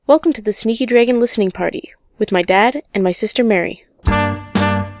Welcome to the Sneaky Dragon listening party with my dad and my sister Mary.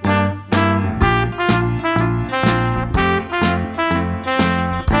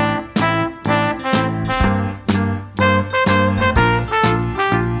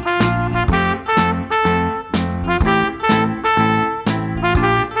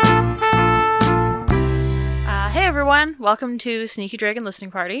 Hey everyone, welcome to Sneaky Dragon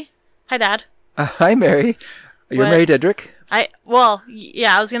listening party. Hi Dad. Hi Mary. You're Mary Dedrick? I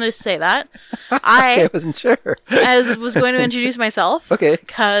was going to say that. I wasn't sure. I was going to introduce myself. Okay.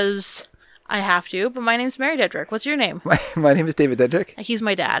 Because I have to, but my name's Mary Dedrick. What's your name? My name is David Dedrick. He's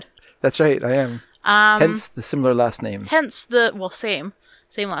my dad. That's right, I am. Hence the similar last names.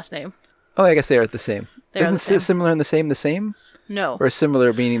 Same last name. Oh, I guess they are the same. Isn't similar and the same? No. Or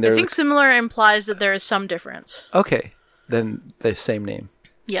similar meaning they're... I think similar implies that there is some difference. Okay. Then the same name.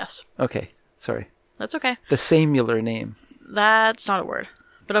 Yes. Okay. Sorry. That's okay. The samular name. That's not a word,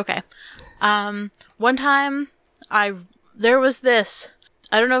 but okay. One time, there was this,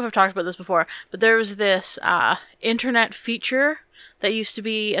 I don't know if I've talked about this before, but there was this internet feature that used to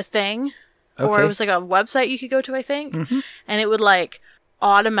be a thing, or it was like a website you could go to, I think, and it would like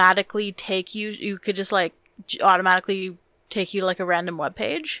automatically take you could just like automatically take you to like a random web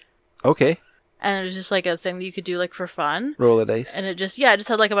page. Okay. And it was just like a thing that you could do like for fun. Roll a dice. And it just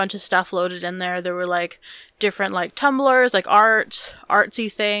had like a bunch of stuff loaded in there. There were like different like Tumblrs, like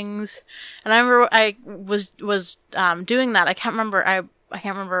artsy things. And I remember I was doing that. I can't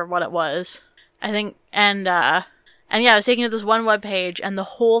remember what it was. I think I was taking it to this one web page, and the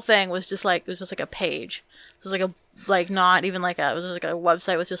whole thing was just like a page. It was like it was just like a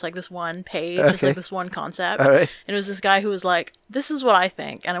website with just like this one page, just like this one concept. All right. And it was this guy who was like, "This is what I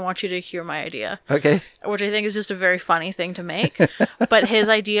think, and I want you to hear my idea." Okay. Which I think is just a very funny thing to make. But his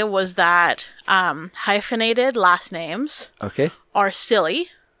idea was that hyphenated last names are silly.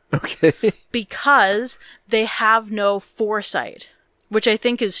 Okay. Because they have no foresight. Which I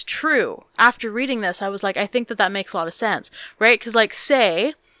think is true. After reading this, I was like, I think that makes a lot of sense. Right? Because like,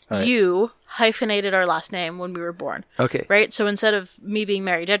 say... Right. You hyphenated our last name when we were born. Okay. Right? So instead of me being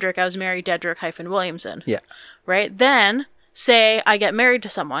Mary Dedrick, I was Mary Dedrick -Williamson. Yeah. Right? Then, say I get married to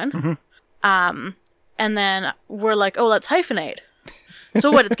someone, and then we're like, oh, let's hyphenate. So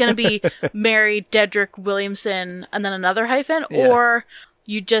what? It's going to be Mary Dedrick Williamson and then another hyphen? Yeah. Or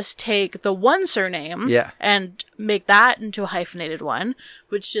you just take the one surname and make that into a hyphenated one,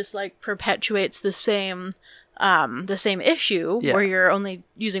 which just like perpetuates the same issue where you're only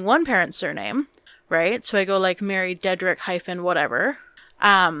using one parent's surname, right? So I go like Mary Dedrick -whatever,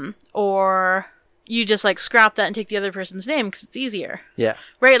 or you just like scrap that and take the other person's name because it's easier. Yeah.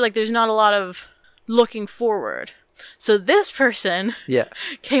 Right? Like there's not a lot of looking forward. So this person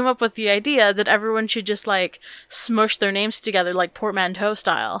came up with the idea that everyone should just like smush their names together like portmanteau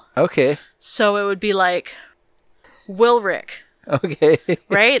style. Okay. So it would be like Wilrick. Okay.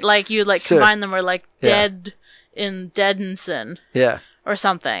 Right? Like you like combine them or like dead in Dedenson. Yeah. Or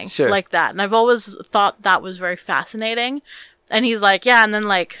something like that. And I've always thought that was very fascinating. And he's like, yeah, and then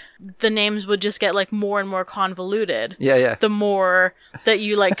like the names would just get like more and more convoluted. Yeah, yeah. The more that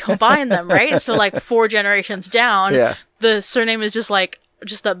you like combine them, right? So like 4 generations down, the surname is just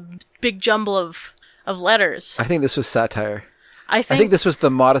a big jumble of letters. I think this was satire. I think this was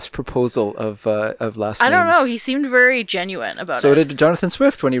the modest proposal of last names. I don't know. He seemed very genuine about it. So did Jonathan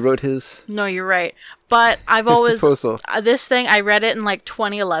Swift when he wrote his... No, you're right. But I've always... proposal. This thing, I read it in like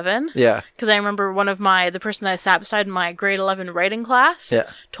 2011. Yeah. Because I remember the person that I sat beside in my grade 11 writing class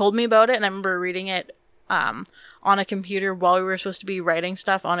told me about it. And I remember reading it on a computer while we were supposed to be writing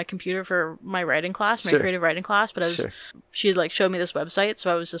stuff on a computer for my writing class, my creative writing class. But she like showed me this website. So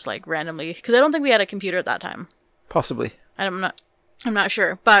I was just like randomly... Because I don't think we had a computer at that time. Possibly. I'm not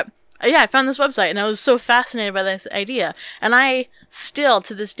sure, but I found this website and I was so fascinated by this idea. And I still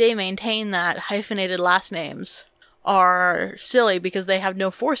to this day maintain that hyphenated last names are silly because they have no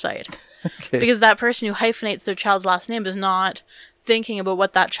foresight. Okay. Because that person who hyphenates their child's last name is not thinking about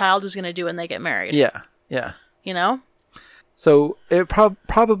what that child is going to do when they get married. Yeah, yeah. You know? So it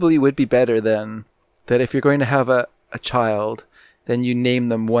probably would be better then that if you're going to have a child, then you name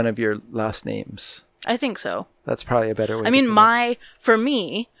them one of your last names. I think so. That's probably a better way. I mean, for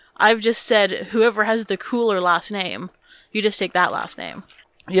me, I've just said whoever has the cooler last name, you just take that last name.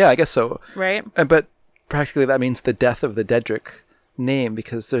 Yeah, I guess so. Right? But practically that means the death of the Dedrick name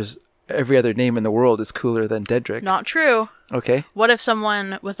because there's every other name in the world is cooler than Dedrick. Not true. Okay. What if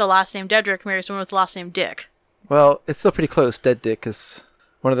someone with the last name Dedrick marries someone with the last name Dick? Well, it's still pretty close. Dead Dick is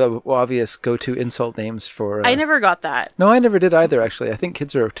one of the obvious go-to insult names for... I never got that. No, I never did either, actually. I think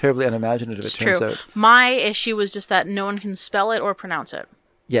kids are terribly unimaginative, it turns out. My issue was just that no one can spell it or pronounce it.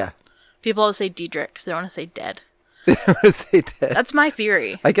 Yeah. People always say Diedrich because they don't want to say dead. They don't want to say dead. That's my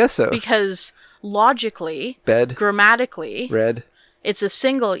theory. I guess so. Because logically, bed, grammatically, red. It's a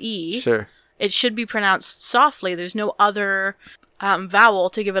single E. Sure. It should be pronounced softly. There's no other vowel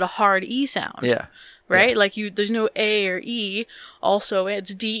to give it a hard E sound. Yeah. Right? Yeah. Like there's no A or E. Also,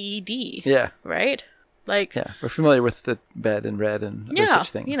 it's D-E-D. Yeah. Right? Like. Yeah. We're familiar with the bed and red and those such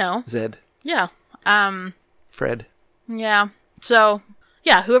things. You know. Zed. Yeah. Fred. Yeah. So,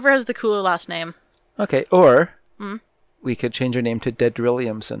 yeah, whoever has the cooler last name. Okay. Or we could change our name to Dead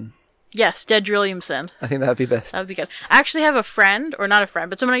Williamson. Yes, Dead Williamson. I think that would be best. That would be good. I actually have a friend, or not a friend,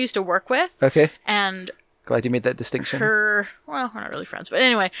 but someone I used to work with. Okay. And glad you made that distinction. Well, we're not really friends, but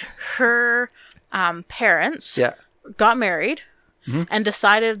anyway, her parents got married and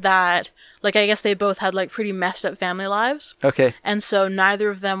decided that, like, I guess they both had, like, pretty messed up family lives. Okay. And so neither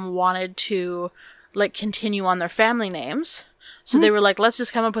of them wanted to, like, continue on their family names. So they were like, let's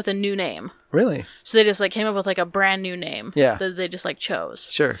just come up with a new name. Really? So they just, like, came up with, like, a brand new name. Yeah. That they just, like, chose.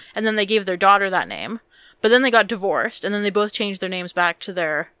 Sure. And then they gave their daughter that name. But then they got divorced, and then they both changed their names back to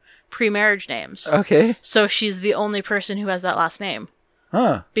their pre-marriage names. Okay. So she's the only person who has that last name.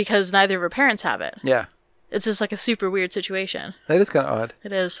 Huh. Because neither of her parents have it. Yeah. It's just, like, a super weird situation. That is kind of odd.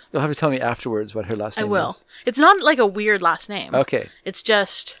 It is. You'll have to tell me afterwards what her last name is. I will. It's not, like, a weird last name. Okay. It's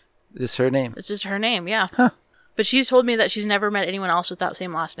just... It's her name. It's just her name, yeah. Huh. But she's told me that she's never met anyone else with that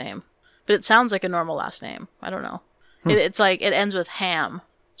same last name. But it sounds like a normal last name. I don't know. It's like, it ends with Ham.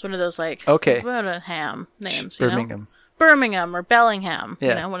 It's one of those, like, Ham names, Birmingham. You know? Birmingham or Bellingham. Yeah.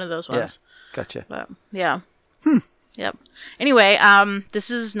 You know, one of those ones. Yeah. Gotcha. But, yeah. Yep. Anyway,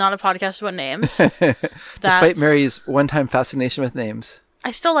 this is not a podcast about names. Despite Mary's one-time fascination with names.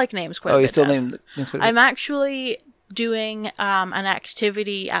 I still like names quite a bit. Oh, you still name names quite a bit? I'm actually doing an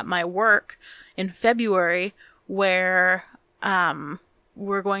activity at my work in February where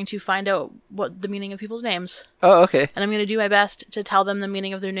we're going to find out what the meaning of people's names. Oh, okay. And I'm going to do my best to tell them the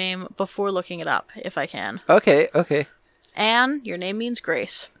meaning of their name before looking it up, if I can. Okay, okay. Anne, your name means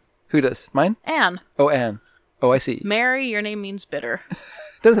grace. Who does? Mine? Anne. Oh, Anne. Oh, I see. Mary, your name means bitter.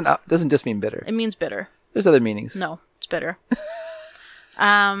 Doesn't just mean bitter. It means bitter. There's other meanings. No, it's bitter.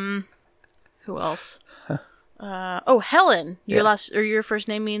 Who else? Helen. Your first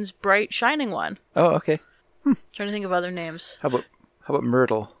name means bright, shining one. Oh, okay. Trying to think of other names. How about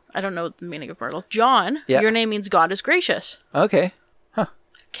Myrtle? I don't know the meaning of Myrtle. John, Yeah. your name means God is gracious. Okay.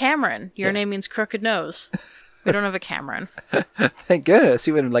 Cameron, your name means crooked nose. We don't have a Cameron. Thank goodness.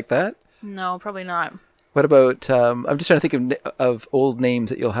 You wouldn't like that? No, probably not. What about, I'm just trying to think of old names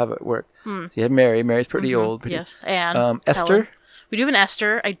that you'll have at work. So you have Mary. Mary's pretty old. Yes. Anne. Esther? Helen. We do have an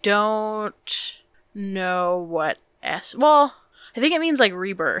Esther. I don't know what Well, I think it means like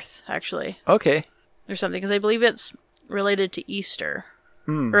rebirth, actually. Okay. Or something, because I believe it's related to Easter.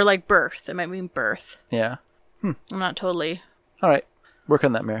 Or like birth. It might mean birth. Yeah. I'm not totally... All right. Work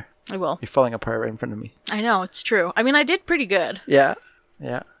on that, Mary. I will. You're falling apart right in front of me. I know, it's true. I mean, I did pretty good. Yeah.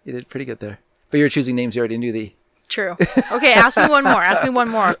 Yeah. You did pretty good there. But you were choosing names you already knew the... True. Okay, ask me one more.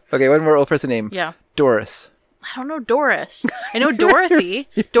 Okay, one more old person name. Yeah. Doris. I don't know Doris. I know Dorothy.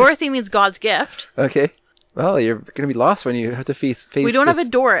 Dorothy means God's gift. Okay. Well, you're going to be lost when you have to face We don't have a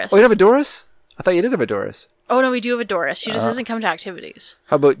Doris. Oh, you have a Doris? I thought you did have a Doris. Oh, no, we do have a Doris. She just doesn't come to activities.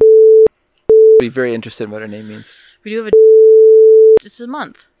 How about... Be very interested in what her name means. We do have a... It's a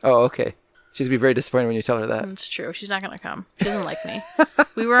month. Oh, okay. She's going to be very disappointed when you tell her that. It's true. She's not going to come. She doesn't like me.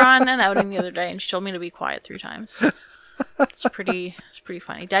 We were on an outing the other day, and she told me to be quiet 3 times. It's pretty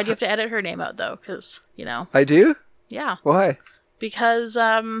funny. Dad, you have to edit her name out, though, because, I do? Yeah. Why? Because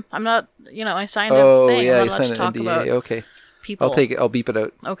I'm not, I signed a thing. Yeah, I'm you not allowed signed to talk an NDA. about Okay. people. I'll take it. I'll beep it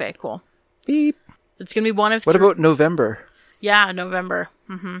out. Okay, cool. Beep. It's going to be one of What about November? Yeah, November.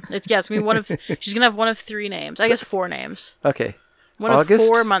 It's going to be one of... She's going to have one of 3 names. I guess 4 names. Okay. One August? of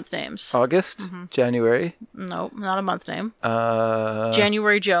 4 month names. August? January? No, not a month name.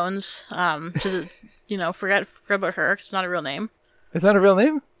 January Jones. Forget about her. 'Cause it's not a real name. It's not a real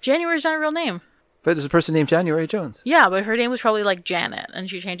name? January's not a real name. But there's a person named January Jones. Yeah, but her name was probably like Janet, and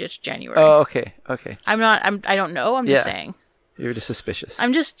she changed it to January. Oh, okay. Okay. I don't know. I'm just saying. You're just suspicious.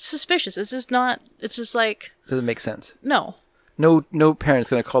 I'm just suspicious. It's just like... Doesn't make sense. No. No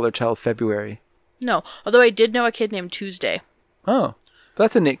parent's going to call their child February. No. Although I did know a kid named Tuesday. Oh. But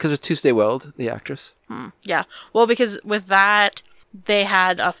that's a name, because it's Tuesday Weld, the actress. Yeah. Well, because with that, they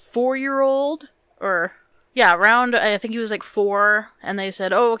had a 4-year-old, around, I think he was like 4, and they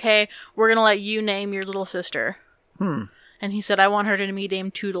said, oh, okay, we're going to let you name your little sister. And he said, I want her to be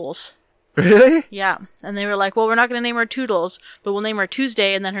named Toodles. Really? Yeah. And they were like, well, we're not going to name her Toodles, but we'll name her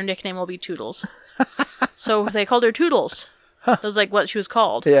Tuesday, and then her nickname will be Toodles. So they called her Toodles. That was like what she was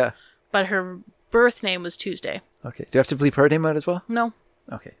called. Yeah. But her birth name was Tuesday. Okay. Do you have to bleep her name out as well? No.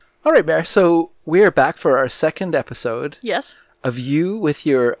 Okay. All right, Mare. So we're back for our second episode. Yes. Of you with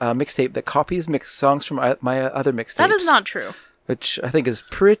your mixtape that copies mixed songs from my other mixtapes. That is not true. Which I think is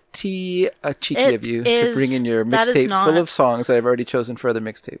pretty cheeky of you to bring in your mixtape full of songs that I've already chosen for other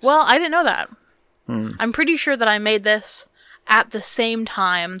mixtapes. Well, I didn't know that. I'm pretty sure that I made this at the same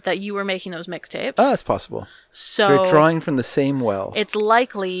time that you were making those mixtapes. Oh, that's possible. So you're drawing from the same well. It's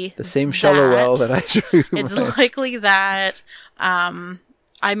likely the same shallow well that I drew. It's likely that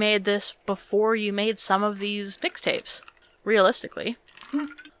I made this before you made some of these mixtapes. Realistically.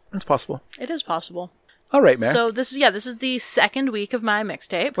 That's possible. It is possible. All right, Mare. So this is the second week of my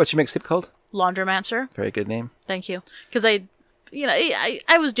mixtape. What's your mixtape called? Laundromancer. Very good name. Thank you. Because I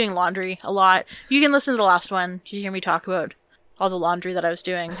was doing laundry a lot. You can listen to the last one. You hear me talk about all the laundry that I was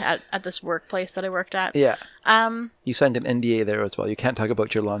doing at this workplace that I worked at. Yeah. You signed an NDA there as well. You can't talk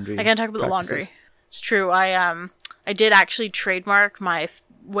about your laundry. I can't talk about practices. The laundry. It's true. I did actually trademark my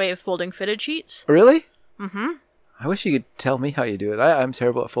way of folding fitted sheets. Really? Mm-hmm. I wish you could tell me how you do it. I'm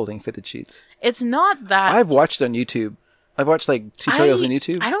terrible at folding fitted sheets. It's not that... I've watched on YouTube. I've watched like tutorials on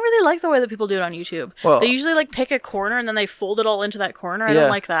YouTube. I don't really like the way that people do it on YouTube. Well, they usually like pick a corner and then they fold it all into that corner. I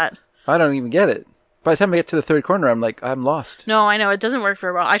don't like that. I don't even get it. By the time I get to the third corner, I'm lost. No, I know. It doesn't work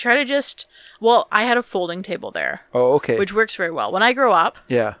very well. I try to I had a folding table there. Oh, okay. Which works very well. When I grow up,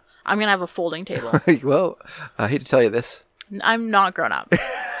 yeah, I'm going to have a folding table. Well, I hate to tell you this. I'm not grown up.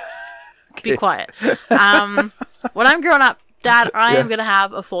 Okay. Be quiet. When I'm grown up, Dad, I am going to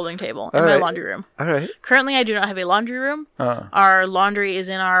have a folding table in my laundry room. All right. Currently, I do not have a laundry room. Our laundry is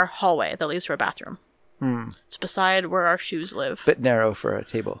in our hallway that leads to our bathroom. It's beside where our shoes live. Bit narrow for a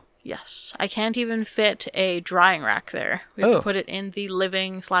table. Yes. I can't even fit a drying rack there. We have to put it in the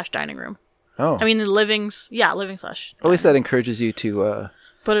living/dining room. Oh. I mean, the living/. At least that encourages you to...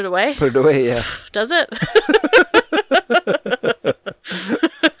 put it away? Put it away, yeah. Does it?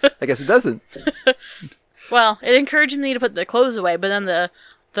 I guess it doesn't. Well, it encouraged me to put the clothes away, but then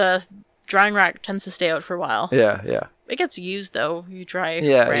the drying rack tends to stay out for a while. Yeah, yeah. It gets used, though. You dry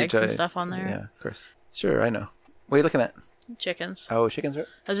rags and stuff on there. Yeah, of course. Sure, I know. What are you looking at? Chickens. Oh, chickens, right?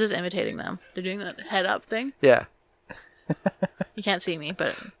 I was just imitating them. They're doing that head up thing. Yeah. You can't see me,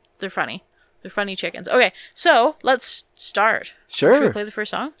 but they're funny. They're funny chickens. Okay, so let's start. Sure. Should we play the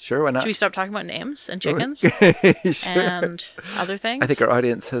first song? Sure, why not? Should we stop talking about names and chickens? Sure. And other things? I think our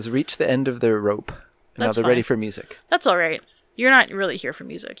audience has reached the end of their rope. Now they're ready for music. That's all right. You're not really here for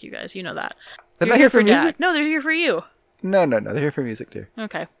music, you guys. You know that. They're not here for music? No, they're here for you. No. They're here for music, dear.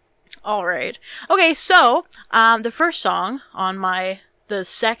 Okay. All right. Okay, so the first song on the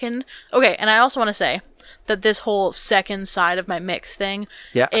second... Okay, and I also want to say that this whole second side of my mix thing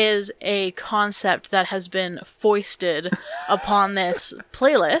is a concept that has been foisted upon this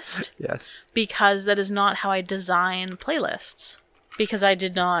playlist. Yes. Because that is not how I design playlists. Because I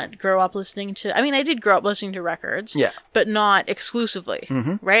did not grow up listening to... I mean, I did grow up listening to records. Yeah. But not exclusively.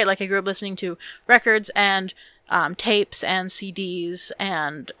 Mm-hmm. Right? Like, I grew up listening to records and tapes and CDs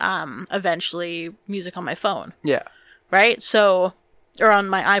and eventually music on my phone. Yeah. Right? So... Or on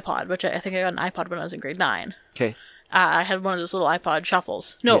my iPod, which I think I got an iPod when I was in grade 9. Okay. I had one of those little iPod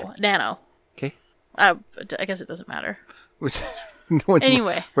shuffles. No, Nano. Okay. I guess it doesn't matter.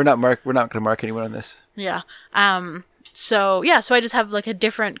 Anyway. We're not going to mark anyone on this. Yeah. So I just have like a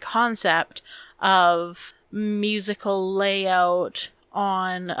different concept of musical layout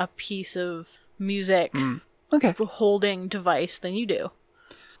on a piece of music holding device than you do.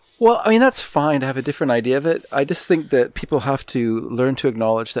 Well, I mean, that's fine to have a different idea of it. I just think that people have to learn to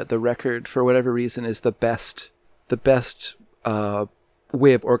acknowledge that the record, for whatever reason, is the best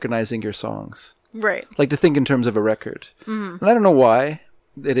way of organizing your songs. Right. Like to think in terms of a record. Mm-hmm. And I don't know why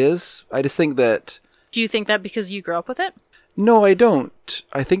it is. I just think that... Do you think that because you grew up with it? No, I don't.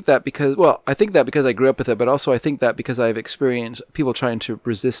 I think that because I grew up with it, but also I think that because I've experienced people trying to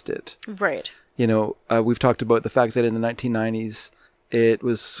resist it. Right. You know, we've talked about the fact that in the 1990s, it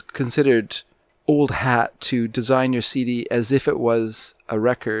was considered old hat to design your CD as if it was a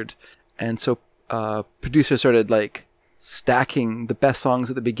record. And so producers started like stacking the best songs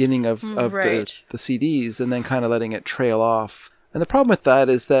at the beginning of the CDs and then kind of letting it trail off. And the problem with that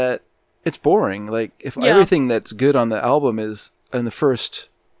is that it's boring. Like if everything that's good on the album is in the first,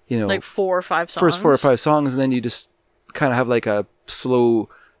 like 4 or 5 songs. First 4 or 5 songs, and then you just kind of have like a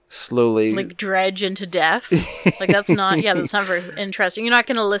slowly like dredge into death. Like that's not very interesting. You're not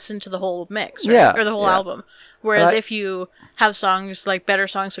going to listen to the whole mix, right? Or the whole album. Whereas if you have songs like better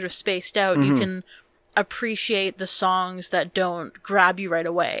songs sort of spaced out, you can appreciate the songs that don't grab you right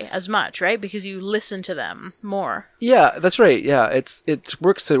away as much, right? Because you listen to them more. Yeah, that's right. Yeah, it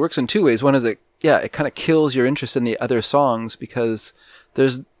works in two ways. One is it kind of kills your interest in the other songs because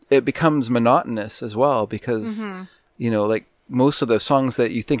it becomes monotonous as well because like most of the songs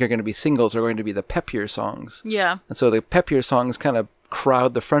that you think are going to be singles are going to be the peppier songs. Yeah. And so the peppier songs kind of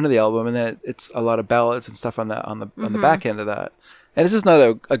crowd the front of the album, and then it's a lot of ballads and stuff on the back end of that. And this is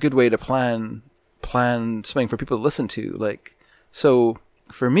not a good way to plan something for people to listen to. Like, so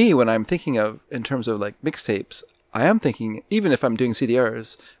for me, when I'm thinking of in terms of like mixtapes, I am thinking, even if I'm doing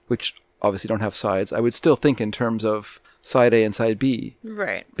CDRs, which obviously don't have sides, I would still think in terms of side A and side B.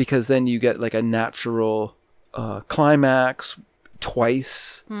 Right. Because then you get like a natural climax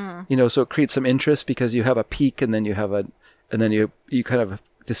twice, so it creates some interest because you have a peak and then you have you kind of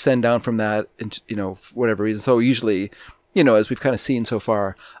descend down from that, and for whatever reason. So usually, as we've kind of seen so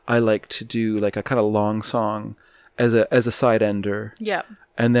far, I like to do like a kind of long song as a side ender. Yeah.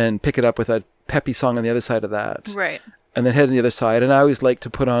 And then pick it up with a peppy song on the other side of that. Right. And then head on the other side. And I always like to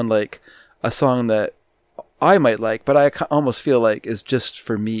put on like a song that I might like, but I almost feel like is just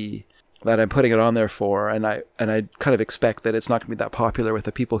for me, that I'm putting it on there for. And I kind of expect that it's not going to be that popular with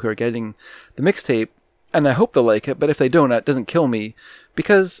the people who are getting the mixtape. And I hope they'll like it. But if they don't, it doesn't kill me,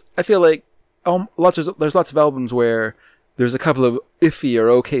 because I feel like there's lots of albums where there's a couple of iffy or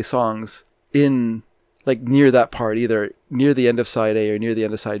okay songs in like near that part, either near the end of side A or near the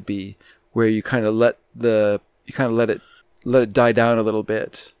end of side B, where you kind of let it die down a little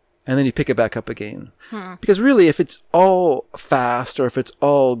bit, and then you pick it back up again. Because really, if it's all fast or if it's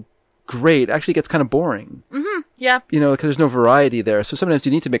all great, it actually gets kind of boring. Yeah. Because there's no variety there. So sometimes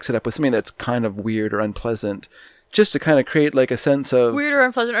you need to mix it up with something that's kind of weird or unpleasant, just to kind of create like a sense of weird or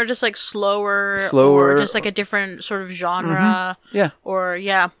unpleasant, or just like slower, or just like a different sort of genre. Yeah. Or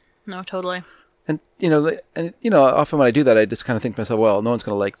no, totally. And often when I do that, I just kind of think to myself, well, no one's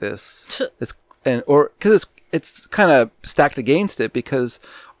going to like this. Because it's kind of stacked against it, because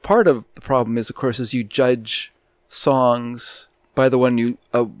part of the problem is, of course, is you judge songs by the one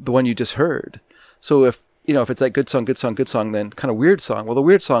you just heard. So if it's like good song, then kind of weird song. Well, the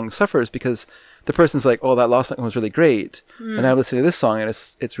weird song suffers because the person's like, oh, that last song was really great, and I'm listening to this song and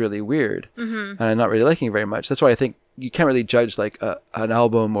it's really weird, and I'm not really liking it very much. That's why I think you can't really judge like an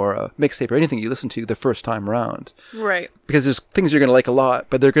album or a mixtape or anything you listen to the first time around, right? Because there's things you're gonna like a lot,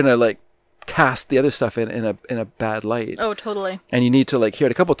 but they're gonna like cast the other stuff in a bad light. Oh, totally. And you need to like hear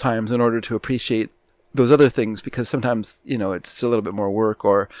it a couple times in order to appreciate those other things, because sometimes it's a little bit more work,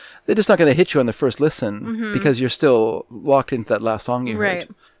 or they're just not going to hit you on the first listen because you're still locked into that last song you heard. Right.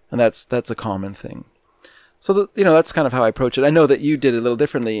 And that's a common thing. So that's kind of how I approach it. I know that you did it a little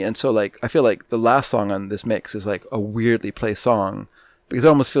differently, and so like I feel like the last song on this mix is like a weirdly placed song, because it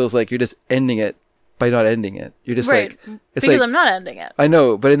almost feels like you're just ending it by not ending it. You're just right. like, it's because like, I'm not ending it. I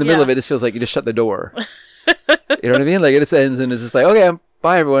know, but in the middle of it just feels like you just shut the door. You know what I mean? Like it just ends and it's just like, okay,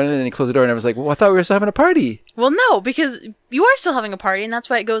 bye everyone, and then you close the door and everyone's like, well, I thought we were still having a party. Well, no, because you are still having a party, and that's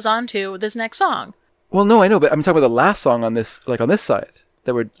why it goes on to this next song. Well, no, I know, but I'm talking about the last song on this, like on this side.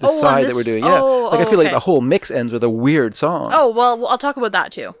 That we're doing. Yeah. I feel like the whole mix ends with a weird song. Oh, well, I'll talk about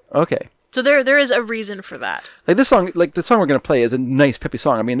that too. Okay. So there is a reason for that. Like this song, like the song we're going to play is a nice peppy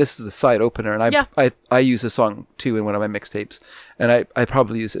song. I mean, this is the side opener, and I use this song too in one of my mixtapes, and I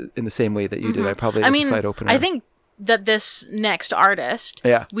probably use it in the same way that you did. I probably use the side opener. I think that this next artist,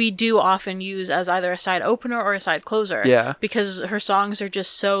 we do often use as either a side opener or a side closer. Yeah. Because her songs are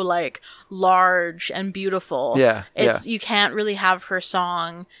just so like large and beautiful. Yeah. You can't really have her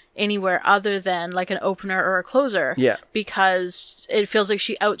song anywhere other than like an opener or a closer. Yeah. Because it feels like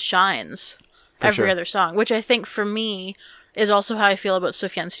she outshines every other song, which I think for me is also how I feel about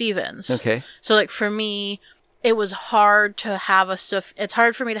Sufjan Stevens. Okay. So like for me, it was hard to have it's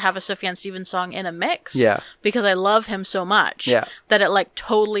hard for me to have a Sufjan Stevens song in a mix. Yeah. Because I love him so much. Yeah. That it like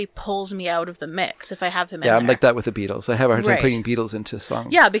totally pulls me out of the mix if I have him in there. Yeah, I'm like that with the Beatles. I have a hard time putting Beatles into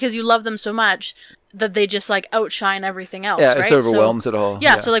songs. Yeah, because you love them so much that they just like outshine everything else, right? It overwhelms it all.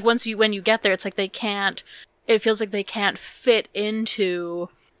 Yeah, so like when you get there, it's like it feels like they can't fit into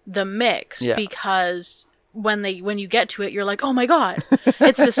the mix because when you get to it, you're like, oh my god,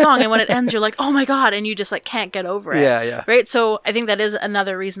 it's this song, and when it ends, you're like, oh my god, and you just like can't get over it. Yeah. Right. So I think that is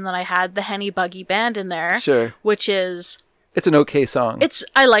another reason that I had the Henny Buggy Band in there. Sure. Which is it's an okay song.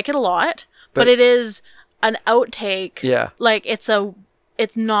 I like it a lot, but it is an outtake. Yeah. Like it's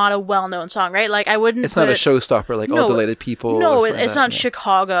not a well-known song, right? Like I wouldn't. It's not a showstopper like All Delighted People. No, it's not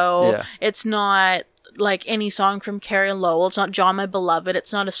Chicago. Yeah. It's not like any song from Carrie Lowell. It's not John My Beloved.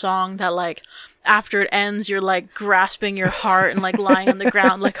 It's not a song that like after it ends you're like grasping your heart and like lying on the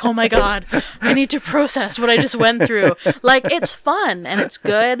ground like, oh my god, I need to process what I just went through. Like, it's fun and it's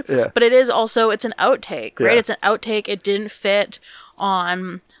good, but it is also, it's an outtake, right? It's an outtake. It didn't fit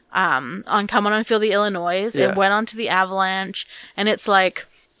on Come On and Feel the Illinois. It went onto the Avalanche, and it's like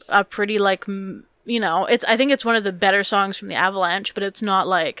a pretty like, you know, I think it's one of the better songs from the Avalanche, but it's not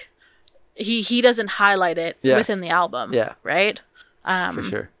like he doesn't highlight it within the album, right? For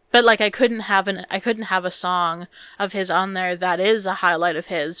sure. But like I couldn't have a song of his on there that is a highlight of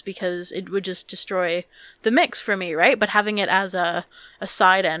his, because it would just destroy the mix for me, right? But having it as a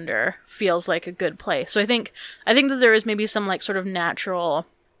side ender feels like a good place. So I think that there is maybe some like sort of natural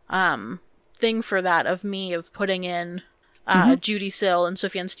thing for that of putting in Judy Sill and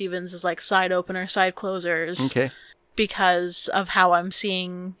Sufjan Stevens as like side opener, side closers. Okay. Because of how I'm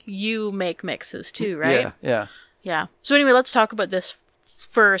seeing you make mixes too, right? Yeah. So anyway, let's talk about this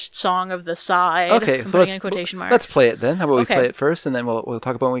first song of the side. Okay, so let's play it then. How about we play it first, and then we'll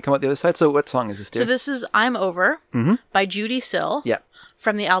talk about when we come out the other side. So what song is this, dear? So this is I'm Over by Judy Sill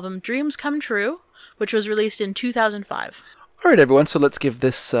from the album Dreams Come True, which was released in 2005. All right, everyone. So let's give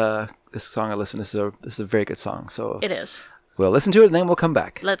this song a listen. This is a very good song. So it is. We'll listen to it, and then we'll come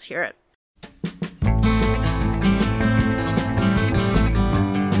back. Let's hear it.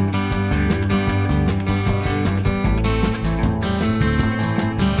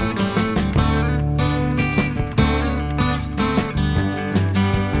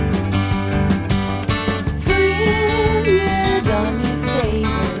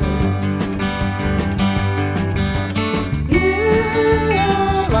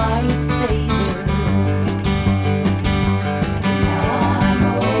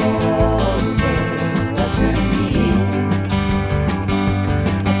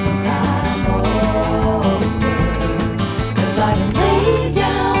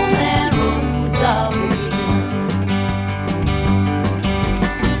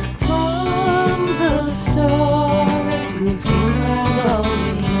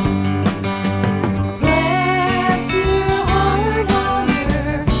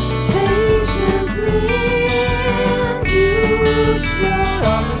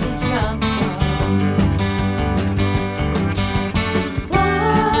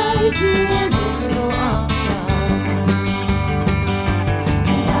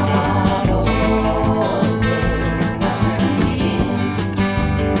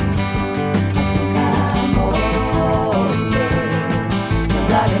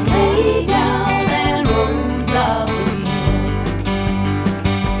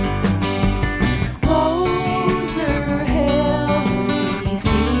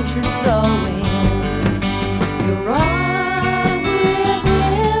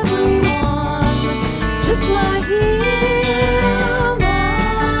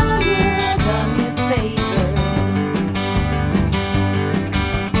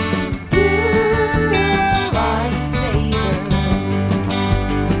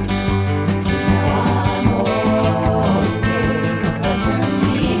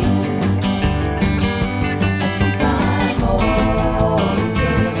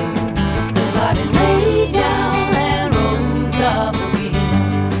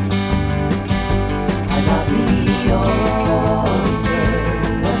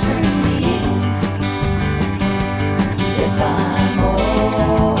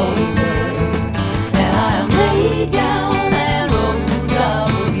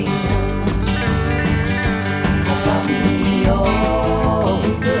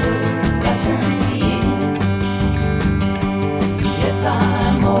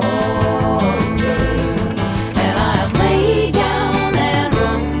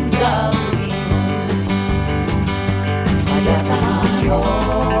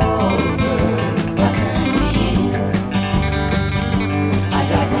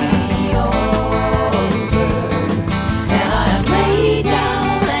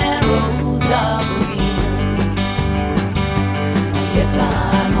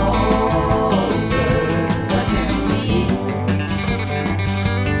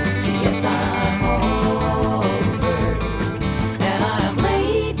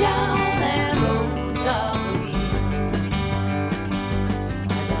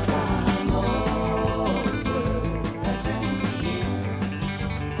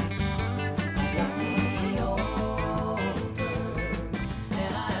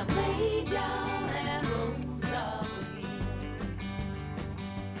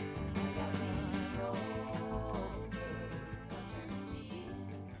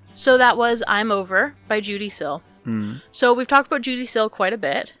 So that was I'm Over by Judy Sill. So we've talked about Judi Sill quite a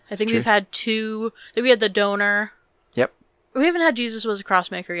bit. I think we've had two. We had The Donor. Yep. We haven't had Jesus Was a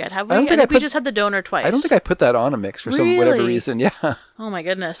Crossmaker yet, have we? I think we just had The Donor twice. I don't think I put that on a mix for some whatever reason. Yeah. Oh my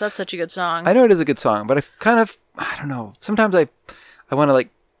goodness, that's such a good song. I know it is a good song, but I don't know. Sometimes I want to like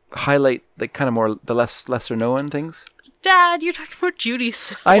highlight like kind of more the lesser known things. Dad, you're talking about Judi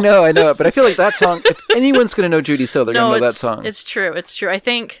Sill. I know, but I feel like that song. If anyone's going to know Judi Sill, they're going to know that song. It's true. I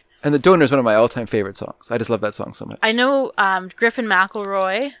think. And The Donor is one of my all-time favorite songs. I just love that song so much. I know Griffin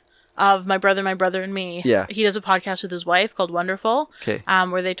McElroy of My Brother and Me. Yeah. He does a podcast with his wife called Wonderful. Okay.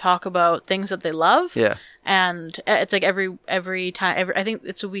 Where they talk about things that they love. Yeah. And it's like every time, I think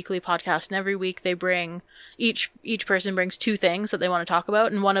it's a weekly podcast, and every week they bring, each person brings two things that they want to talk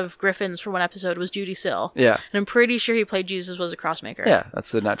about, and one of Griffin's for one episode was Judi Sill. Yeah. And I'm pretty sure he played Jesus Was a Crossmaker. Yeah,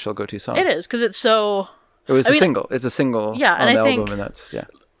 that's the natural go-to song. It is, because it's so... single. It's a single yeah, on and the I album, think, and that's, yeah.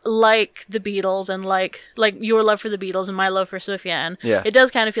 Like the Beatles and like your love for the Beatles and my love for Sufjan, yeah. It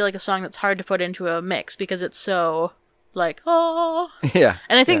does kind of feel like a song that's hard to put into a mix because it's so like, oh. Yeah.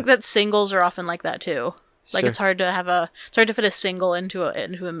 And I think that singles are often like that too. Like it's hard to fit a single into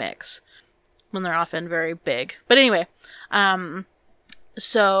a mix when they're often very big. But anyway,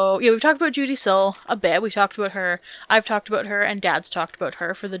 so yeah, we've talked about Judi Sill a bit. We talked about her. I've talked about her, and Dad's talked about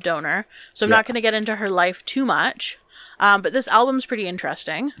her for The Donor. So I'm not going to get into her life too much. But this album's pretty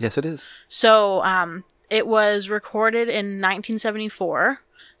interesting. Yes, it is. So it was recorded in 1974.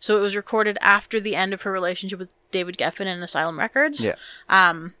 So it was recorded after the end of her relationship with David Geffen and Asylum Records. Yeah.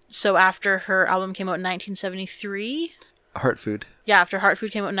 So after her album came out in 1973. Heart Food. Yeah, after Heart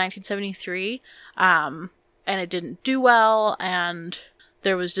Food came out in 1973. And it didn't do well, and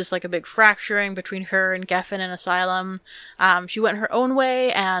there was just like a big fracturing between her and Geffen and Asylum. She went her own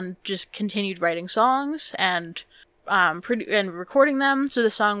way and just continued writing songs and recording them. So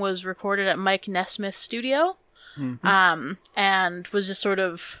the song was recorded at Mike Nesmith's studio. Mm-hmm. And was just sort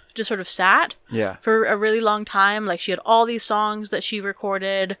of sat for a really long time. Like she had all these songs that she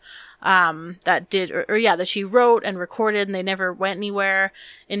recorded, that she wrote and recorded, and they never went anywhere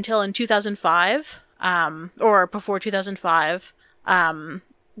until in 2005, or before 2005,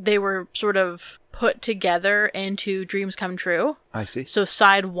 they were sort of put together into Dreams Come True. I see. So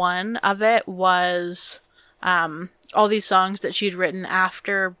side one of it was, all these songs that she'd written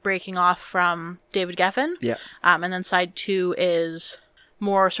after breaking off from David Geffen. Yeah. And then side two is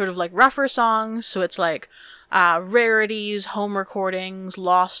more sort of like rougher songs. So it's like rarities, home recordings,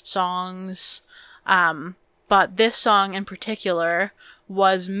 lost songs. But this song in particular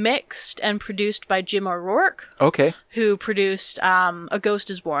was mixed and produced by Jim O'Rourke. Okay. Who produced A Ghost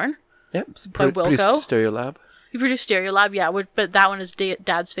Is Born. Yep. By Wilco. Produced Stereolab. He produced Stereolab, yeah, but that one is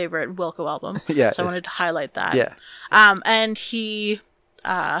Dad's favorite Wilco album. Yeah. So I wanted to highlight that. Yeah. And he,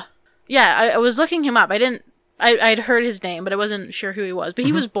 I was looking him up. I'd heard his name, but I wasn't sure who he was. But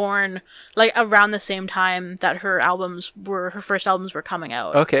he was born, like, around the same time that her first albums were coming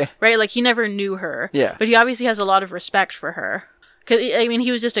out. Okay. Right? Like, he never knew her. Yeah. But he obviously has a lot of respect for her. 'Cause, I mean,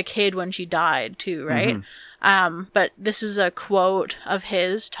 he was just a kid when she died, too, right? Mm-hmm. But this is a quote of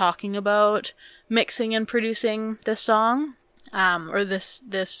his talking about mixing and producing this song, or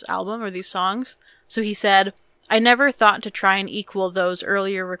this album, or these songs. So he said, "I never thought to try and equal those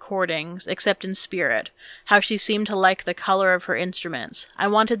earlier recordings, except in spirit, how she seemed to like the color of her instruments. I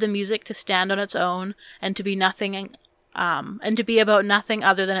wanted the music to stand on its own, and to be about nothing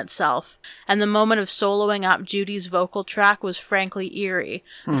other than itself. And the moment of soloing up Judy's vocal track was frankly eerie,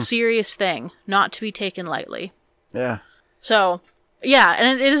 a serious thing, not to be taken lightly." Yeah. So, yeah,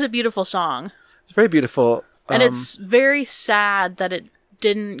 and it is a beautiful song. It's very beautiful. And it's very sad that it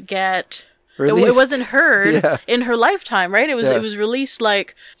didn't get... Released. It wasn't heard in her lifetime, right? It was released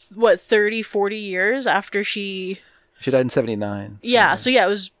like, 30, 40 years after she... She died in 79. So. Yeah, so yeah, it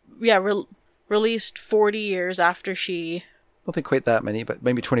was released 40 years after she... I don't think quite that many, but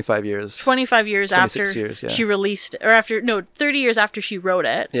maybe 25 years. 25 years after years, yeah. she released... Or 30 years after she wrote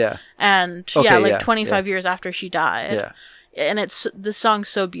it. Yeah. And 25 years after she died. Yeah. And the song's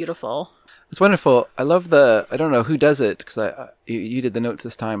so beautiful. It's wonderful. I love I don't know who does it, because you did the notes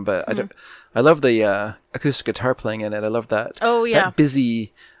this time, but I love the acoustic guitar playing in it. I love that. Oh, yeah. That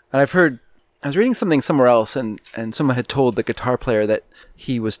busy, and I was reading something somewhere else, and someone had told the guitar player that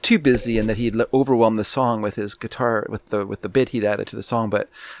he was too busy and that he'd overwhelmed the song with his guitar, with the bit he'd added to the song, but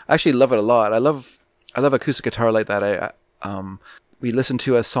I actually love it a lot. I love acoustic guitar like that. We listened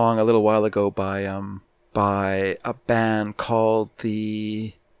to a song a little while ago by a band called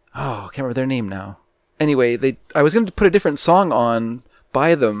I can't remember their name now. Anyway, I was going to put a different song on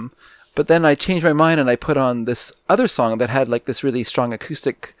by them, but then I changed my mind and I put on this other song that had like this really strong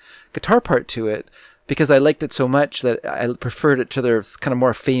acoustic guitar part to it, because I liked it so much that I preferred it to their kind of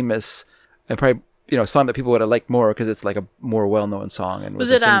more famous and probably, a song that people would have liked more because it's like a more well-known song and was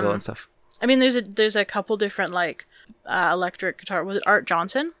a single and stuff. I mean, there's a couple different like electric guitar. Was it Art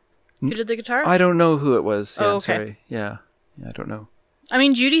Johnson who did the guitar? I don't know who it was. Yeah, oh, okay. I'm sorry. Yeah, I don't know. I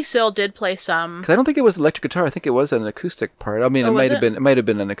mean, Judy Sill did play some. Because I don't think it was electric guitar. I think it was an acoustic part. I mean, it might have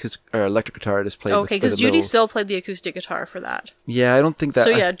been an acoustic or electric guitar just played. Okay, because Judy Sill played the acoustic guitar for that. Yeah, I don't think that.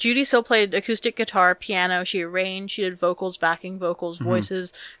 So yeah, Judy Sill played acoustic guitar, piano. She arranged. She did vocals, backing vocals,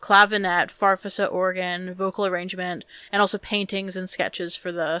 voices, clavinet, farfisa organ, vocal arrangement, and also paintings and sketches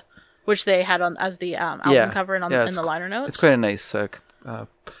for which they had on as the album cover and in the liner notes. It's quite a nice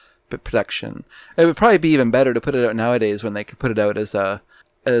production. It would probably be even better to put it out nowadays when they could put it out as a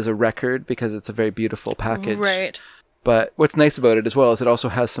record because it's a very beautiful package. Right. But what's nice about it as well is it also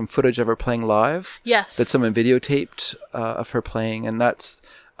has some footage of her playing live. Yes. That someone videotaped of her playing, and that's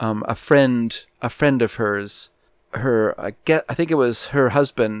a friend of hers. I think it was her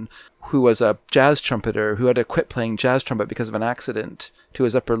husband, who was a jazz trumpeter who had to quit playing jazz trumpet because of an accident to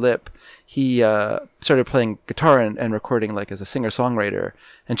his upper lip. He started playing guitar and recording like as a singer-songwriter,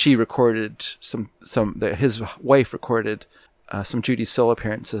 and she recorded his wife recorded some Judy Sill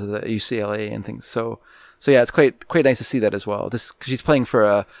appearances at UCLA and things. So yeah, it's quite nice to see that as well. Cause she's playing for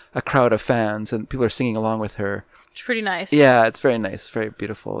a crowd of fans and people are singing along with her. It's pretty nice. Yeah, it's very nice, very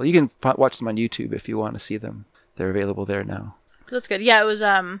beautiful. You can watch them on YouTube if you want to see them. They're available there now. That's good. Yeah, it was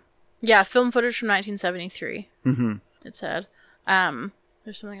film footage from 1973. Mm-hmm. It said.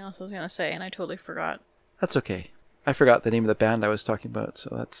 There's something else I was gonna say and I totally forgot. That's okay. I forgot the name of the band I was talking about,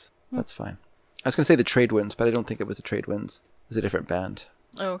 so that's fine. I was gonna say the Tradewinds, but I don't think it was the Tradewinds. It was a different band.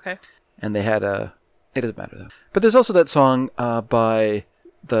 Oh, okay. And they had it doesn't matter though. But there's also that song by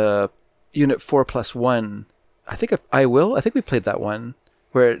the Unit 4+1. I think we played that one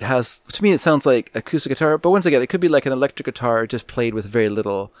where it has, to me it sounds like acoustic guitar, but once again it could be like an electric guitar just played with very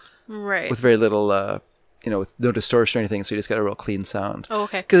little, with no distortion or anything, so you just get a real clean sound. Oh,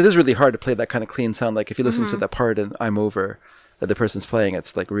 okay. Because it is really hard to play that kind of clean sound. Like if you listen to that part in I'm Over that the person's playing,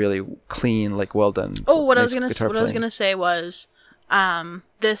 it's like really clean, like well done. Oh, what I was gonna say was,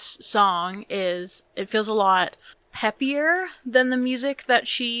 this song it feels a lot peppier than the music that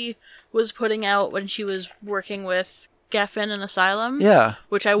she was putting out when she was working with Geffen and Asylum. Yeah.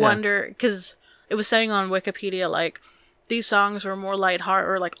 Which I wonder, because it was saying on Wikipedia, like, these songs were more lighthearted,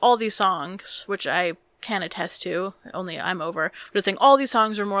 or like all these songs, which I can attest to, only I'm Over, but it's saying all these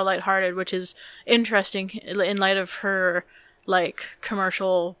songs are more lighthearted, which is interesting in light of her, like,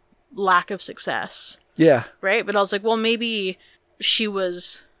 commercial lack of success. Yeah. Right? But I was like, well, maybe she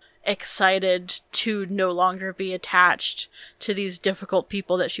was excited to no longer be attached to these difficult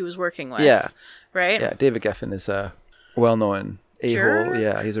people that she was working with. Yeah. Right? Yeah, David Geffen is a well-known a-hole.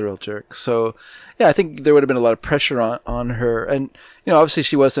 Yeah, he's a real jerk. So, yeah, I think there would have been a lot of pressure on her. And, obviously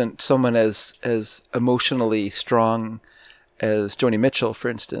she wasn't someone as emotionally strong as Joni Mitchell, for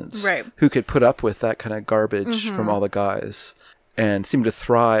instance. Right. Who could put up with that kind of garbage from all the guys and seem to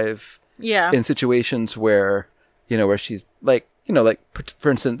thrive in situations where, where she's like,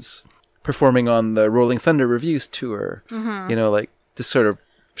 for instance, performing on the Rolling Thunder Reviews tour, like just sort of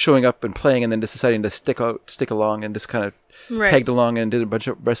showing up and playing and then just deciding to stick along and just kind of pegged along and did a bunch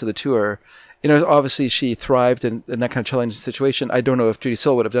of rest of the tour. Obviously she thrived in that kind of challenging situation. I don't know if Judy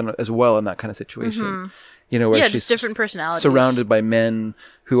Sill would have done it as well in that kind of situation. Where she's just different personalities. Surrounded by men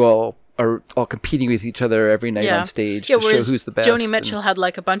who all are all competing with each other every night on stage to show who's the best. Joni Mitchell had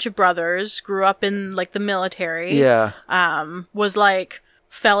like a bunch of brothers, grew up in like the military. Yeah. Was like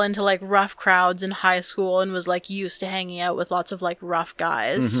fell into like rough crowds in high school and was like used to hanging out with lots of like rough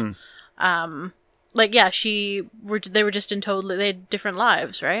guys. They were just they had different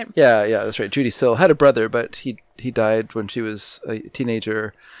lives, right? Yeah, that's right. Judy Sill had a brother, but he died when she was a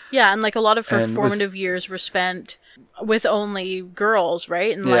teenager. Yeah, and like a lot of her formative years were spent with only girls,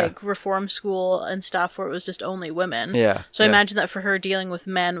 right? And like reform school and stuff where it was just only women. Yeah. So I imagine that for her dealing with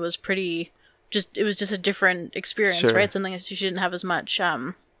men was it was just a different experience, right? Something that she didn't have as much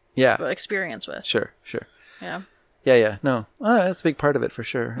experience with. Sure. Yeah. Yeah. No, that's a big part of it for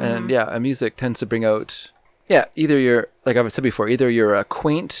sure. And music tends to bring out, either you're, like I've said before, either you're a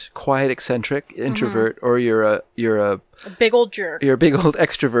quaint, quiet, eccentric introvert, or you're a big old jerk. You're a big old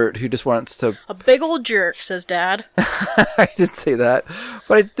extrovert who just wants to. A big old jerk, says Dad. I didn't say that,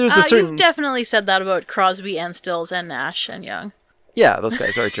 but there's a certain. You've definitely said that about Crosby and Stills and Nash and Young. Yeah, those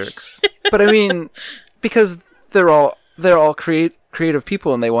guys are jerks. But I mean, because they're all creative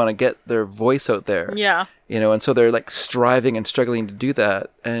people and they want to get their voice out there. Yeah. And so they're like striving and struggling to do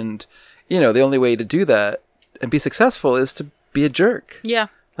that. And, the only way to do that and be successful is to be a jerk. Yeah.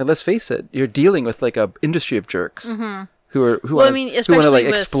 Like, let's face it, you're dealing with like a industry of jerks who want to like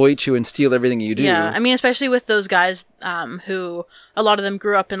exploit you and steal everything you do. Yeah, I mean, especially with those guys who a lot of them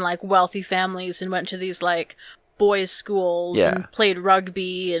grew up in like wealthy families and went to these like boys' schools and played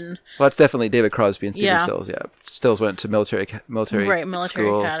rugby and. Well, that's definitely David Crosby and Stephen Stills. Yeah, Stills went to military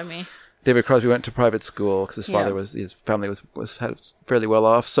school. Academy. David Crosby went to private school because his family was fairly well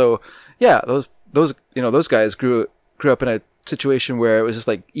off. So yeah, those guys grew up in a situation where it was just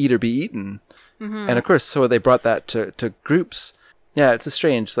like eat or be eaten, and of course, so they brought that to groups. Yeah, it's a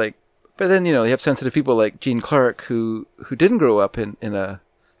strange like, but then you have sensitive people like Gene Clark who didn't grow up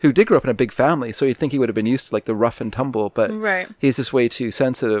who did grow up in a big family, so you'd think he would have been used to like the rough and tumble, but he's just way too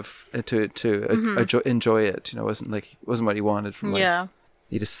sensitive to enjoy it. It wasn't what he wanted from life. Yeah.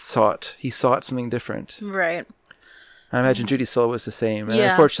 He just sought something different. Right. I imagine Judy Sill was the same. And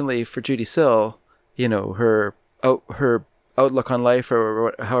unfortunately for Judy Sill, her outlook on life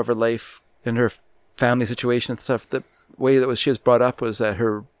or however life and her family situation and stuff, the way she was brought up was that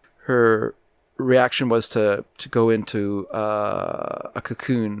her reaction was to go into a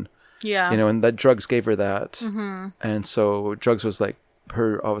cocoon. Yeah. And that drugs gave her that. Mm-hmm. And so drugs was like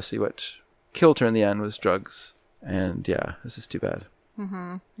her, obviously what killed her in the end was drugs. And yeah, this is too bad.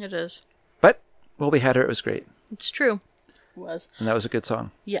 Mm-hmm. It is. But while we had her, it was great. It's true. It was. And that was a good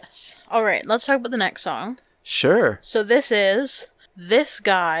song. Yes. All right, let's talk about the next song. Sure. So this is This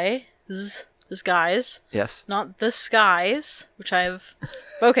Guy's. Yes. Not The Skies, which I've...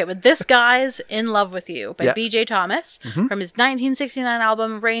 Okay, but This Guy's In Love With You by B.J. Thomas from his 1969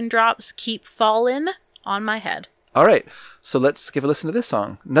 album Raindrops Keep Fallin' On My Head. All right, so let's give a listen to this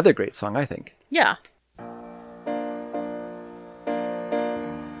song. Another great song, I think. Yeah.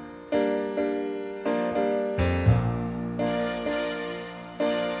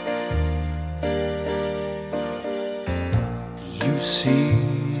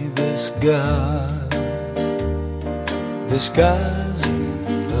 See this guy's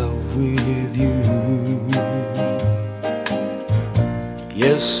in love with you.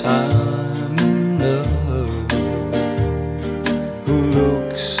 Yes, I'm in love. Who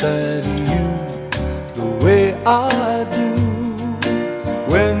looks at you the way I do?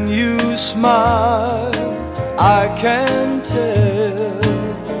 When you smile, I can tell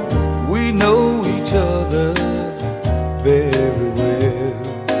we know each other very well.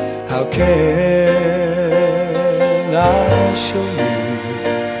 How can I show you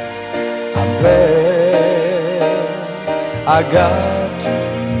I'm glad I got to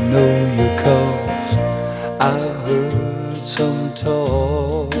know you, 'cause I've heard some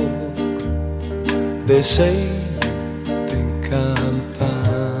talk. They say you think I'm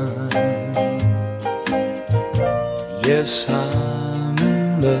fine. Yes, I'm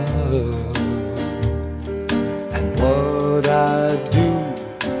in love. What I do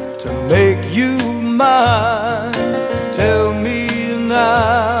to make you mine? Tell me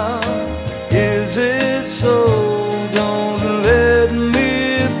now, is it so? Don't let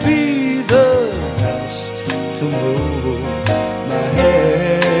me be the last to know. My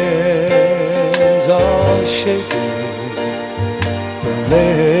hands are shaking. Don't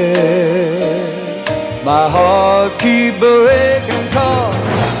let my heart keep breaking, 'cause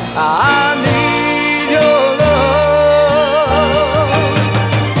I need your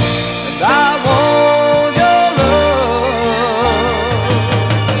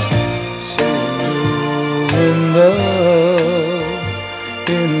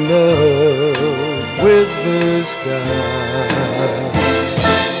in love with this guy.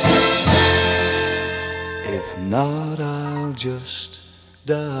 If not, I'll just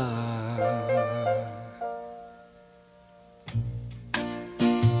die.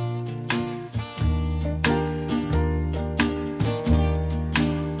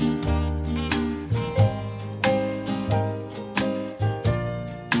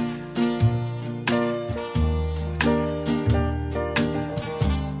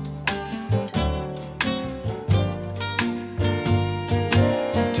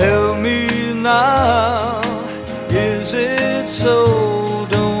 Tell me now, is it so?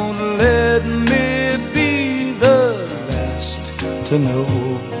 Don't let me be the last to know.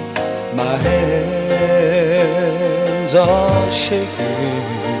 My hands are shaking.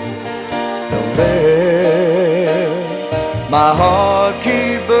 Don't let my heart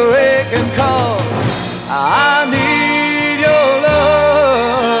keep breaking, 'cause I need your love,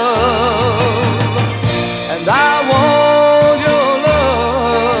 and I want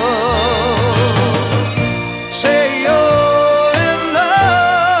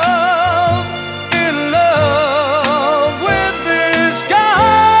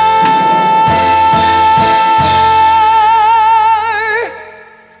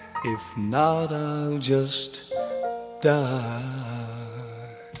just die.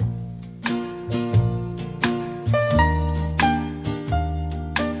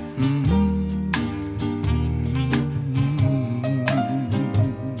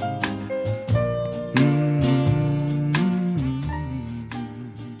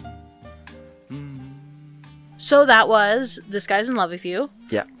 So that was This Guy's in Love with You.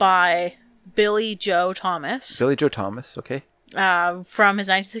 Yeah. By Billy Joe Thomas. Billy Joe Thomas, okay. From his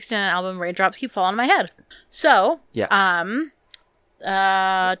 1969 album Raindrops Keep Falling on My Head. So, yeah.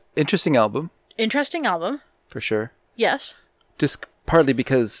 Interesting album. Interesting album. For sure. Yes. Just partly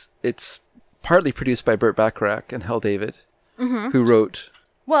because it's partly produced by Burt Bacharach and Hal David, who wrote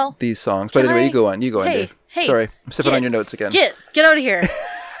these songs. But anyway, you go on, Dave. Hey, sorry, I'm sipping on your notes again. Get out of here.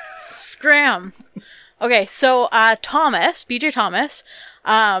 Scram. Okay, so Thomas, BJ Thomas,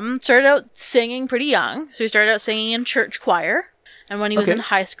 started out singing pretty young. So he started out singing in church choir. And when he was in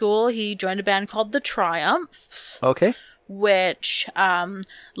high school, he joined a band called The Triumphs. Okay. Which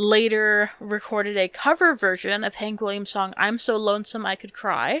later recorded a cover version of Hank Williams' song I'm So Lonesome I Could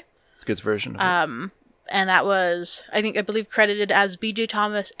Cry. It's a good version of it. And that was, I believe, credited as BJ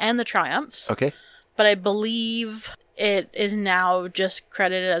Thomas and The Triumphs. Okay. But I believe it is now just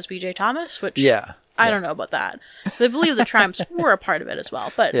credited as BJ Thomas, which... I don't know about that. I believe the Triumphs were a part of it as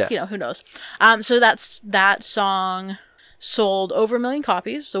well, but who knows? So that song sold over 1 million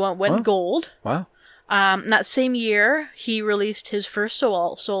copies, so it went gold. Wow. That same year, he released his first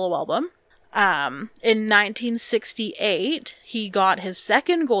solo album. In 1968, he got his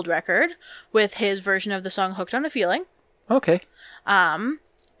second gold record with his version of the song "Hooked on a Feeling." Okay. And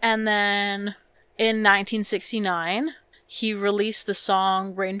then in 1969. He released the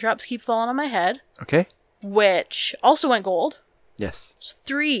song Raindrops Keep Falling on My Head. Okay. Which also went gold. Yes. So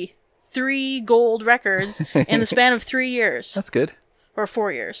three gold records in the span of 3 years. That's good. Or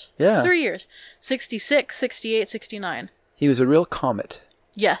 4 years. Yeah. 3 years. 66, 68, 69. He was a real comet.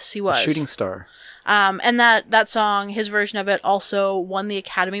 Yes, he was. A shooting star. And that song, his version of it, also won the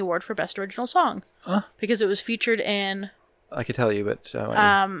Academy Award for Best Original Song. Because it was featured in... I could tell you, but...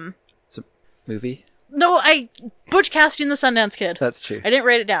 it's a movie? No, Butch Cassidy and the Sundance Kid. That's true. I didn't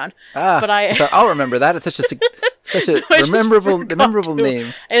write it down, but I'll remember that. It's such a memorable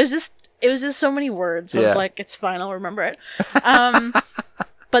name. It was just so many words. I was like, it's fine, I'll remember it.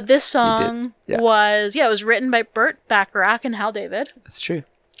 But this song was it was written by Burt Bacharach and Hal David. That's true.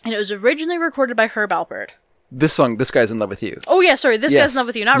 And it was originally recorded by Herb Alpert. This song, This Guy's in Love with You. Oh, yeah, sorry. This Guy's in Love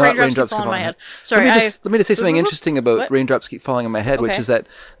with You. Not Raindrops Keep Falling on My Head. Sorry. Let me just say something interesting about Raindrops Keep Falling on My Head, which is that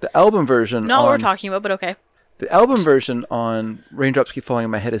the album version... Not what we're talking about, but okay. The album version on Raindrops Keep Falling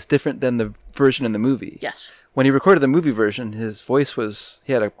on My Head is different than the version in the movie. Yes. When he recorded the movie version, his voice was...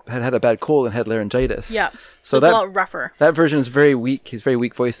 He had a bad cold and had laryngitis. Yeah. So it's a lot rougher. That version is very weak. He's very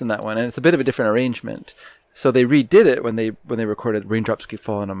weak voiced in that one, and it's a bit of a different arrangement. So they redid it when they recorded Raindrops Keep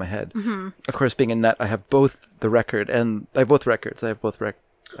Falling on My Head. Mm-hmm. Of course, being a nut, I have both the record and I have both records. I have both well,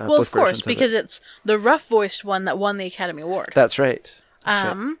 of course, because it's the rough voiced one that won the Academy Award. That's right.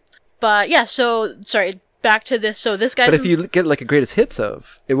 But yeah, so sorry, back to this. So this guy's. But if you get like a greatest hits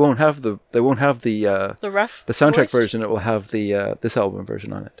of, it won't have the rough the soundtrack voiced version. It will have the this album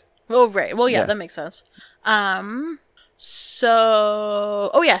version on it. Oh right. Well, yeah, that makes sense.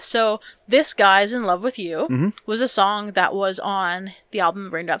 So This Guy's in Love with You was a song that was on the album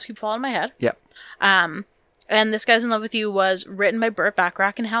Raindrops Keep Falling on My Head. Yeah. And This Guy's in Love with You was written by Burt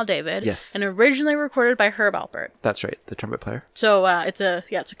Bacharach and Hal David. Yes. And originally recorded by Herb Alpert. That's right, the trumpet player. So it's a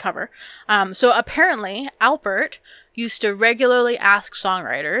cover. So apparently Alpert used to regularly ask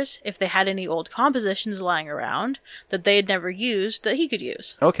songwriters if they had any old compositions lying around that they had never used that he could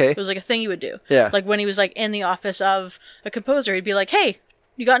use. Okay. It was like a thing he would do. Yeah. Like when he was like in the office of a composer, he'd be like, "Hey,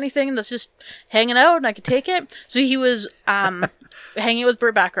 you got anything that's just hanging out and I could take it?" So he was hanging with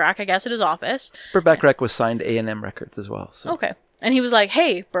Burt Bacharach, I guess, at his office. Burt Bacharach was signed to A&M Records as well. So. Okay. And he was like,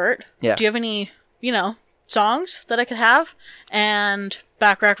 "Hey, Burt, do you have any, songs that I could have?" And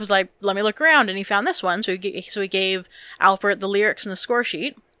Bacharach was like, "Let me look around," and he found this one. So he gave Alpert the lyrics and the score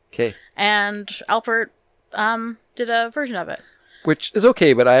sheet. Okay. And Alpert did a version of it, which is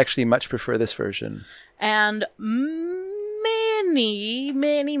okay, but I actually much prefer this version. And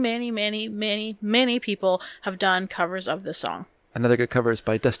many people have done covers of this song. Another good cover is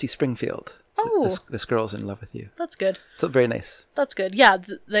by Dusty Springfield. Oh, this Girl's in Love with You. That's good. So very nice. That's good. Yeah,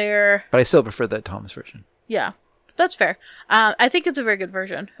 they're. But I still prefer the Thomas version. Yeah, that's fair. I think it's a very good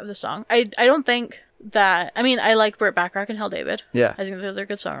version of the song. I don't think that. I mean, I like Burt Bacharach and Hal David. Yeah, I think they're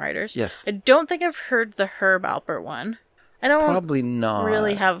good songwriters. Yes. I don't think I've heard the Herb Alpert one. I don't probably not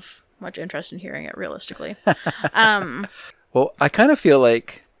really have much interest in hearing it realistically. Well, I kind of feel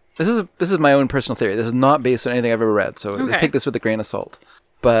like this is my own personal theory. This is not based on anything I've ever read, so take this with a grain of salt.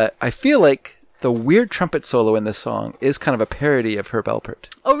 But I feel like the weird trumpet solo in this song is kind of a parody of Herb Alpert.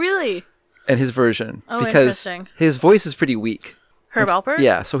 Oh, really? And his version. Oh, because his voice is pretty weak. Herb Alpert?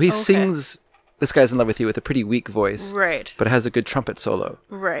 Yeah, so he sings This Guy's in Love with You with a pretty weak voice. Right. But it has a good trumpet solo.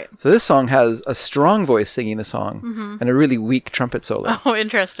 Right. So this song has a strong voice singing the song and a really weak trumpet solo. Oh,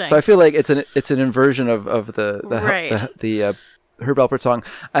 interesting. So I feel like it's an inversion of the Herb Alpert song.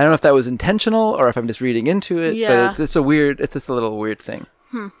 I don't know if that was intentional or if I'm just reading into it, but it's just a little weird thing.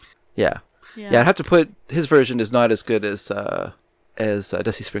 Yeah. I'd have to put his version is not as good as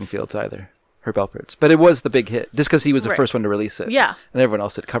Dusty Springfield's either. Herb Alpert's, but it was the big hit just because he was the first one to release it. Yeah, and everyone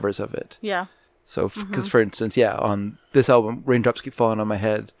else did covers of it. Yeah. So, because for instance, on this album, "Raindrops Keep Falling on My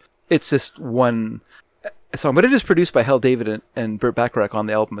Head," it's just one song, but it is produced by Hal David and Burt Bacharach on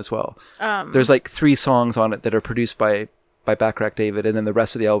the album as well. There's like 3 songs on it that are produced by Bacharach David, and then the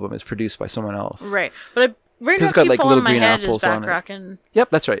rest of the album is produced by someone else. Right, but Raindrops Keep Falling on My Head is Bacharach and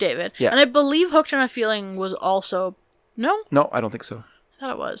that's right, David. Yeah, and I believe Hooked on a Feeling was also No, I don't think so. I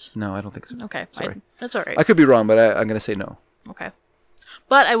thought it was. No, I don't think so. Okay, sorry. That's all right. I could be wrong, but I'm going to say no. Okay.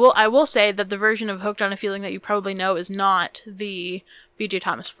 But I will say that the version of Hooked on a Feeling that you probably know is not the B.J.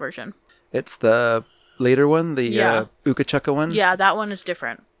 Thomas version. It's the later one, the Uka Chukka one? Yeah, that one is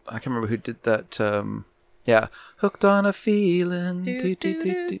different. I can't remember who did that. Hooked on a Feeling.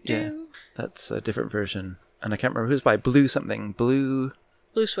 Yeah, that's a different version. And I can't remember who's by. Blue something. Blue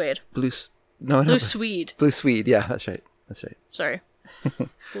Suede. Blue Swede. Blue Swede, yeah, that's right. Sorry.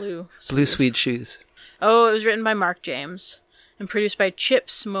 Blue Suede Shoes. Oh, it was written by Mark James and produced by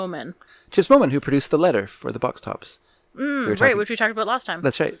Chips Moman. Chips Moman, who produced The Letter for the Box Tops. Right, which we talked about last time.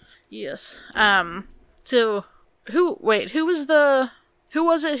 That's right. Yes. So who was the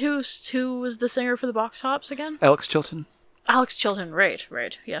singer for the Box Tops again? Alex Chilton. Alex Chilton,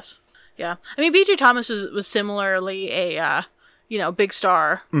 right, yes. Yeah. I mean, B.J. Thomas was similarly a big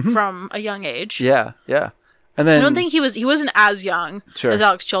star from a young age. Yeah. And then I don't think he wasn't as young as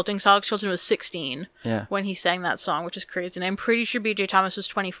Alex Chilton. So Alex Chilton was 16 when he sang that song, which is crazy. And I'm pretty sure B.J. Thomas was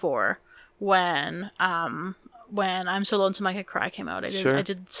 24 when I'm So Lonesome I Could Cry came out. I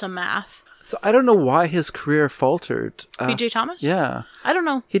did some math. So I don't know why his career faltered. B.J. Thomas? Yeah. I don't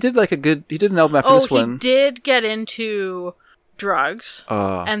know. He did an album after this one. He did get into drugs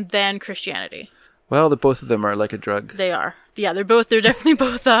and then Christianity. Well, both of them are like a drug. They are. Yeah, they're definitely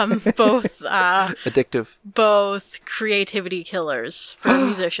both addictive. Both creativity killers for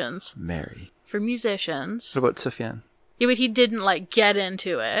musicians. Mary. For musicians. What about Sufjan? Yeah, but he didn't get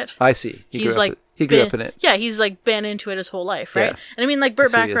into it. I see. He grew up in it. Yeah, he's been into it his whole life, right? Yeah. And I mean,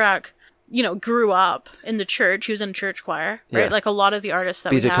 Burt Bacharach, grew up in the church. He was in a church choir, right? Yeah. Like a lot of the artists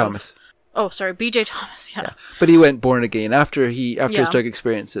that we have. B.J. Thomas. Oh, sorry, B.J. Thomas, yeah. But he went born again after his drug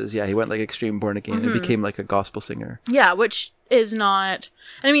experiences. Yeah, he went extreme born again and became a gospel singer. Yeah, which is not.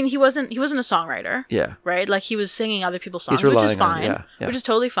 I mean, he wasn't a songwriter. Yeah. Right, he was singing other people's songs, which is fine. Which is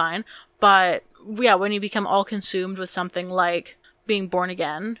totally fine. But yeah, when you become all consumed with something like being born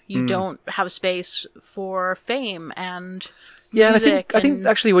again, you don't have space for fame and. Yeah, and I think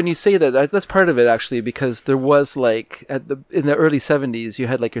actually when you say that's part of it actually, because there was in the early 70s you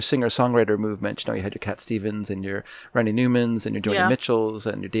had your singer-songwriter movement. You had your Cat Stevens and your Randy Newmans and your Joni Mitchells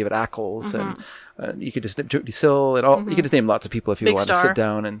and your David Ackles and you could just Jody Sill and all. You could just name lots of people if you wanted to sit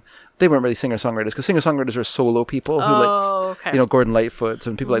down, and they weren't really singer-songwriters because singer-songwriters were solo people who Gordon Lightfoot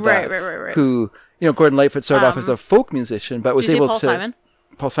and people like that. Right. Who Gordon Lightfoot started off as a folk musician, but was able to. Simon?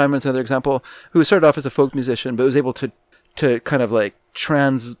 Paul Simon's another example, who started off as a folk musician, but was able to kind of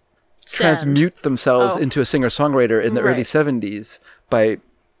transmute themselves into a singer-songwriter in the early 70s by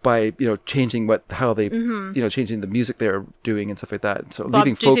changing changing the music they were doing and stuff like that. So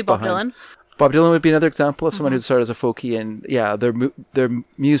leaving folk behind. Bob Dylan would be another example of someone who started as a folkie, and their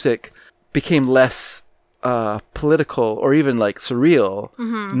music became less political or even surreal,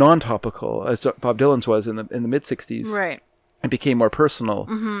 non-topical, as Bob Dylan's was in the mid 60s. Right. It became more personal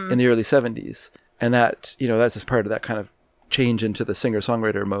in the early 70s. And that, that's just part of that kind of change into the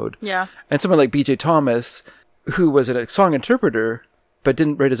singer-songwriter mode. Yeah. And someone like B.J. Thomas, who was a song interpreter, but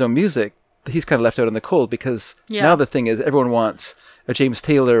didn't write his own music, he's kind of left out in the cold because now the thing is everyone wants a James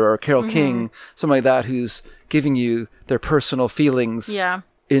Taylor or a Carole King, someone like that who's giving you their personal feelings in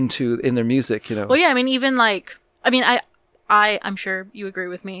their music, Well, yeah, I mean, even I'm sure you agree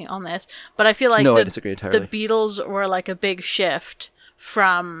with me on this, but I feel like I disagree entirely. The Beatles were a big shift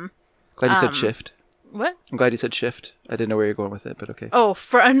from... Glad you said shift. What? I'm glad you said shift. I didn't know where you're going with it, but okay. Oh,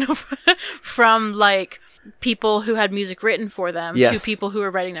 from people who had music written for them yes. to people who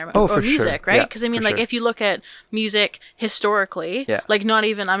were writing their own music, sure. right? Because I mean, like, if you look at music historically, like, I'm not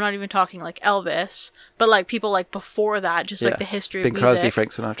even talking like Elvis, but like people like before that, just like the history of music. Bing Crosby,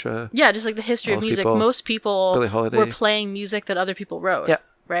 Frank Sinatra. Yeah, just like the history of music. Most people were playing music that other people wrote. Yeah.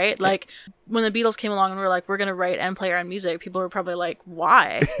 Right? Like, when the Beatles came along and were like, we're going to write and play our own music, people were probably like,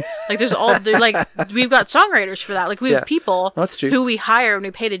 why? Like, we've got songwriters for that. Like, we have people who we hire and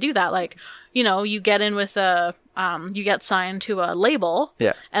we pay to do that. Like, you know, you get in with you get signed to a label,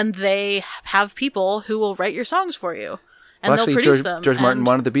 and they have people who will write your songs for you. And they'll produce them. George Martin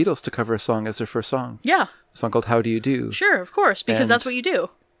wanted the Beatles to cover a song as their first song. Yeah. A song called How Do You Do? Sure, of course, because that's what you do.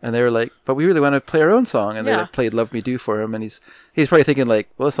 And they were like, but we really want to play our own song. And they like, played Love Me Do for him. And he's probably thinking like,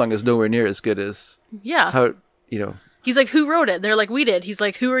 well, this song is nowhere near as good as how, you know. He's like, who wrote it? They're like, we did. He's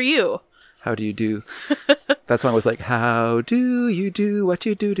like, who are you? How do you do? That song was like, how do you do what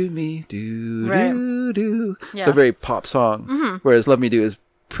you do to me? Do. Yeah. It's a very pop song. Mm-hmm. Whereas Love Me Do is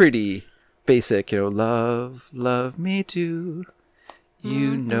pretty basic, you know, love me do.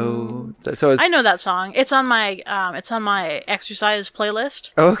 You know, so I know that song. It's on my exercise playlist.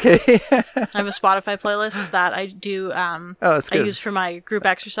 Okay. I have a Spotify playlist that I do. That's good. I use for my group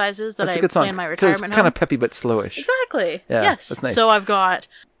exercises that that's I play in my retirement home. It's kind of peppy but slowish. Exactly. Yeah, yes. That's nice. So I've got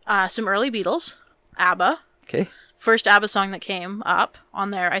some early Beatles, ABBA. Okay. First ABBA song that came up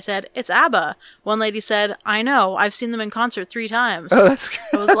on there, I said, it's ABBA. One lady said, I know, I've seen them in concert 3 times. Oh, that's great.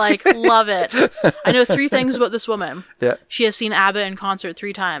 I was like, love it. I know 3 things about this woman. Yeah. She has seen ABBA in concert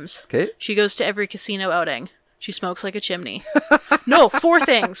 3 times. Okay. She goes to every casino outing. She smokes like a chimney. No, 4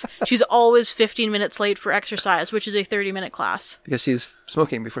 things. She's always 15 minutes late for exercise, which is a 30-minute class. Because she's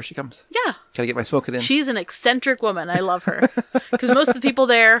smoking before she comes. Yeah. Gotta get my smoking in. She's an eccentric woman. I love her. Because most of the people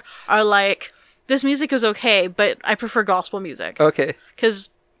there are like, this music is okay, but I prefer gospel music. Okay. Because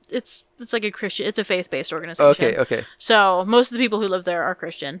it's like a Christian, it's a faith-based organization. Okay. So most of the people who live there are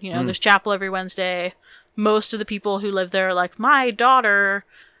Christian. You know, there's chapel every Wednesday. Most of the people who live there are like, my daughter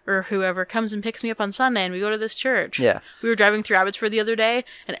or whoever comes and picks me up on Sunday and we go to this church. Yeah. We were driving through Abbotsford the other day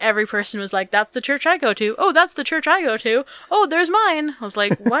and every person was like, that's the church I go to. Oh, that's the church I go to. Oh, there's mine. I was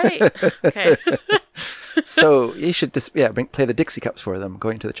like, wait. Okay. So you should just play the Dixie Cups for them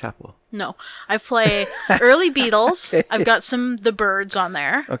going to the chapel. No, I play early Beatles. Okay. I've got the Byrds on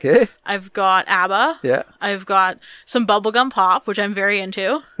there. Okay. I've got ABBA. Yeah. I've got some bubblegum pop, which I'm very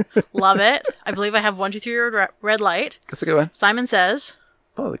into. Love it. I believe I have 1, 2, 3 Red Light. That's a good one. Simon Says.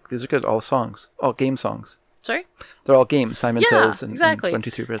 Oh, these are good. All songs. All game songs. Sorry? They're all games. Simon Says and, exactly. and 1,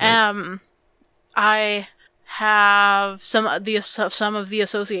 2, 3 Red Light. I have some of the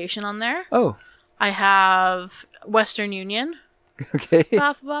association on there. Oh. I have Western Union. Okay. You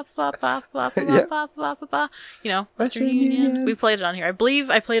know, Western Union. We played it on here. I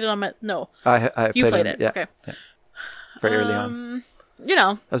believe I played it on my... No. You played it. Yeah. Okay. Yeah. Very early on. You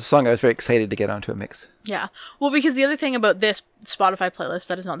know. That was a song I was very excited to get onto a mix. Yeah. Well, because the other thing about this Spotify playlist,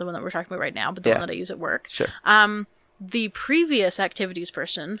 that is not the one that we're talking about right now, but the one that I use at work. Sure. The previous activities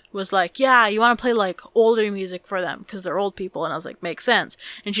person was like, yeah, you want to play like older music for them because they're old people. And I was like, makes sense.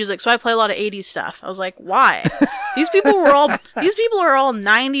 And she was like, so I play a lot of 80s stuff. I was like, why? These people are all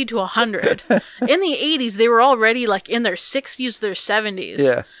 90 to 100. In the 80s, they were already like in their 60s, their 70s.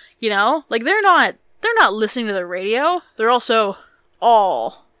 Yeah. You know, like they're not listening to the radio. They're also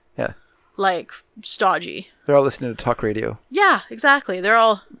all like stodgy. They're all listening to talk radio. Yeah, exactly. They're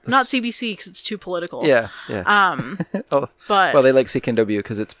all not CBC because it's too political. Yeah. But they like CKNW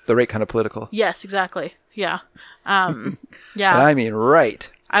because it's the right kind of political. Yes, exactly. Yeah. Yeah. And I mean,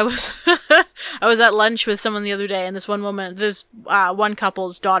 right. I was at lunch with someone the other day, and this one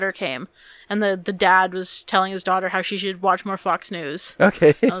couple's daughter came, and the dad was telling his daughter how she should watch more Fox News.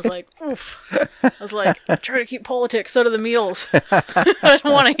 Okay. I was like, oof. I was like, try to keep politics out of the meals. I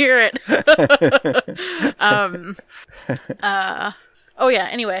don't want to hear it.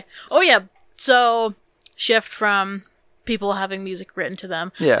 Anyway. So shift from people having music written to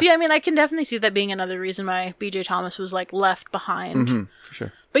them. Yeah. So, I mean, I can definitely see that being another reason why BJ Thomas was, like, left behind. Mm-hmm, for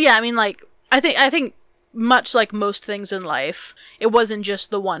sure. But, yeah, I mean, like, I think much like most things in life, it wasn't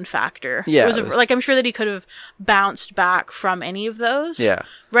just the one factor. Yeah. Like, I'm sure that he could have bounced back from any of those. Yeah.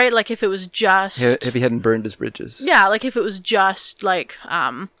 Right? Like, if it was just... If he hadn't burned his bridges. Yeah, like, if it was just, like,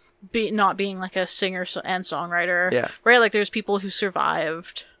 not being, like, a singer and songwriter. Yeah. Right? Like, there's people who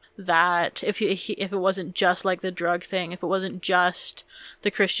survived... that if it wasn't just like the drug thing, if it wasn't just the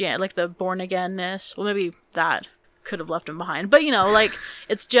Christian, like the born again-ness, well, maybe that could have left him behind. But, you know, like,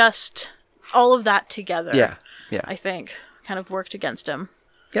 it's just all of that together. Yeah. I think kind of worked against him.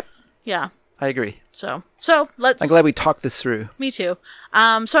 Yep. Yeah. I agree. So I'm glad we talked this through. Me too.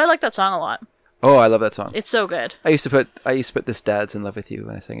 So I like that song a lot. Oh, I love that song. It's so good. I used to put This Dad's in Love with You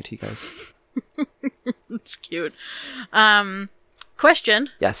when I sang it to you guys. It's cute. Question.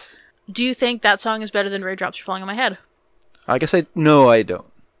 Yes. Do you think that song is better than Raindrops Are Falling on My Head? I guess I don't.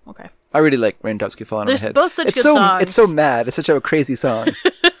 Okay. I really like Raindrops Keep Falling on My Head. Both such good songs. It's so mad. It's such a crazy song.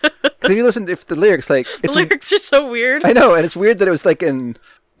 Because if the lyrics, like... The lyrics are so weird. I know, and it's weird that it was like in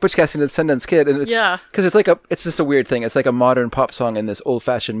Butch Cassidy and the Sundance Kid, and it's... Yeah. Because it's just a weird thing. It's like a modern pop song in this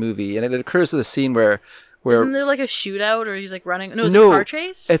old-fashioned movie, and it occurs to the scene where... Isn't there like a shootout, or he's like running... No, it's a car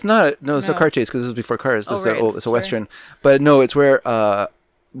chase? It's not. No, it's a car chase, because this is before cars. This is right. it's a Western. But no, it's where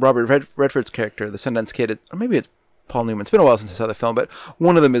Robert Redford's character, the Sundance Kid, or maybe it's Paul Newman. It's been a while since I saw the film, but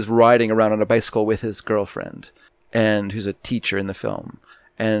one of them is riding around on a bicycle with his girlfriend, and who's a teacher in the film,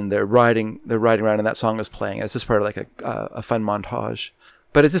 and they're riding around, and that song is playing. It's just part of like a fun montage,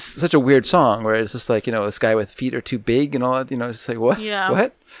 but it's just such a weird song where it's just like, this guy with feet are too big and all that. It's just like what?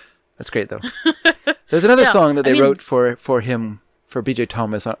 That's great though. There's another song that they wrote for him. For BJ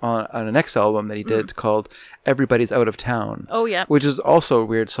Thomas on an next album that he did called Everybody's Out of Town. Oh, yeah. Which is also a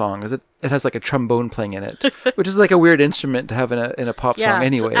weird song, because it has like a trombone playing in it, which is like a weird instrument to have in a pop song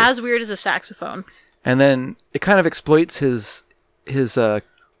anyway. It's as weird as a saxophone. And then it kind of exploits his because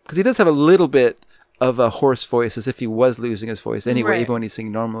he does have a little bit of a hoarse voice, as if he was losing his voice anyway, even when he's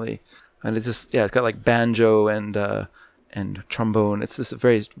singing normally. And it's just, it's got like banjo and trombone. It's just a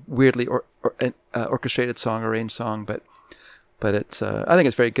very weirdly orchestrated song, arranged song, but it's I think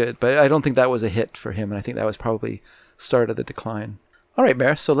it's very good, but I don't think that was a hit for him, and I think that was probably start of the decline. All right,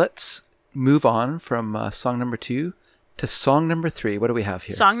 Mare, so let's move on from song number 2 to song number 3. What do we have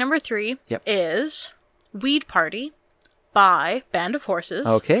here? Song number 3 is Weed Party by Band of Horses.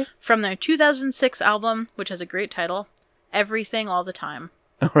 Okay. From their 2006 album, which has a great title, Everything All the Time.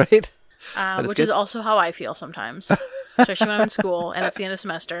 All right. Which is also how I feel sometimes, especially when I'm in school and it's the end of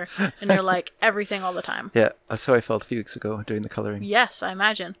semester and you're like, everything all the time. Yeah, that's how I felt a few weeks ago doing the coloring. Yes, I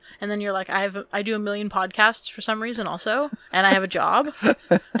imagine. And then you're like, I do a million podcasts for some reason also, and I have a job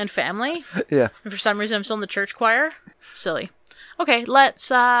and family. Yeah. And for some reason I'm still in the church choir. Silly. Okay,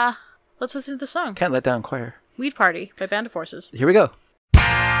 let's listen to the song. Can't Let Down Choir. Weed Party by Band of Horses. Here we go.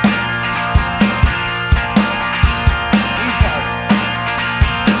 Because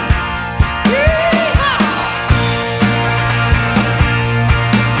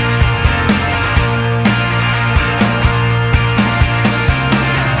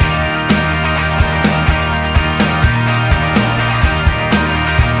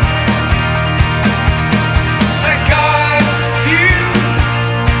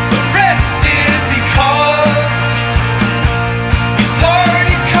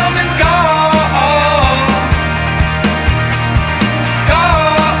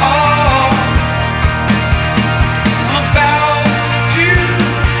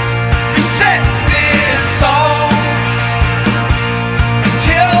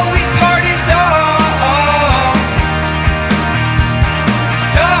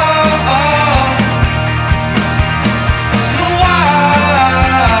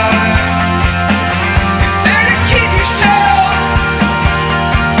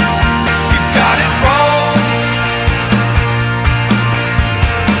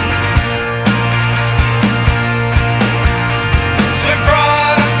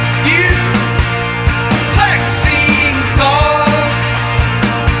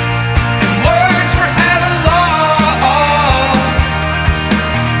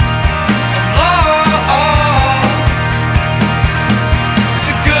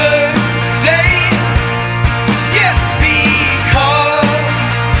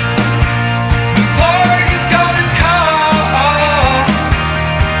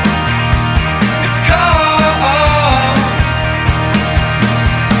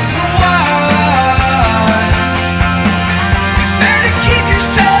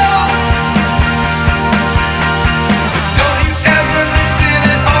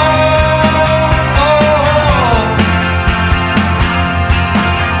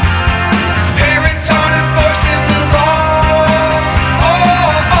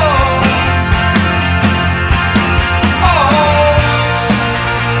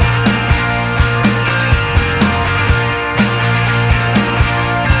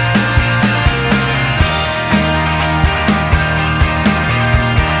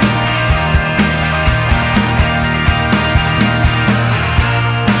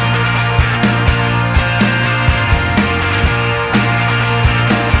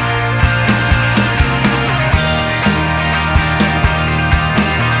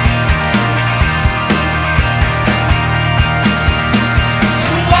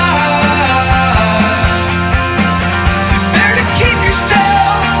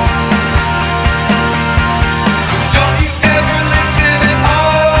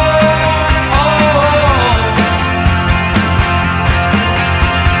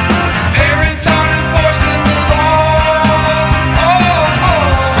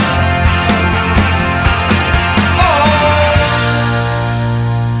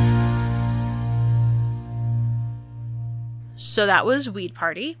So that was Weed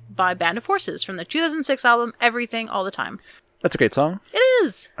Party by Band of Horses from the 2006 album Everything All the Time. That's a great song. It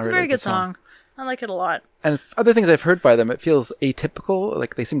is. It's a very good song. I like it a lot. And other things I've heard by them, it feels atypical.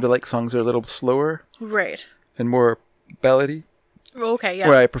 Like they seem to like songs that are a little slower. Right. And more ballady. Okay, yeah.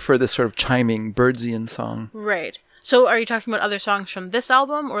 Where I prefer this sort of chiming Birdsian song. Right. So are you talking about other songs from this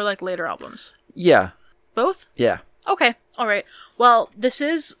album or like later albums? Yeah. Both? Yeah. Okay. All right. Well, this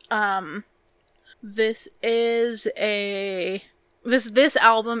album is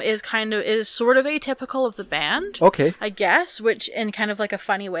sort of atypical of the band. Okay. I guess, which in kind of like a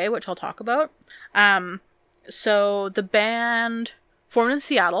funny way, which I'll talk about. So the band formed in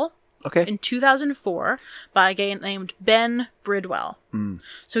Seattle. Okay. In 2004 by a guy named Ben Bridwell.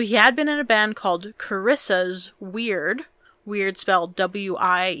 So he had been in a band called Carissa's Weird spelled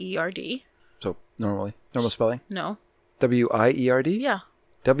W-I-E-R-D. So normal spelling? No. W-I-E-R-D? Yeah.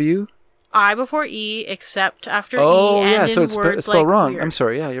 W? I before E, except after E, yeah, and so in it's words spelled like wrong. weird. I'm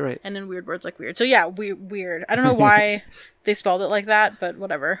sorry, yeah, you're right. And in weird words like weird. So yeah, weird. I don't know why they spelled it like that, but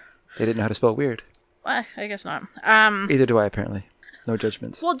whatever. They didn't know how to spell weird. I guess not. Either do I, apparently. No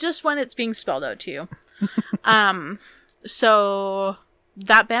judgments. Well, just when it's being spelled out to you. So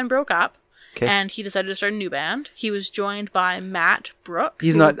that band broke up, and he decided to start a new band. He was joined by Matt Brooke.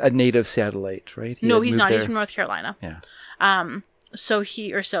 He's not a native Seattleite, right? No, he's not. There. He's from North Carolina. Yeah.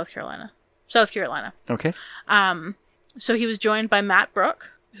 Or South Carolina. South Carolina. Okay. So he was joined by Matt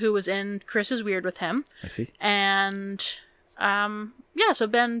Brooke, who was in Carissa's Weird with him. I see. And so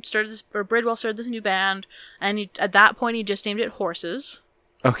Bridwell started this new band, and at that point he just named it Horses.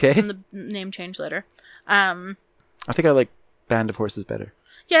 Okay. And the name changed later. I think I like Band of Horses better.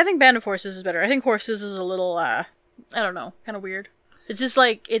 Yeah, I think Band of Horses is better. I think Horses is a little, I don't know, kind of weird. It's just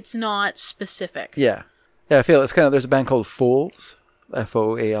like, it's not specific. Yeah. Yeah, I feel it's kind of, there's a band called Foals,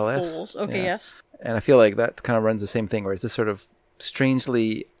 F-O-A-L-S. Foals, okay, yes. And I feel like that kind of runs the same thing, where it's just sort of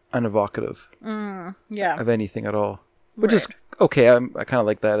strangely unevocative of anything at all. Which is okay, I kind of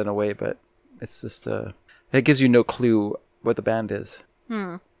like that in a way, but it's just, it gives you no clue what the band is.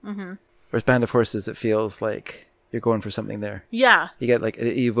 Whereas Band of Horses, it feels like you're going for something there. Yeah. You get like,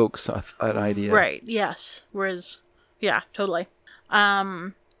 it evokes an idea. Right, yes. Whereas, yeah, totally.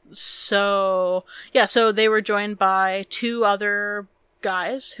 So they were joined by two other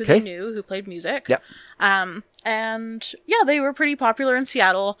guys who they knew who played music. Yep. And yeah, they were pretty popular in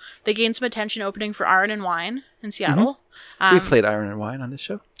Seattle. They gained some attention opening for Iron and Wine in Seattle. We've played Iron and Wine on this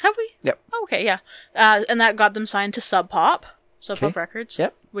show. Have we? Yep. Oh, okay, yeah. And that got them signed to Sub Pop Records.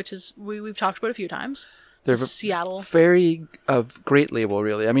 Yep. Which is we've talked about a few times. They're Seattle. Very great label,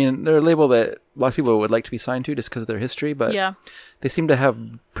 really. I mean, they're a label that a lot of people would like to be signed to just because of their history, but they seem to have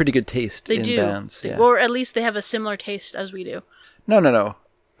pretty good taste in bands. Or at least they have a similar taste as we do. No.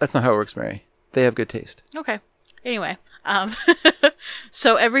 That's not how it works, Mary. They have good taste. Okay. Anyway,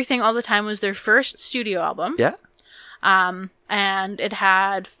 so Everything All the Time was their first studio album. Yeah. And it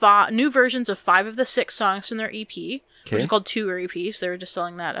had new versions of 5 of the 6 songs from their EP, which is called Tour EP. So they were just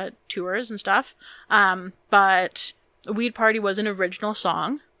selling that at tours and stuff. But Weed Party was an original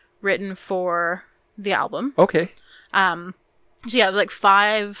song written for the album. Okay. So yeah, it was like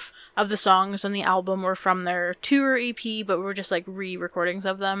 5 of the songs on the album were from their tour EP, but were just like re-recordings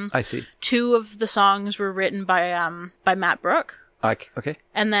of them. I see. 2 of the songs were written by Matt Brooke. Okay.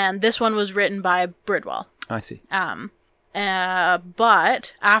 And then this one was written by Bridwell. I see.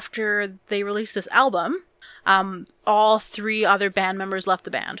 But after they released this album, all 3 other band members left the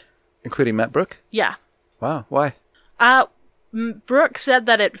band. Including Matt Brooke? Yeah. Wow. Why? Brooke said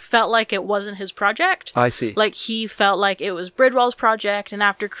that it felt like it wasn't his project. I see. Like, he felt like it was Bridwell's project, and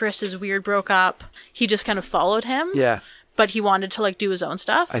after Carissa's Weird broke up, he just kind of followed him. Yeah. But he wanted to, like, do his own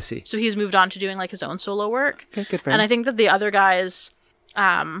stuff. I see. So he's moved on to doing, like, his own solo work. Okay, good for him. And I think that the other guys,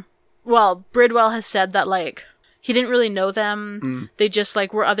 Bridwell has said that, like, he didn't really know them. They just,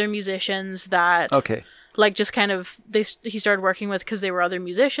 like, were other musicians that... Okay. Like, just kind of, he started working with because they were other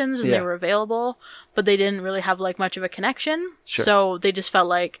musicians and they were available, but they didn't really have, like, much of a connection. Sure. So they just felt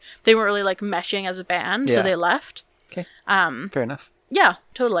like they weren't really, like, meshing as a band, so they left. Okay. Fair enough. Yeah,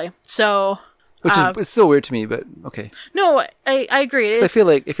 totally. So... Which is it's still weird to me, but okay. No, I agree. Because I feel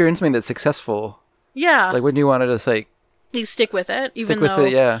like if you're in something that's successful... Yeah. Like, wouldn't you want to just, like... You stick with it, even though... Stick with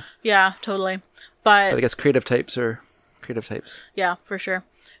it, yeah. Yeah, totally. But I guess creative types are creative types. Yeah, for sure.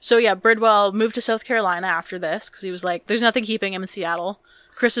 So yeah, Bridwell moved to South Carolina after this because he was like, "There's nothing keeping him in Seattle."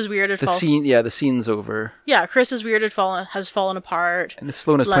 Carissa's Weird had the scene's over. Yeah, Carissa's Weird has fallen apart. And as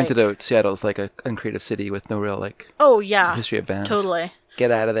Sloan has pointed out, Seattle's like a uncreative city with no real history of bands. Totally.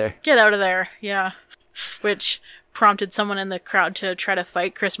 Get out of there. Get out of there. Yeah, which prompted someone in the crowd to try to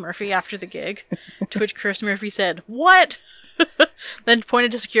fight Chris Murphy after the gig, to which Chris Murphy said, "What?" Then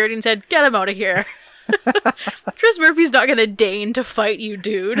pointed to security and said, "Get him out of here." Chris Murphy's not gonna deign to fight you,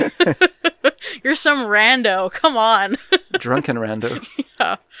 dude. You're some rando. Come on. Drunken rando.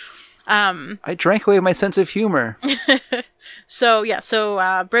 Yeah. I drank away my sense of humor. So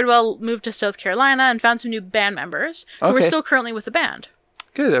Bridwell moved to South Carolina and found some new band members who were still currently with the band.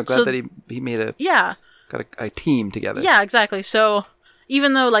 Good. I'm glad that he made got a team together. Yeah, exactly. So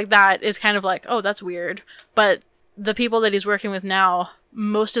even though like that is kind of like, oh, that's weird, but the people that he's working with now,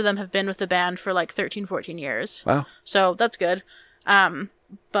 most of them have been with the band for like 13, 14 years. Wow. So that's good. So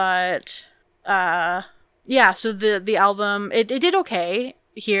the album, it did okay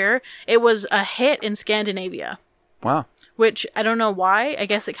here. It was a hit in Scandinavia. Wow. Which I don't know why. I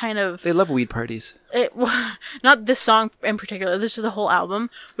guess it kind of... They love weed parties. Not this song in particular. This is the whole album.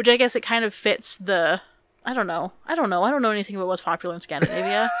 Which I guess it kind of fits the... I don't know. I don't know anything about what's popular in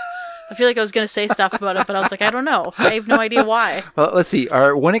Scandinavia. I feel like I was going to say stuff about it, but I was like, I don't know. I have no idea why. Well, let's see.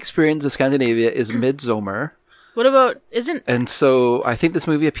 Our one experience of Scandinavia is Midsommar. What about... And so I think this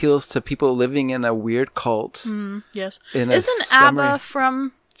movie appeals to people living in a weird cult. Yes. Isn't ABBA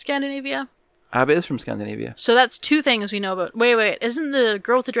from Scandinavia? ABBA is from Scandinavia. So that's two things we know about. Wait. Isn't the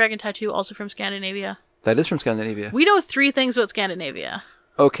girl with the dragon tattoo also from Scandinavia? That is from Scandinavia. We know 3 things about Scandinavia.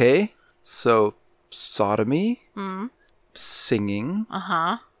 Okay. So, sodomy. Singing.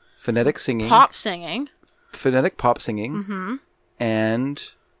 Uh-huh. Phonetic singing. Pop singing. Phonetic pop singing. And...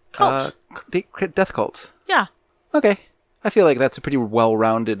 Cults. Death cults. Yeah. Okay. I feel like that's a pretty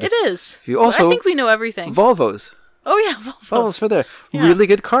well-rounded... It is. Also, I think we know everything. Volvos. Oh, yeah. Volvos for there. Yeah. Really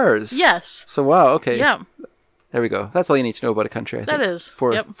good cars. Yes. So, wow, okay. Yeah. There we go. That's all you need to know about a country, I think. That is.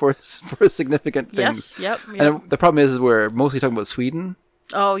 For significant things. Yes. Yep. And the problem is we're mostly talking about Sweden.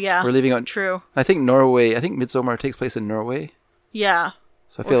 Oh, yeah. We're leaving out... True. I think Norway... I think Midsommar takes place in Norway. Yeah.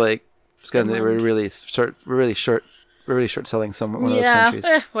 So I feel like Scandinavia, we're really short selling one of those countries.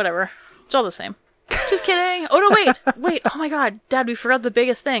 Whatever. It's all the same. Just kidding. Oh, no, wait. Oh, my God. Dad, we forgot the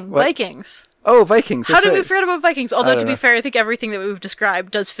biggest thing. What? Vikings. Oh, Vikings. How did we forget about Vikings? Although, to be know. fair, I think everything that we've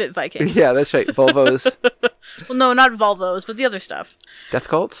described does fit Vikings. Yeah, that's right. Volvos. Well, no, not Volvos, but the other stuff. Death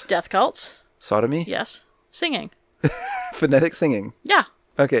cults? Death cults. Sodomy? Yes. Singing. Phonetic singing? Yeah.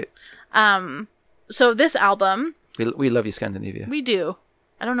 Okay. So this album... We love you, Scandinavia. We do.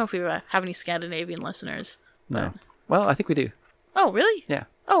 I don't know if we have any Scandinavian listeners. No. Well, I think we do. Oh, really? Yeah.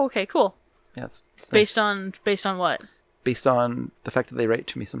 Oh, okay, cool. Yeah, it's nice. Based on what? Based on the fact that they write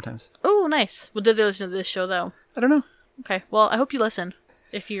to me sometimes. Oh, nice. Well, did they listen to this show, though? I don't know. Okay. Well, I hope you listen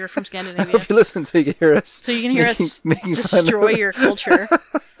if you're from Scandinavia. I hope you listen so you can hear us. So you can hear us destroy your culture,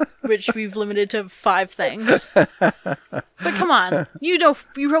 which we've limited to 5 things. But come on. You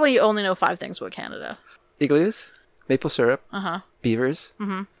probably only know 5 things about Canada. Igloos, maple syrup, beavers,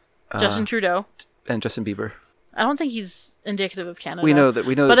 Justin Trudeau. And Justin Bieber. I don't think he's indicative of Canada. We know that.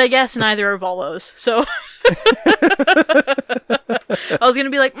 But I guess neither are Volvos. So I was going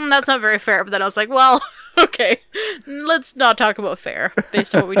to be like, that's not very fair. But then I was like, well, okay, let's not talk about fair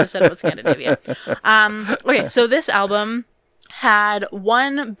based on what we just said about Scandinavia. Okay, so this album had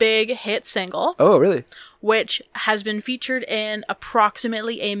one big hit single. Oh, really? Which has been featured in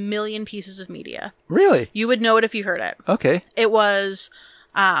approximately 1 million pieces of media. Really? You would know it if you heard it. Okay.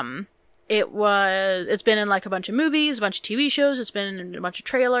 It's been in like a bunch of movies, a bunch of TV shows. It's been in a bunch of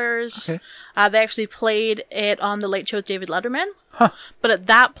trailers. Okay. They actually played it on The Late Show with David Letterman. Huh. But at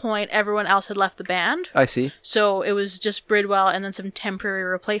that point, everyone else had left the band. I see. So it was just Bridwell and then some temporary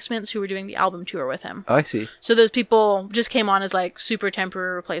replacements who were doing the album tour with him. I see. So those people just came on as like super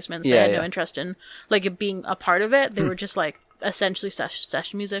temporary replacements. They had no interest in like it being a part of it. They were just like essentially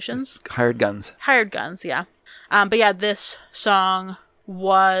session musicians. Hired guns. Hired guns, yeah. But yeah, this song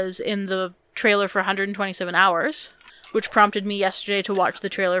was in the trailer for 127 Hours, which prompted me yesterday to watch the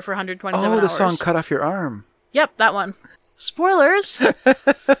trailer for 127 Hours. Oh, the song Cut Off Your Arm. Yep, that one. Spoilers!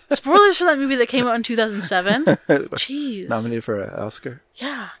 Spoilers for that movie that came out in 2007. Jeez. Nominated for an Oscar.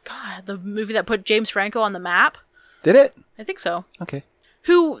 Yeah, God. The movie that put James Franco on the map. Did it? I think so. Okay.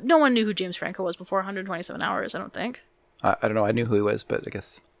 No one knew who James Franco was before 127 Hours, I don't think. I don't know. I knew who he was, but I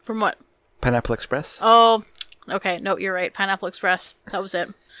guess... From what? Pineapple Express. Oh, okay. No, you're right. Pineapple Express. That was it.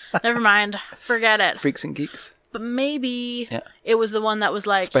 Never mind. Forget it. Freaks and Geeks. But maybe it was the one that was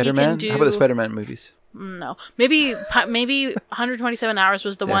like... Spider-Man? How about the Spider-Man movies? No. Maybe 127 Hours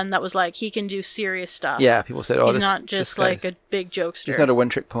was the one that was like, he can do serious stuff. Yeah, people said, he's not just like a big jokester. He's not a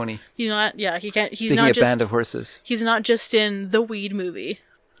one-trick pony. He's not, he can't, he's Speaking not of just... Band of Horses. He's not just in the Weed movie.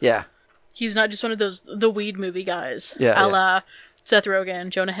 Yeah. He's not just one of those, the Weed movie guys. Yeah. A la Seth Rogen,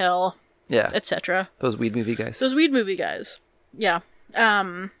 Jonah Hill. Yeah. Etc. Those Weed movie guys. Those Weed movie guys. Yeah.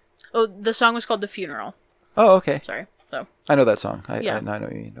 The song was called The Funeral. Oh, okay. Sorry. So I know that song. I know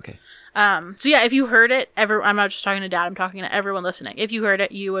what you mean. Okay. So yeah, if you heard it, I'm not just talking to Dad, I'm talking to everyone listening. If you heard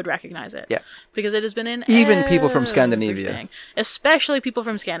it, you would recognize it. Yeah. Because it has been in even people from Scandinavia. Especially people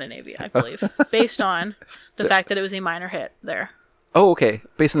from Scandinavia, I believe. Based on the fact that it was a minor hit there. Oh, okay.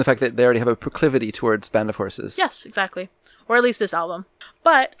 Based on the fact that they already have a proclivity towards Band of Horses. Yes, exactly. Or at least this album.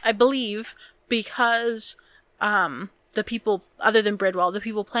 But I believe because the people, other than Bridwell, the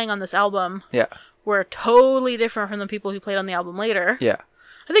people playing on this album were totally different from the people who played on the album later. Yeah.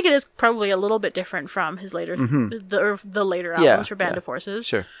 I think it is probably a little bit different from his later, the later albums for Band of Horses.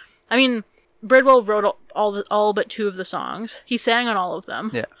 Sure. I mean, Bridwell wrote all but 2 of the songs. He sang on all of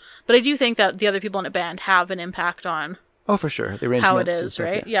them. Yeah. But I do think that the other people in the band have an impact on for sure. The how it is,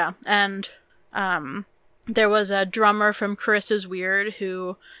 right? Yeah. And there was a drummer from Chris is Weird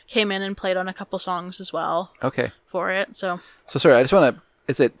who came in and played on a couple songs as well. Okay. For it. So sorry, I just want to...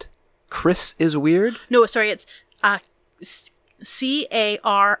 Is it Chris is Weird? No, sorry, it's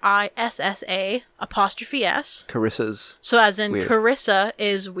CARISSA apostrophe S. Carissa's So as in weird. Carissa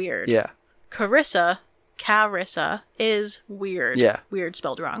is weird. Yeah. Carissa is weird. Yeah. Weird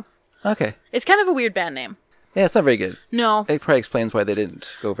spelled wrong. Okay. It's kind of a weird band name. Yeah, it's not very good. No. It probably explains why they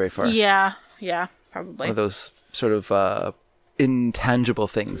didn't go very far. Yeah, probably. One of those sort of intangible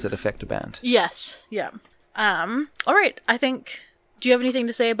things that affect a band. Yes, yeah. All right, I think... Do you have anything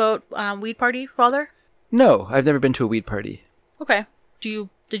to say about Weed Party, Father? No, I've never been to a weed party. Okay. Did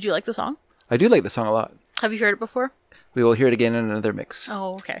you like the song? I do like the song a lot. Have you heard it before? We will hear it again in another mix.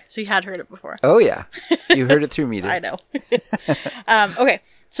 Oh, okay. So you had heard it before. Oh, yeah. You heard it through me. I know. Okay,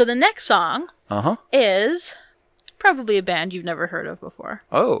 so the next song is probably a band you've never heard of before.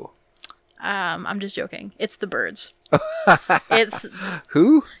 Oh. I'm just joking. It's the Byrds. It's...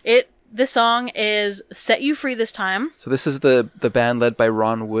 Who? This song is Set You Free This Time. So this is the band led by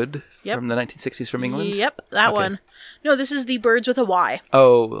Ron Wood from the 1960s from England? Yep, that one. No, this is the Byrds with a Y.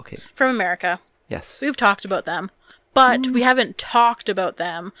 Oh, okay. From America. Yes. We've talked about them, but we haven't talked about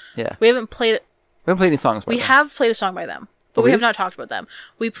them. Yeah. We haven't played it. We haven't played any songs by them. We have played a song by them, but we have not talked about them.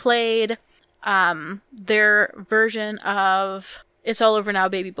 We played their version of It's All Over Now,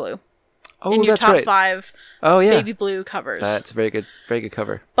 Baby Blue. Oh, in your that's top right. 5 Baby Blue covers. That's a very good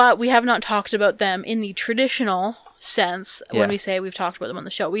cover. But we have not talked about them in the traditional sense when we say we've talked about them on the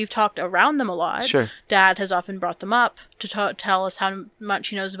show. We've talked around them a lot. Sure. Dad has often brought them up to tell us how much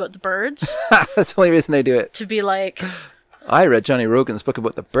he knows about the Byrds. That's the only reason I do it. To be like... I read Johnny Rogan's book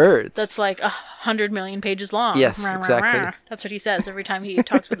about the Byrds. That's like 100 million pages long. Yes, rah, exactly. Rah, rah. That's what he says every time he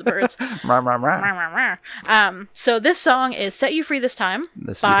talks about the Byrds. Rah, rah, rah. Rah, rah, rah. So this song is Set You Free This Time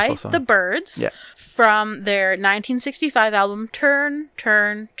by the Byrds from their 1965 album Turn,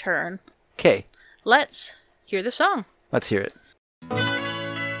 Turn, Turn. Okay. Let's hear the song. Let's hear it.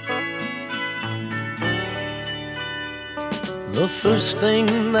 The first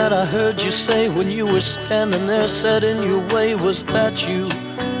thing that I heard you say when you were standing there set in your way was that you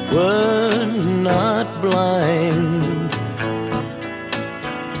were not blind.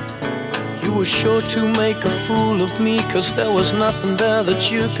 You were sure to make a fool of me, 'cause there was nothing there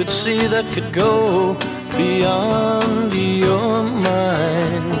that you could see that could go beyond your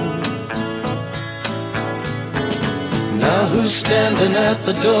mind. Now who's standing at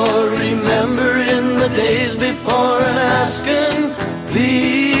the door, remembering the days before and asking,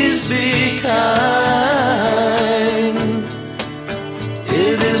 please be kind.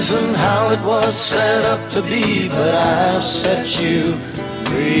 It isn't how it was set up to be, but I've set you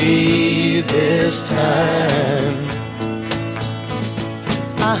free this time.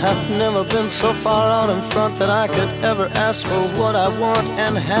 I have never been so far out in front that I could ever ask for what I want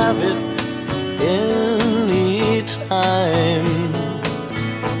and have it any time.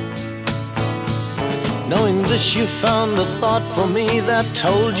 Knowing this, you found a thought for me that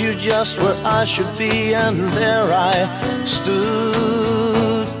told you just where I should be, and there I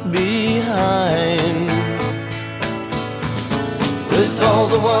stood behind. With all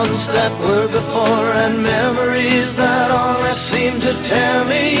the ones that were before and memories that only seem to tear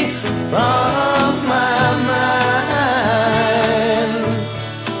me from my mind.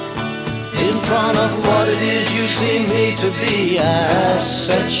 In front of what it is you see me to be, I've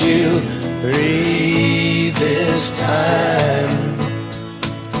set you free this time.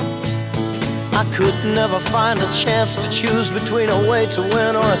 I could never find a chance to choose between a way to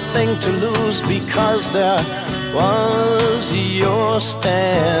win or a thing to lose, because there was your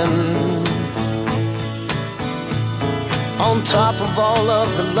stand. On top of all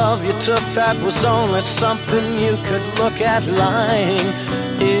of the love you took, that was only something you could look at lying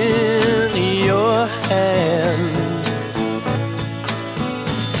in your hand.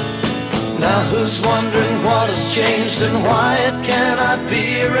 Now who's wondering what has changed and why it cannot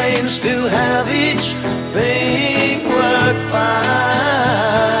be arranged to have each thing work fine?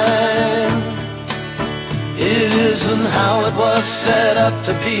 It isn't how it was set up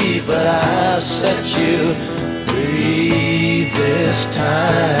to be, but I set you free this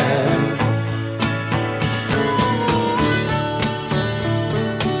time.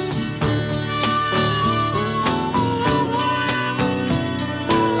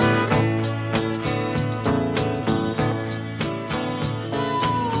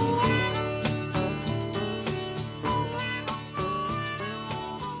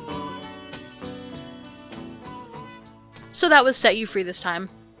 So that was Set You Free This Time.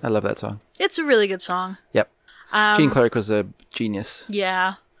 I love that song. It's a really good song. Yep. Gene Clark was a genius.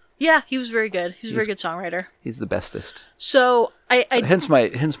 Yeah. Yeah, he was very good. He's a very good songwriter. He's the bestest. So hence my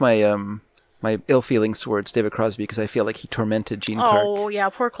my ill feelings towards David Crosby, because I feel like he tormented Gene Clark. Oh yeah,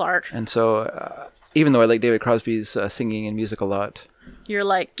 poor Clark. And so even though I like David Crosby's singing and music a lot, you're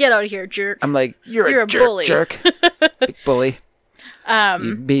like, get out of here, jerk. I'm like, you're a jerk, bully. Jerk. Big bully.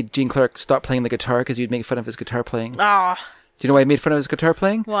 You made Gene Clark stop playing the guitar because you'd make fun of his guitar playing. Ah. Do you know why I made fun of his guitar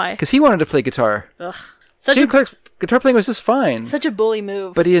playing? Why? Because he wanted to play guitar. Ugh. Gene Clark's guitar playing was just fine. Such a bully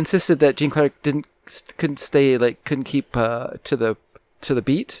move. But he insisted that Gene Clark couldn't keep to the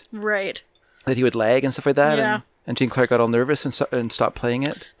beat. Right. That he would lag and stuff like that. Yeah. And Gene Clark got all nervous and stopped playing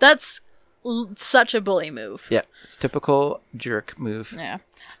it. That's such a bully move. Yeah, it's typical jerk move. Yeah.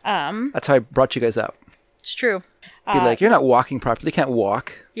 That's how I brought you guys up. It's true. Be like, you're not walking properly. You can't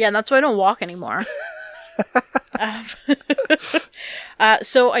walk. Yeah, and that's why I don't walk anymore.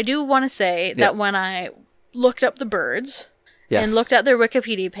 So I do want to say that when I looked up the Byrds and looked at their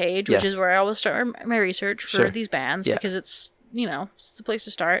Wikipedia page, which is where I always start my research for these bands, because it's the place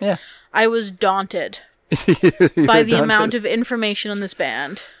to start. Yeah. I was daunted by the amount of information on this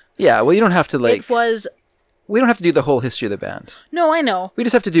band. Yeah, well, you don't have to It was... We don't have to do the whole history of the band. No, I know. We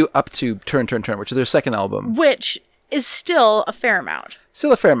just have to do up to Turn, Turn, Turn, which is their second album. Which is still a fair amount.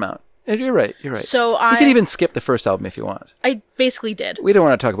 Still a fair amount. You're right. So you can even skip the first album if you want. I basically did. We don't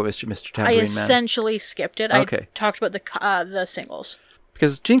want to talk about Mr. Tambourine Man. I essentially skipped it. Okay. I talked about the singles.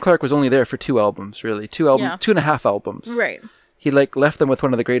 Because Gene Clark was only there for 2 albums, really. 2.5 albums. Right. He left them with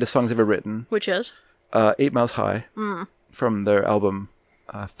one of the greatest songs ever written. Which is? 8 Miles High. From their album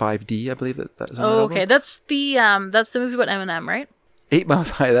 5D, I believe that's on that okay. album. That's the movie about Eminem, right? 8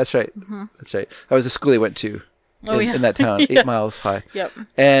 Miles High, that's right. Mm-hmm. That's right. That was the school he went to in that town. 8 Miles High. Yep.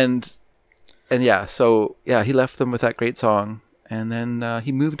 And yeah, so yeah, he left them with that great song, and then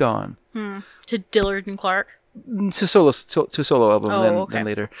he moved on to Dillard and Clark. To solo album, then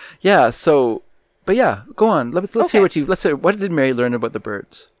later. Yeah. So, but yeah, go on. Let's hear what did Mary learn about the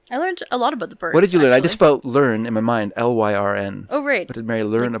Byrds? I learned a lot about the Byrds. What did you learn? I just spelled learn in my mind. Lyrn. Oh, right. What did Mary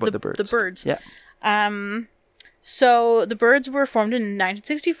learn about the Byrds? The Byrds. Yeah. So the Byrds were formed in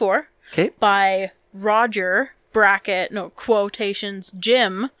 1964. Okay. By Roger quotations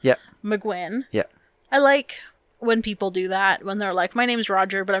Jim. Yeah. McGuinn. Yeah. I like when people do that, when they're like, my name's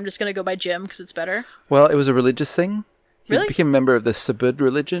Roger, but I'm just going to go by Jim because it's better. Well, it was a religious thing. He Really? became a member of the Subud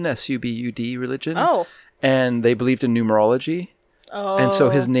religion, S-U-B-U-D religion. Oh. And they believed in numerology. Oh. And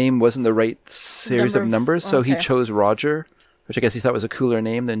so his name wasn't the right series of numbers, so he chose Roger, which I guess he thought was a cooler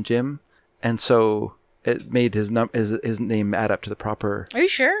name than Jim. And so it made his name add up to the proper... Are you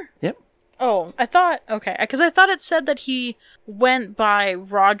sure? Yep. Oh, I thought... Okay, because I thought it said that he went by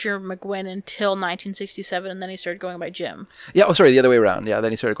Roger McGuinn until 1967, and then he started going by Jim. Yeah, the other way around. Yeah,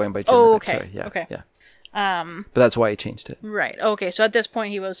 then he started going by Jim. Oh, okay. Sorry, yeah, okay. Yeah. But that's why he changed it. Right. Okay, so at this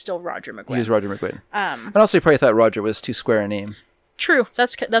point, he was still Roger McGuinn. He was Roger McGuinn. And also, he probably thought Roger was too square a name. True.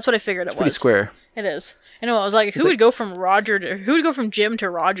 That's what I figured it was. Pretty square. It is. I know. I was like, who would go from Jim to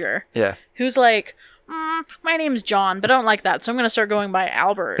Roger? Yeah. Who's like, my name's John, but I don't like that, so I'm going to start going by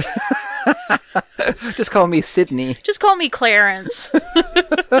Albert. Just call me Sydney. Just call me Clarence.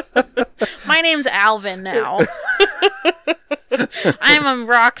 My name's Alvin now. I'm a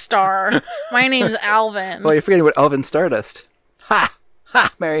rock star. My name's Alvin. Well, you're forgetting about Alvin Stardust. Ha!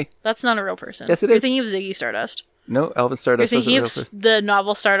 Ha, Mary. That's not a real person. Yes, it You're is. thinking of Ziggy Stardust. No, Elvis Stardust wasn't a real person. You're thinking of the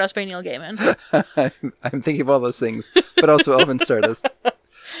novel Stardust by Neil Gaiman. I'm thinking of all those things, but also Elvis Stardust.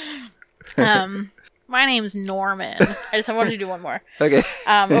 My name's Norman. I wanted to do one more. Okay.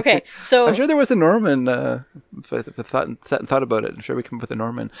 Okay, so... I'm sure there was a Norman, if I sat and thought about it. I'm sure we come up with a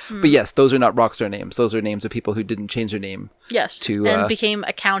Norman. But yes, those are not rock star names. Those are names of people who didn't change their name. Yes, and became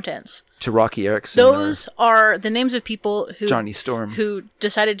accountants. To Rocky Erickson. Those are the names of people who... Johnny Storm. Who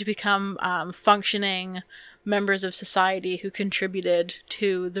decided to become functioning members of society who contributed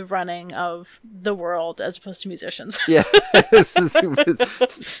to the running of the world as opposed to musicians. Yeah. As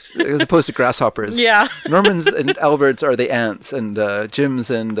opposed to grasshoppers. Yeah. Normans and Alberts are the ants, and Jims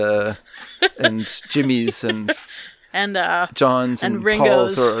and Jimmies and Johns and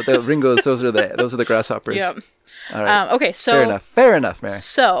Ringos. Pauls, or the Ringos, those are the grasshoppers. Yep. All right. Okay, so Fair enough, Mary.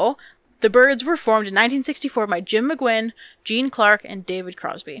 So the Byrds were formed in 1964 by Jim McGuinn, Gene Clark, and David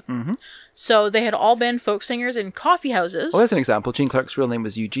Crosby. Mm-hmm. So they had all been folk singers in coffee houses. Well, that's an example. Gene Clark's real name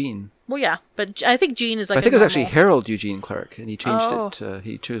was Eugene. Well, yeah, but I think Gene is like. I think it was actually Harold Eugene Clark, and he changed it.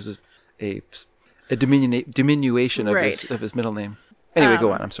 He chose a diminution of his middle name. Anyway,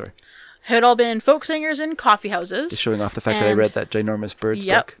 go on. I'm sorry. Had all been folk singers in coffee houses. Just showing off the fact that I read that ginormous Byrds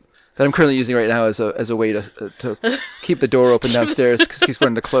book that I'm currently using right now as a way to keep the door open downstairs because he's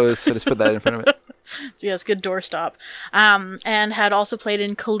going to close. So just put that in front of it. So yes, good doorstop. And had also played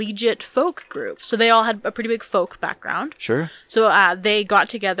in collegiate folk groups. So they all had a pretty big folk background. Sure. So they got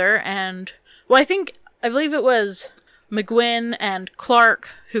together and, well, I believe it was McGuinn and Clark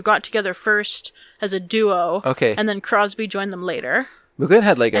who got together first as a duo. Okay. And then Crosby joined them later. McGuinn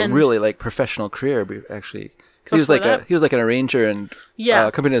had a really professional career actually. Because he was like an arranger and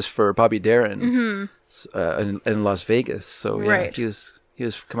accompanist for Bobby Darin in Las Vegas. So he was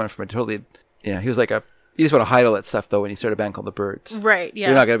coming from a totally he was like he just want to hide all that stuff though when he started a band called the Byrds. Right. Yeah.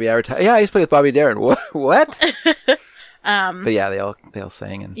 You're not going to be advertised. Yeah, I used to play with Bobby Darin. What? But yeah, they all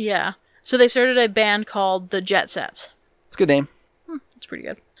sang and So they started a band called the Jet Sets. It's a good name. It's pretty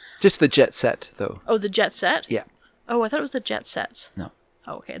good. Just the Jet Set though. Oh, the Jet Set? Yeah. Oh, I thought it was the Jet Sets. No.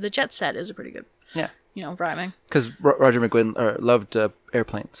 Oh, okay. The Jet Set is a pretty good. Yeah. Rhyming. Because Roger McGuinn loved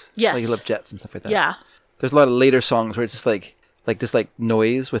airplanes. Yes. He loved jets and stuff like that. Yeah. There's a lot of later songs where it's just like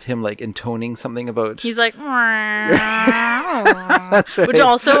noise with him intoning something about. He's like. That's right. Which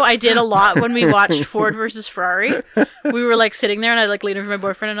also I did a lot when we watched Ford versus Ferrari. We were sitting there and I leaned over my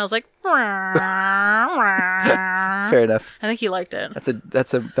boyfriend and I was like. Fair enough. I think he liked it.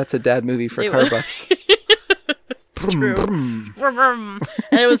 That's a dad movie for car buffs. True. And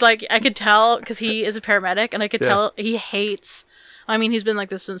it was I could tell because he is a paramedic and I could tell he hates. I mean, he's been like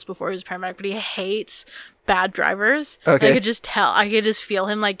this since before he was a paramedic, but he hates bad drivers. Okay. I could just tell. I could just feel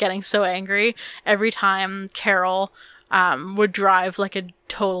him getting so angry every time Carol would drive like a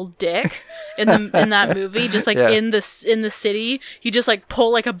total dick in that movie. Just in the city, he just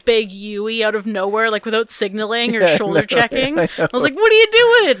pull a big Yui out of nowhere without signaling or shoulder checking. I was like, "What are you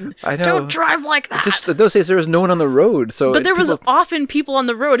doing? I know. Don't drive like that." Just those days, there was no one on the road, but there was often people on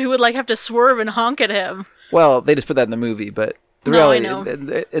the road who would have to swerve and honk at him. Well, they just put that in the movie, but. The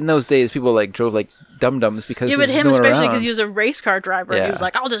reality, in those days, people drove like dum-dums because but him no one especially around. because he was a race car driver. Yeah. He was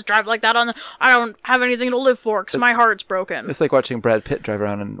like, I'll just drive like that I don't have anything to live for because my heart's broken. It's like watching Brad Pitt drive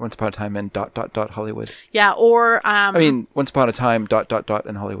around in Once Upon a Time in ... Hollywood. Yeah, or Once Upon a Time ...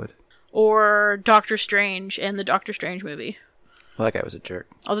 in Hollywood. Or Doctor Strange in the Doctor Strange movie. Well, that guy was a jerk.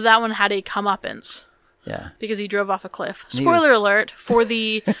 Although that one had a comeuppance. Yeah. Because he drove off a cliff. Spoiler alert for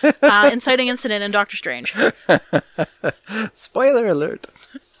the inciting incident in Doctor Strange. Spoiler alert.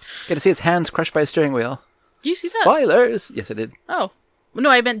 Get to see its hands crushed by a steering wheel. Do you see that? Spoilers! Yes, I did. Oh. No,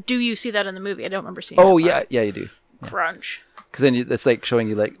 I meant, do you see that in the movie? I don't remember seeing that. Yeah, you do. Crunch. Because then it's showing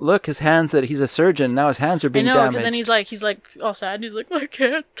you look, his hands, that he's a surgeon, now his hands are being damaged. I know, because then he's all sad, and he's like, I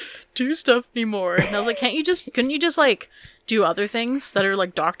can't do stuff anymore. And I was like, couldn't you just do other things that are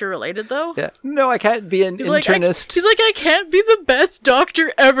doctor related though? Yeah. No, I can't be an internist. He's like, I can't be the best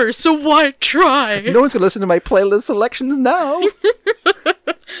doctor ever, so why try? No one's gonna listen to my playlist selections now.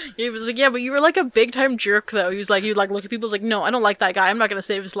 He was like, yeah, but you were a big time jerk though. He was like, you'd look at people, like, no, I don't like that guy. I'm not gonna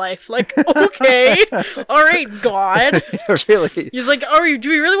save his life. Okay, all right, God. Really? He's like, do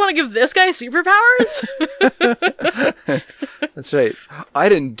we really want to give this guy superpowers? That's right. I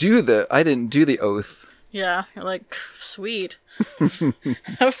didn't do the oath. Yeah, you're like, sweet.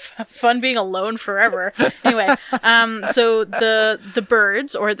 Have fun being alone forever. Anyway, so the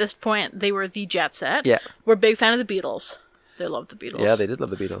Byrds, or at this point they were the Jet Set, were a big fan of the Beatles. They loved the Beatles. Yeah, they did love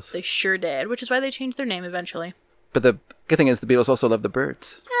the Beatles. They sure did, which is why they changed their name eventually. But the good thing is the Beatles also love the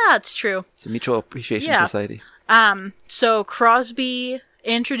Byrds. Yeah, it's true. It's a mutual appreciation society. So Crosby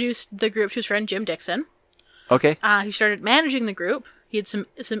introduced the group to his friend Jim Dixon. Okay. Who started managing the group. He had some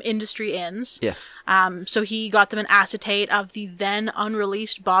industry ins. Yes. So he got them an acetate of the then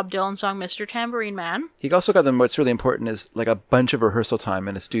unreleased Bob Dylan song "Mr. Tambourine Man." He also got them. What's really important is a bunch of rehearsal time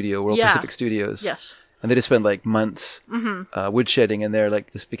in a studio, World Pacific Studios. Yes. And they just spend months woodshedding in there,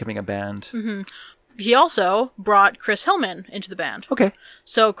 just becoming a band. Mm-hmm. He also brought Chris Hillman into the band. Okay.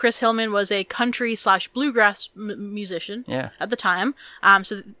 So Chris Hillman was a country/bluegrass musician at the time.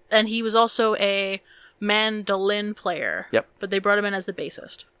 And he was also a mandolin player. Yep. But they brought him in as the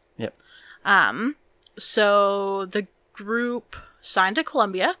bassist. Yep. So the group signed to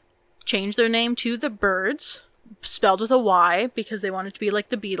Columbia, changed their name to the Byrds, spelled with a Y because they wanted to be like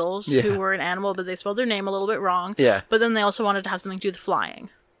the Beatles, who were an animal, but they spelled their name a little bit wrong. Yeah. But then they also wanted to have something to do with flying.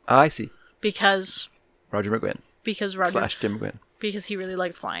 I see. Because Roger McGuinn. Because Roger... / Jim McGuinn. Because he really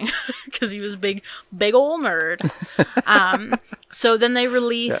liked flying. Because he was a big old nerd. So then they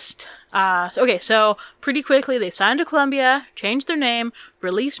released... okay, so pretty quickly they signed to Columbia, changed their name,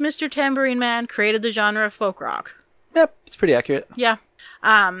 released Mr. Tambourine Man, created the genre of folk rock. Yep, it's pretty accurate. Yeah.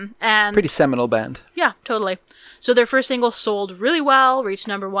 And pretty seminal band. Yeah, totally. So their first single sold really well, reached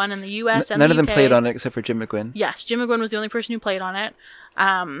 #1 in the US and none the of them UK. played on it except for Jim McGuinn. Yes, Jim McGuinn was the only person who played on it.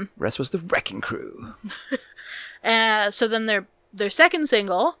 Rest was the Wrecking Crew. So then their second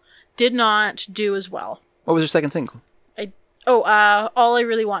single did not do as well. What was their second single? All I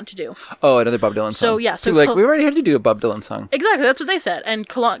Really Want to Do. Oh, another Bob Dylan song. So yeah, so like we already had to do a Bob Dylan song. Exactly, that's what they said, and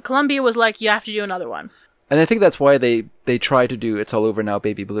Columbia was like, you have to do another one. And I think that's why they tried to do It's All Over Now,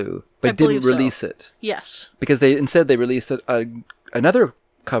 Baby Blue, but didn't release it. Yes. Because they released another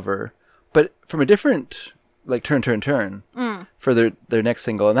cover, but from a different, like, Turn, Turn, Turn for their next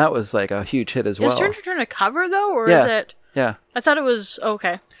single, and that was like a huge hit as well. Is Turn, Turn, Turn a cover though, or is it? Yeah. I thought it was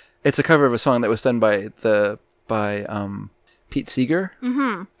okay. It's a cover of a song that was done by Pete Seeger.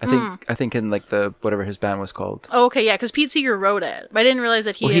 Mm-hmm. I think in like the whatever his band was called. Oh, okay, yeah, because Pete Seeger wrote it. But I didn't realize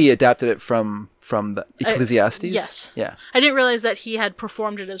that he adapted it from the Ecclesiastes. Yes. Yeah. I didn't realize that he had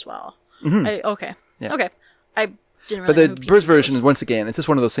performed it as well. Mm-hmm. Okay. Yeah. Okay. I didn't. But the Byrds version is once again, it's just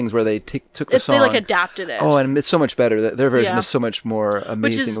one of those things where they took the song. They like adapted it. Oh, and it's so much better. Their version is so much more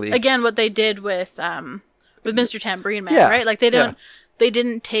amazingly. Which is again what they did with Mr. Tambourine Man, right? Like they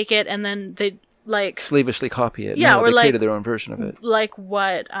didn't take it and then they like slavishly copy it. Yeah, no, or they like created their own version of it. Like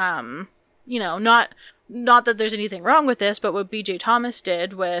what not that there's anything wrong with this, but what BJ Thomas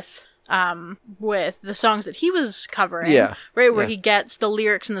did with the songs that he was covering, right, where he gets the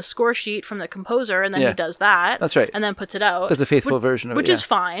lyrics and the score sheet from the composer, and then he does that. That's right. And then puts it out. That's a faithful version of it, which is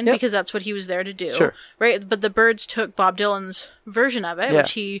fine because that's what he was there to do, sure. right? But the Byrds took Bob Dylan's version of it,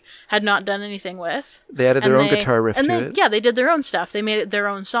 which he had not done anything with. They added their own guitar riff to it. Yeah, they did their own stuff. They made it their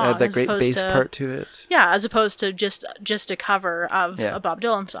own song. Added that great bass part to it. Yeah, as opposed to just a cover of a Bob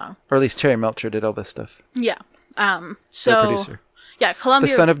Dylan song. Or at least Terry Melcher did all this stuff. Yeah. So the producer. Yeah, Columbia.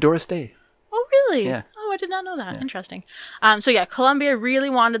 The son of Doris Day. Oh, really? Yeah. Oh, I did not know that. Yeah. Interesting. So yeah, Columbia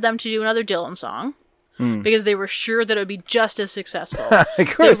really wanted them to do another Dylan song because they were sure that it would be just as successful. Of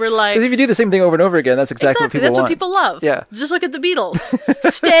course. They were like, because if you do the same thing over and over again, that's exactly what people want. That's what people love. Yeah. Just look at the Beatles.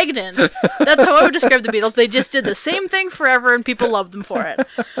 Stagnant. That's how I would describe the Beatles. They just did the same thing forever and people loved them for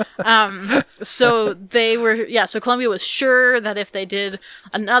it. So they were, so Columbia was sure that if they did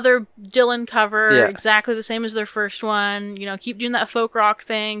another Dylan cover, exactly the same as their first one, keep doing that folk rock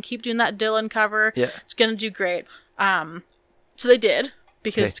thing, keep doing that Dylan cover, it's going to do great. So they did,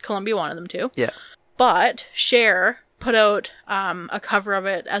 because Columbia wanted them to. Yeah. But Cher put out a cover of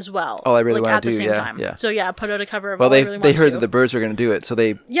it as well. Oh, I really want to do, time. So put out a cover of Well, All I Really Want they to heard Do. that the Byrds were going to do it, so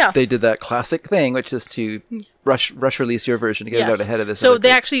they did that classic thing, which is to rush release your version to get it out ahead of this. So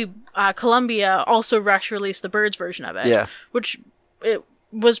they actually, Columbia also rush released the Byrds version of it. Yeah. Which it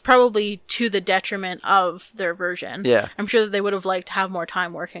was probably to the detriment of their version. Yeah. I'm sure that they would have liked to have more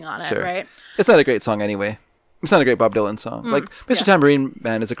time working on it, right? It's not a great song anyway. It's not a great Bob Dylan song. Like, Mr. Tambourine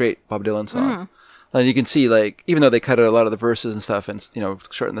Man is a great Bob Dylan song. And you can see, like, even though they cut out a lot of the verses and stuff and,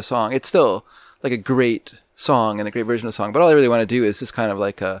 shorten the song, it's still, like, a great song and a great version of the song. But all I really want to do is just kind of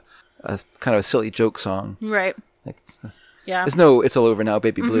like a kind of a silly joke song. Right. Like, yeah. There's no It's All Over Now,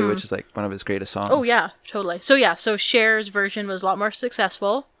 Baby Blue, which is, like, one of his greatest songs. Oh, yeah, totally. So Cher's version was a lot more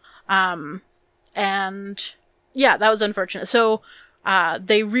successful. And, yeah, that was unfortunate. So...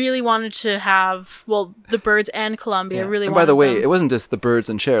 they really wanted to have, the Byrds and Columbia really wanted. And by the way, it wasn't just the Byrds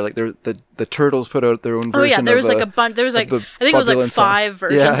and Cher. Like the Turtles put out their own version. Oh yeah, there was like a bunch. There was like I think it was like 5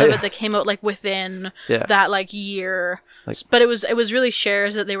 versions of it that came out like within that like year. But it was really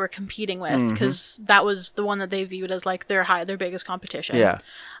Cher's that they were competing with because that was the one that they viewed as like their biggest competition. Yeah,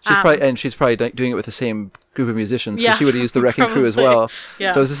 she's probably doing it with the same group of musicians because she would have used the Wrecking Crew as well.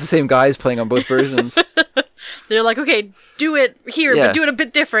 Yeah. So it's just the same guys playing on both versions. They're like, okay, do it here, but do it a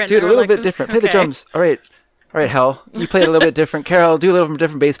bit different. Do it a little bit different. Play the drums. All right, Hal, you play it a little bit different. Carol, do a little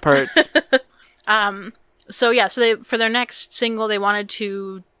different bass part. So they for their next single, they wanted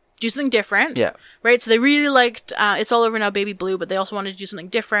to do something different. Yeah. Right. So they really liked "It's All Over Now, Baby Blue," but they also wanted to do something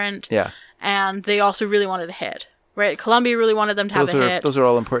different. Yeah. And they also really wanted a hit. Right. Columbia really wanted them to have a hit. Those are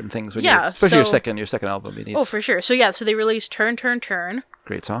all important things. Especially your second album. You need. Oh, for sure. So so they released "Turn, Turn, Turn."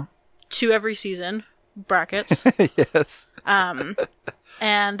 Great song. To Every Season. brackets. Yes.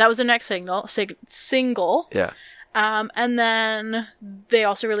 And that was their next single. Yeah. And then they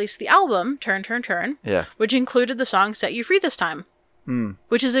also released the album, Turn, Turn, Turn. Yeah. Which included the song Set You Free This Time.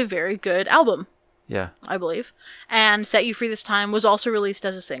 Which is a very good album. Yeah. I believe. And Set You Free This Time was also released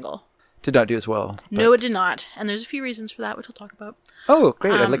as a single. Did not do as well. But... No, it did not. And there's a few reasons for that, which we'll talk about. Oh,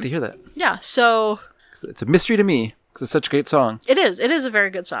 great. I'd like to hear that. Yeah, so... It's a mystery to me, because it's such a great song. It is. It is a very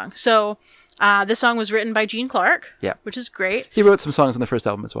good song. So, this song was written by Gene Clark. Yeah. Which is great. He wrote some songs on the first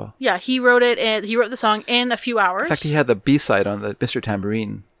album as well. Yeah, he wrote it. He wrote the song in a few hours. In fact, he had the B-side on the Mr.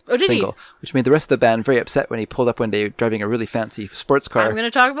 Tambourine single, which made the rest of the band very upset when he pulled up one day driving a really fancy sports car. I'm going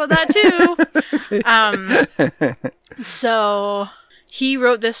to talk about that too. So he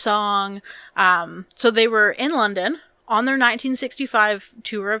wrote this song. So they were in London on their 1965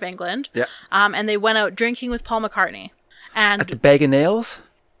 tour of England. Yeah. And they went out drinking with Paul McCartney. And at the Bag of Nails?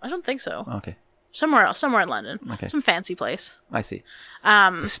 I don't think so. Okay. Somewhere else, somewhere in London. Okay. Some fancy place. I see.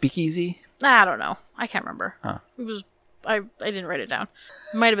 The Speakeasy? I don't know. I can't remember. Huh. It was. I didn't write it down.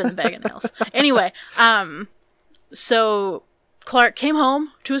 It might have been the Bag of Nails. Anyway, so Clark came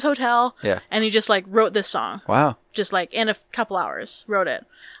home to his hotel. Yeah. And he just like wrote this song. Wow. Just like in a couple hours, wrote it.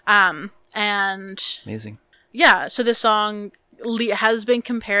 And amazing. Yeah. So this song has been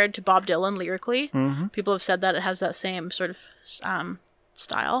compared to Bob Dylan lyrically. Mm-hmm. People have said that it has that same sort of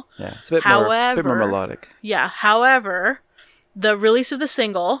style. Yeah. It's a bit more melodic. Yeah. However, the release of the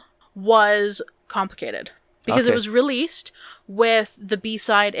single was complicated. Because it was released with the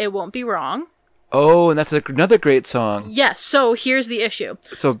B-side, It Won't Be Wrong. Oh, and that's another great song. Yes, so here's the issue.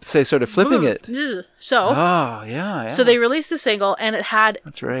 So, say, sort of flipping it. So, oh, yeah. So they released the single, and it had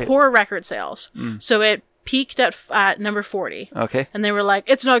poor record sales. So it peaked at number 40. Okay. And they were like,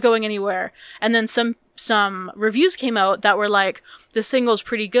 it's not going anywhere. And then some reviews came out that were like, the single's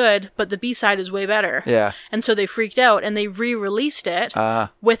pretty good, but the B-side is way better. Yeah. And so they freaked out and they re-released it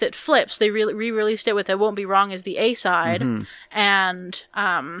with it flips. They re-released it with It Won't Be Wrong as the A-side. Mm-hmm. And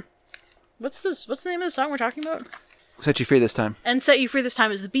what's the name of the song we're talking about? Set You Free This Time. And Set You Free This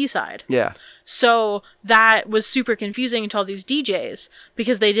Time is the B-side. Yeah. So that was super confusing to all these DJs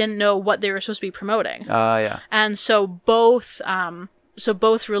because they didn't know what they were supposed to be promoting. Yeah. And so both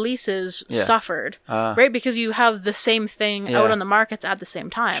releases suffered, right? Because you have the same thing out on the markets at the same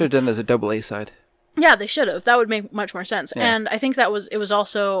time. Should have done it as a double A-side. Yeah, they should have. That would make much more sense. Yeah. And I think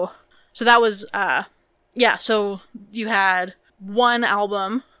so you had one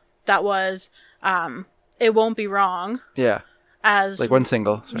album that was, It Won't Be Wrong. Yeah. As like one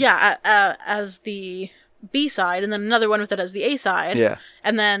single. Sorry. Yeah, as the B-side, and then another one with it as the A-side. Yeah.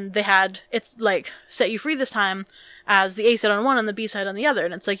 And then they had, it's like, Set You Free This Time as the A-side on one and the B-side on the other.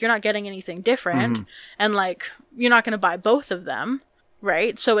 And it's like, you're not getting anything different. Mm-hmm. And like, you're not going to buy both of them,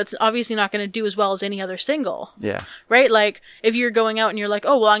 right? So it's obviously not going to do as well as any other single. Yeah. Right? Like, if you're going out and you're like,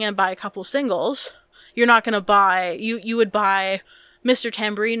 oh, well, I'm going to buy a couple singles, you're not going to buy, you would buy Mr.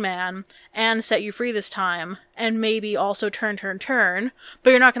 Tambourine Man and Set You Free This Time and maybe also Turn, Turn, Turn,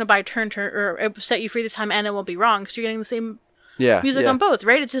 but you're not going to buy Turn, Turn, or Set You Free This Time and It Won't Be Wrong because you're getting the same music on both,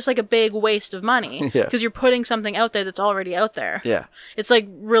 right? It's just like a big waste of money because you're putting something out there that's already out there. Yeah. It's like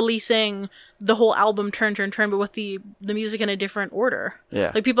releasing the whole album Turn, Turn, Turn, but with the music in a different order.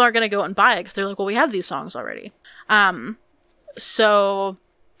 Yeah. Like people aren't going to go out and buy it because they're like, well, we have these songs already. So,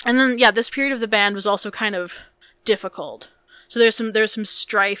 and then, this period of the band was also kind of difficult. So there's some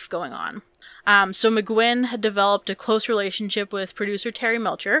strife going on. So McGuinn had developed a close relationship with producer Terry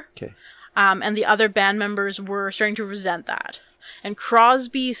Melcher. Okay. And the other band members were starting to resent that. And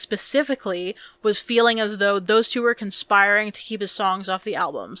Crosby specifically was feeling as though those two were conspiring to keep his songs off the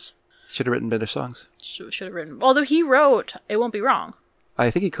albums. Should have written better songs. Should have written. Although he wrote It Won't Be Wrong.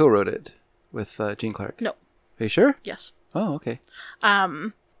 I think he co-wrote it with Gene Clark. No. Are you sure? Yes. Oh, okay.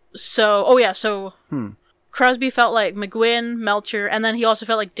 So Crosby felt like McGuinn, Melcher, and then he also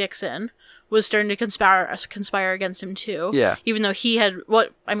felt like Dixon was starting to conspire against him too. Yeah. Even though he had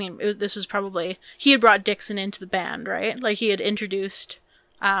this was probably, he had brought Dixon into the band, right? Like he had introduced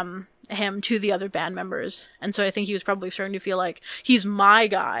him to the other band members. And so I think he was probably starting to feel like he's my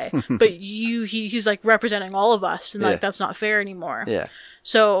guy, but he's like representing all of us and like that's not fair anymore. Yeah.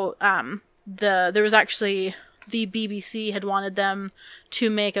 So there was actually, the BBC had wanted them to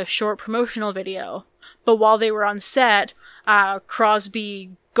make a short promotional video, but while they were on set,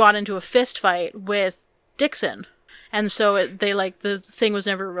 Crosby got into a fist fight with Dixon, and so the thing was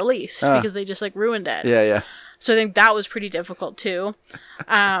never released because they just like ruined it. Yeah. So I think that was pretty difficult too.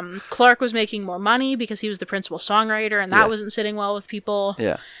 Clark was making more money because he was the principal songwriter, and that wasn't sitting well with people.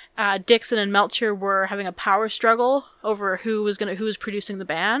 Yeah. Dixon and Melcher were having a power struggle over who was producing the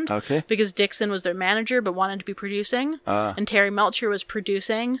band. Okay. Because Dixon was their manager but wanted to be producing, and Terry Melcher was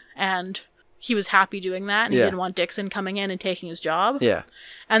producing, and he was happy doing that, and he didn't want Dixon coming in and taking his job. Yeah.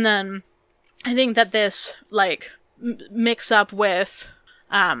 And then I think that this like mix up with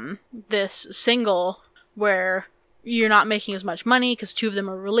this single where you're not making as much money because 2 of them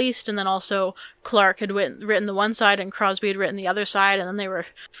were released, and then also Clark had written the one side and Crosby had written the other side, and then they were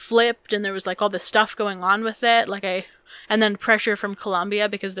flipped, and there was like all this stuff going on with it, and then pressure from Columbia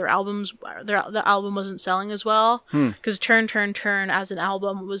because the album wasn't selling as well, because Turn Turn Turn as an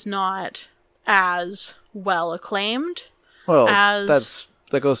album was not as well acclaimed. Well, as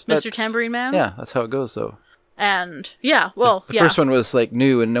that goes Mr. Tambourine Man. Yeah, that's how it goes though. And the first one was like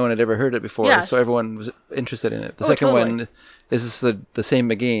new and no one had ever heard it before, so everyone was interested in it. The second one is the same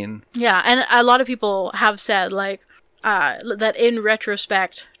again. Yeah, and a lot of people have said like that in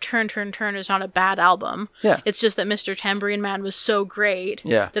retrospect, Turn Turn Turn is not a bad album. Yeah, it's just that Mr. Tambourine Man was so great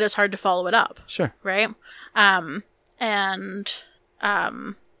that it's hard to follow it up. Sure, right? And I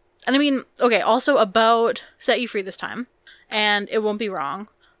mean, okay. Also about Set You Free This Time, and It Won't Be Wrong.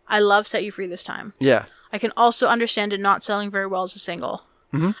 I love Set You Free This Time. Yeah. I can also understand it not selling very well as a single.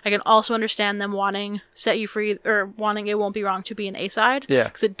 Mm-hmm. I can also understand them wanting Set You Free, or wanting It Won't Be Wrong to be an A-side. Yeah.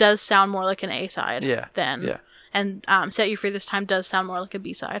 Because it does sound more like an A-side. Yeah. And Set You Free This Time does sound more like a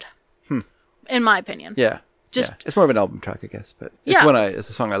B-side. In my opinion. Yeah. It's more of an album track, I guess, but it's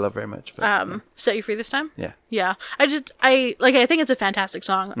a song I love very much. But, Set You Free This Time? Yeah. Yeah. I think it's a fantastic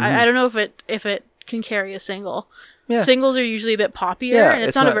song. Mm-hmm. I don't know if it can carry a single. Yeah. Singles are usually a bit poppier, and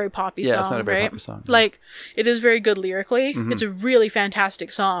it's not a very poppy song, it's not a very right? poppy song. Like, it is very good lyrically. Mm-hmm. It's a really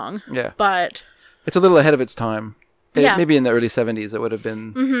fantastic song. Yeah. But it's a little ahead of its time. Maybe in the early 70s it would have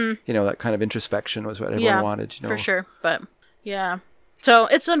been, that kind of introspection was what everyone wanted. For sure. But, yeah. So,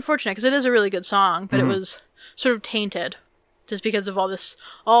 it's unfortunate, because it is a really good song, but it was sort of tainted, just because of all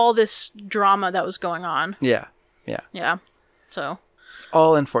this drama that was going on. Yeah. So.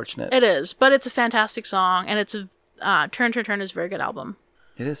 All unfortunate. It is, but it's a fantastic song, and it's a Turn Turn Turn is a very good album.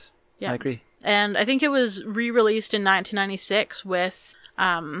 It is. Yeah. I agree. And I think it was re-released in 1996 with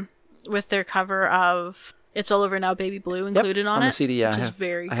their cover of It's All Over Now Baby Blue included on it. The CD, yeah. Which is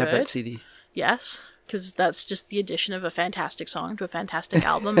very good. I have that CD. Yes, because that's just the addition of a fantastic song to a fantastic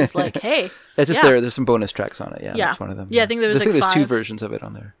album. It's like, hey. It's just there's some bonus tracks on it. Yeah, that's one of them. Yeah, I think there was there's 2 versions of it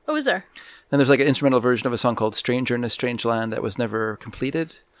on there. Oh, was there? And there's like an instrumental version of a song called Stranger in a Strange Land that was never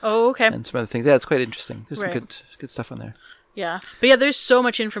completed. Oh, okay. And some other things. Yeah, it's quite interesting. There's some good stuff on there. Yeah. But yeah, there's so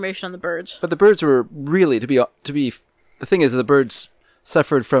much information on the Byrds. But the Byrds were really, to be the thing is, the Byrds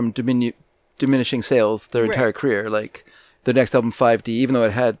suffered from diminishing sales their entire career. Like, their next album, 5D, even though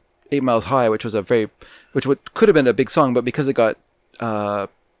it had 8 Miles High, which could have been a big song, but because it got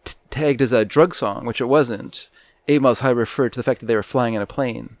tagged as a drug song, which it wasn't, 8 Miles High referred to the fact that they were flying in a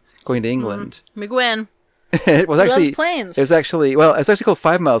plane going to England. McGuinn. It was actually loves planes. It's actually called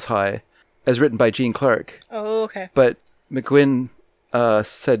 5 Miles High, as written by Gene Clark. Oh, okay. But McGuinn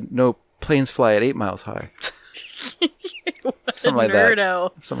said no, planes fly at 8 miles high. Something like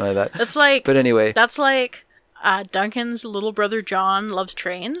that. Something like that. That's like. But anyway, that's like Duncan's little brother John loves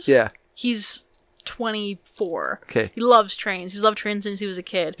trains. Yeah. He's 24. Okay. He loves trains. He's loved trains since he was a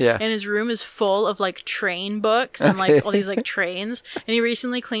kid. Yeah. And his room is full of like train books and like all these like trains. And he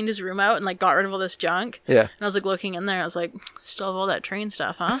recently cleaned his room out and like got rid of all this junk. Yeah. And I was like looking in there. I was like, still have all that train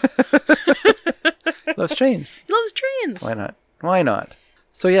stuff, huh? Loves trains. He loves trains. Why not?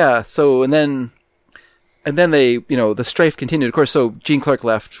 So yeah. So and then they, the strife continued. Of course. So Gene Clark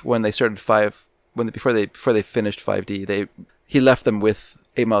left when they started before they finished 5D. He left them with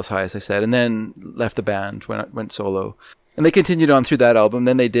 8 Miles High, as I said, and then left the band, went solo. And they continued on through that album.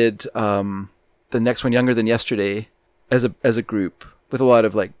 Then they did the next one, Younger Than Yesterday, as a group, with a lot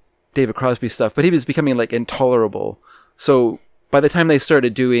of like David Crosby stuff. But he was becoming like intolerable. So by the time they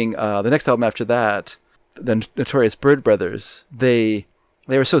started doing the next album after that, the Notorious Byrd Brothers, they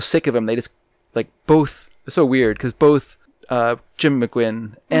were so sick of him. They just both, it's so weird because both Jim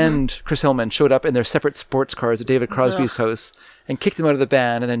McGuinn and Chris Hillman showed up in their separate sports cars at David Crosby's house and kicked him out of the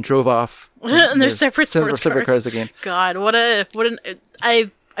band and then drove off in their separate sports cars again. God, I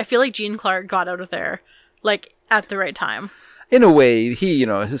feel like Gene Clark got out of there like at the right time. In a way, he,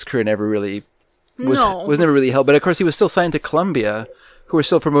 his career never really was never really held, but of course he was still signed to Columbia, who were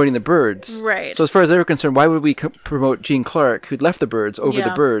still promoting the Byrds. Right. So as far as they were concerned, why would we promote Gene Clark, who'd left the Byrds, over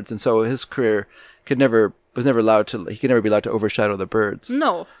the Byrds? And so his career he could never be allowed to overshadow the Byrds.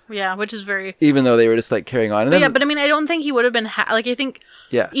 No. Yeah, which is very... Even though they were just carrying on. But I mean, I don't think he would have been... I think...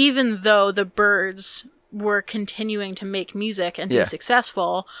 Yeah. Even though the Byrds were continuing to make music and be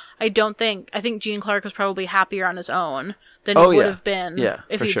successful, I think Gene Clark was probably happier on his own than he would have been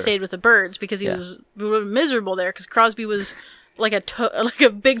if he'd stayed with the Byrds, because he would have been miserable there, because Crosby was like a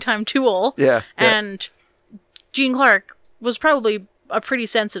big time tool. Yeah. And Gene Clark was probably a pretty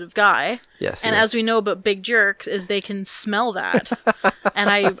sensitive guy. Yes. And as we know about big jerks, is they can smell that.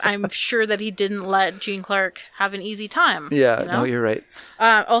 And I'm sure that he didn't let Gene Clark have an easy time. Yeah, you know? no, you're right.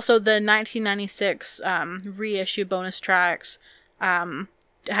 Also, the 1996 reissue bonus tracks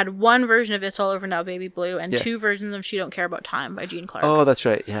had one version of It's All Over Now, Baby Blue, and two versions of She Don't Care About Time by Gene Clark. Oh, that's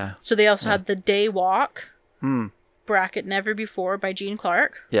right, yeah. So they also had The Day Walk, bracket Never Before by Gene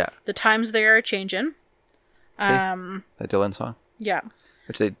Clark. Yeah. The Times They Are Changin'. The Dylan song. Yeah.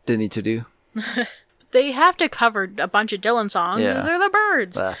 Which they didn't need to do. They have to cover a bunch of Dylan songs. Yeah. They're the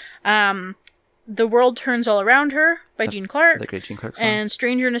Byrds. The World Turns All Around Her by Gene Clark. The great Gene Clark song. And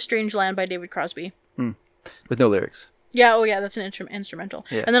Stranger in a Strange Land by David Crosby. With no lyrics. Yeah, that's an instrumental.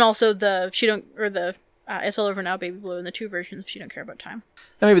 Yeah. And then also It's All Over Now, Baby Blue, and the two versions of She Don't Care About Time.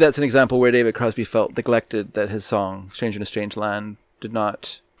 And maybe that's an example where David Crosby felt neglected, that his song Stranger in a Strange Land did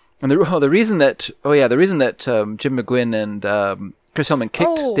not. And the reason that Jim McGuinn and Chris Hillman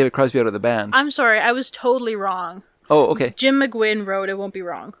kicked David Crosby out of the band. I'm sorry, I was totally wrong. Oh, okay. Jim McGuinn wrote It Won't Be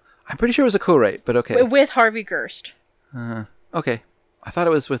Wrong. I'm pretty sure it was a co-write, but okay. With Harvey Gerst. Okay. I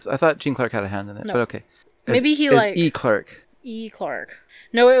thought Gene Clark had a hand in it, but okay. Maybe he E. Clark. E. Clark.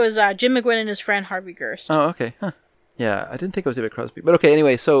 No, it was Jim McGuinn and his friend Harvey Gerst. Oh, okay. Huh. Yeah, I didn't think it was David Crosby. But okay,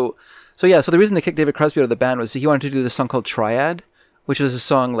 anyway, so the reason they kicked David Crosby out of the band was he wanted to do this song called Triad, which was a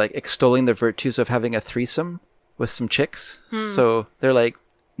song like extolling the virtues of having a threesome with some chicks. So they're like,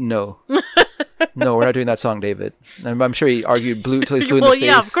 no. No, we're not doing that song, David. And I'm sure he argued till he's blue in the face. Well,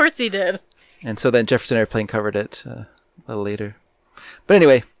 yeah, of course he did. And so then Jefferson Airplane covered it a little later. But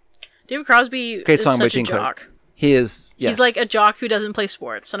anyway. David Crosby great is song by such Gene a jock. Clark. He is, yes. He's like a jock who doesn't play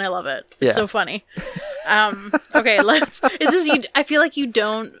sports, and I love it. It's so funny. Okay, I feel like you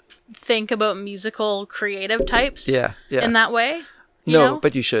don't think about musical creative types in that way. You know?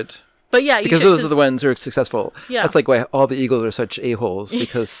 But you should. But yeah, because those are the ones who are successful. Yeah. That's like why all the Eagles are such a-holes,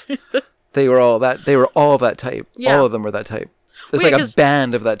 because they were all that type. Yeah. All of them were that type. There's like a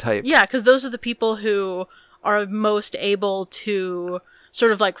band of that type. Yeah, because those are the people who are most able to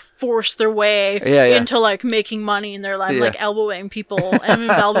sort of like force their way into like making money, and they're like elbowing people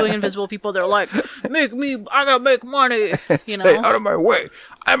and elbowing invisible people. They're like, I gotta make money, you know. Hey, out of my way,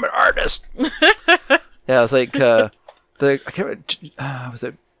 I'm an artist. Yeah, it's like I can't remember, was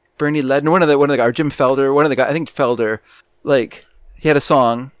it Bernie Ledner? One of the guys, or Jim Felder, one of the guys, I think Felder, like he had a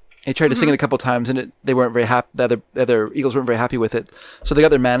song. He tried to sing it a couple of times, and they weren't very happy. The other Eagles weren't very happy with it, so they got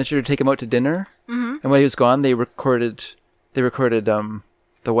their manager to take him out to dinner. And when he was gone, they recorded the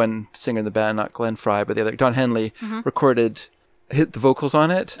one singer in the band, not Glenn Frey, but the other, Don Henley, recorded the vocals on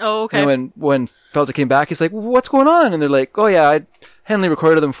it. Oh, okay. And when Felder came back, he's like, "What's going on?" And they're like, "Oh yeah, Henley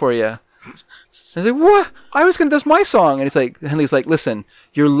recorded them for you." And he's like, "What? That's my song." And Henley's like, "Listen,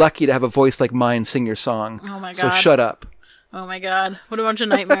 you're lucky to have a voice like mine sing your song. Oh my God. So shut up." Oh my God. What a bunch of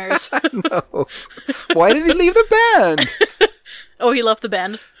nightmares. No. Why did he leave the band? Oh, he left the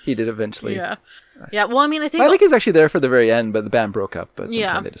band? He did eventually. Yeah. Yeah, well, I mean, I think he was actually there for the very end, but the band broke up. But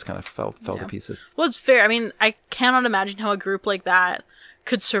sometimes they just kind of fell to pieces. Well, it's fair. I mean, I cannot imagine how a group like that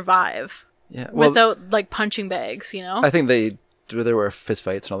could survive without, like, punching bags, you know? I think there were fist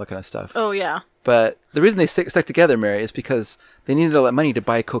fights and all that kind of stuff. Oh, yeah. But the reason they stuck together, Mary, is because they needed all that money to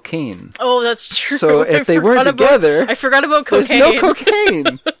buy cocaine. Oh, that's true. So if they weren't together... I forgot about cocaine. There's no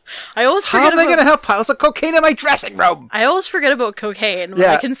cocaine. I always forget How am I going to have piles of cocaine in my dressing room? I always forget about cocaine when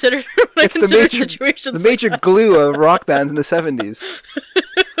I consider situations. The major glue of rock bands in the 70s.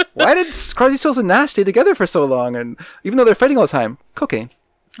 Why did Crosby, Stills and Nash stay together for so long? And even though they're fighting all the time, cocaine.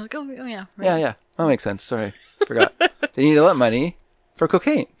 Like, oh yeah. Right. Yeah. That makes sense. Sorry. Forgot. They needed a lot of money for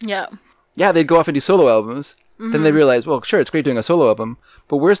cocaine. Yeah. Yeah, they'd go off and do solo albums. Then they realize, well, sure, it's great doing a solo album,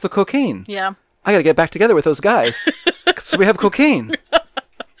 but where's the cocaine? Yeah. I got to get back together with those guys. So we have cocaine.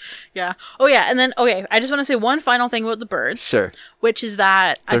 Yeah. Oh, yeah. And then, okay, I just want to say one final thing about the Byrds. Sure. Which is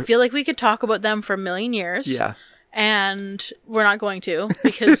that I feel like we could talk about them for a million years. Yeah. And we're not going to,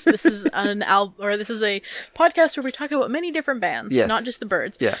 because this is this is a podcast where we talk about many different bands, not just the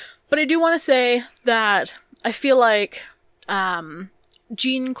Byrds. Yeah. But I do want to say that I feel like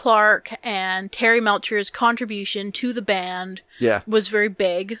Gene Clark and Terry Melcher's contribution to the band was very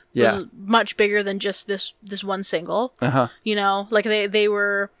big. Yeah. Was much bigger than just this one single. Uh-huh. You know, like they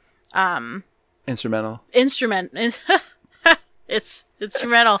were instrumental. It's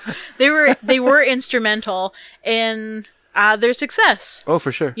instrumental. They were instrumental in their success. Oh,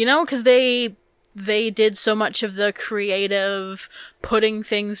 for sure. You know, because they they did so much of the creative putting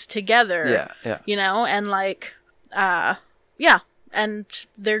things together. Yeah. You know, and like, and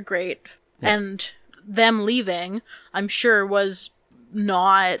they're great. Yeah. And them leaving, I'm sure, was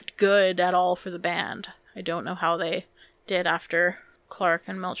not good at all for the band. I don't know how they did after Clark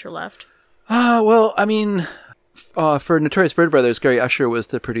and Melcher left. Well, I mean, for Notorious Bird Brothers, Gary Usher was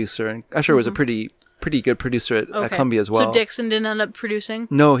the producer, and Usher was a pretty good producer at Columbia as well. So Dixon didn't end up producing?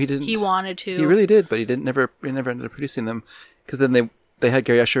 No, he didn't. He wanted to. He really did, but he never ended up producing them, because then they had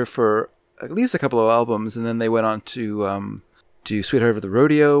Gary Usher for at least a couple of albums, and then they went on to do Sweetheart of the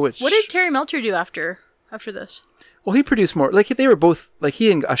Rodeo. What did Terry Melcher do after this? Well, he produced more. Like, they were both, like,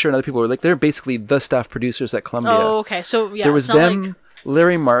 he and Usher and other people were, like, they're basically the staff producers at Columbia. Oh, okay. So, yeah. There was them,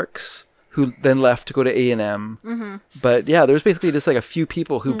 Larry Marks, who then left to go to A&M. Mm-hmm. But, yeah, there was basically just, like, a few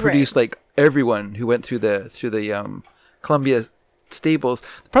people who produced, like, everyone who went through the Columbia stables.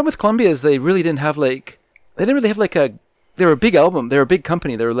 The problem with Columbia is they really didn't have, like, they were a big album. They were a big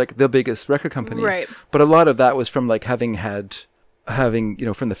company. They were, like, the biggest record company. Right. But a lot of that was from, like, having, you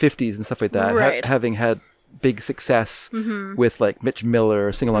know, from the 50s and stuff like that. Right. Having had big success with like Mitch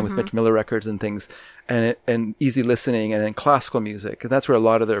Miller, sing along with Mitch Miller records and things, and easy listening, and then classical music. And that's where a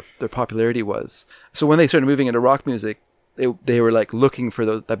lot of their popularity was. So when they started moving into rock music, they were like looking for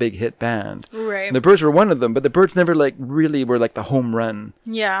that big hit band. Right. And the Byrds were one of them, but the Byrds never like really were like the home run.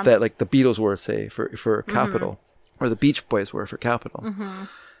 Yeah. That like the Beatles were, say, for Capitol, or the Beach Boys were for Capitol.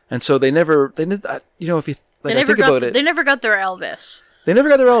 And so they never, you know, if you like, I think about it, they never got their Elvis. They never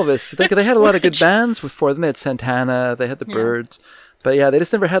got their Elvis. They had a lot of good bands before them. They had Santana. They had the Byrds. But yeah, they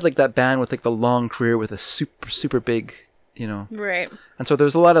just never had like that band with like the long career with a super, super big, you know. Right. And so there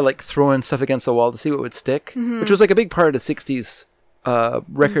was a lot of like throwing stuff against the wall to see what would stick, which was like a big part of the 60s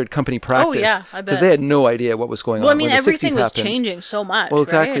record company practice. Oh, yeah, I bet. Because they had no idea what was going on. Well, I mean, everything was changing so much. Well,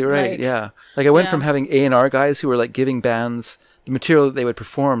 exactly right. Yeah. Like I went from having A&R guys who were like giving bands the material that they would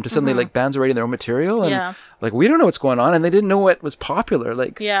perform to suddenly like bands are writing their own material, and like we don't know what's going on, and they didn't know what was popular.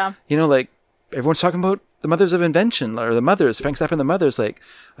 Like, you know, like everyone's talking about the Mothers of Invention, or the Mothers, Frank Zappa and the Mothers. Like,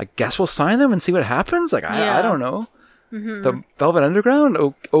 I guess we'll sign them and see what happens. Like, I don't know. The Velvet Underground,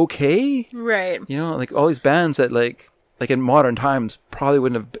 okay, right? You know, like all these bands that like in modern times probably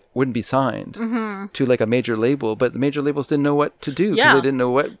wouldn't be signed to like a major label, but the major labels didn't know what to do because they didn't know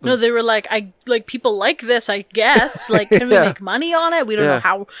what was... No, they were like, people like this, I guess. Like, can we make money on it? We don't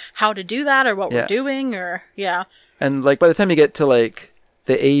know how to do that or what we're doing, or And like by the time you get to like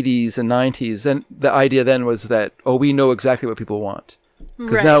the 80s and 90s, then the idea then was that we know exactly what people want.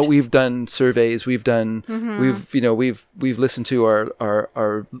 Because now we've done surveys, we've done, we've listened to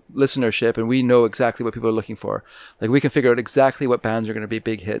our listenership, and we know exactly what people are looking for. Like we can figure out exactly what bands are going to be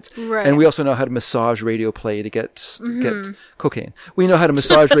big hits, and we also know how to massage radio play to get cocaine. We know how to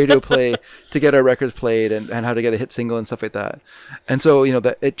massage radio play to get our records played, and how to get a hit single and stuff like that. And so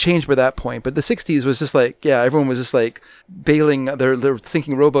that it changed by that point. But the 60s was just like everyone was just like bailing their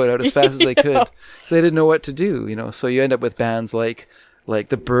sinking rowboat out as fast as they could. So they didn't know what to do. So you end up with bands like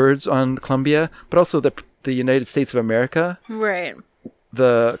the Byrds on Columbia, but also the United States of America, right?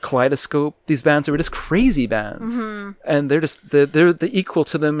 The Kaleidoscope. These bands were just crazy bands, and they're just they're the equal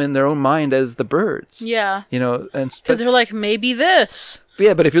to them in their own mind as the Byrds. Yeah, and because they're like, maybe this.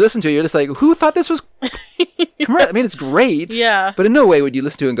 Yeah, but if you listen to it, you're just like, who thought this was? I mean, it's great. Yeah, but in no way would you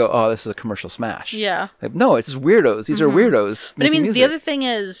listen to it and go, oh, this is a commercial smash. Yeah, like, no, it's just weirdos. These are weirdos. But I mean, music. The other thing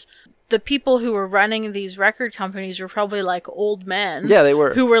is, the people who were running these record companies were probably like old men. Yeah, they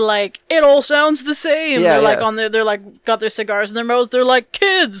were. Who were like, it all sounds the same. Yeah, they're like they're like got their cigars in their mouths. They're like,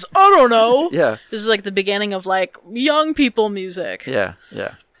 kids, I don't know. Yeah. This is like the beginning of like young people music. Yeah,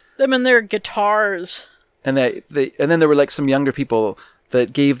 yeah. Them and their guitars. And and then there were like some younger people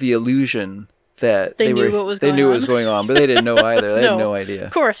that gave the illusion that they knew what was going on, but they didn't know either. They had no idea.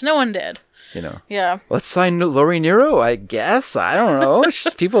 Of course, no one did. Yeah. Let's sign Lori Nero, I guess. I don't know.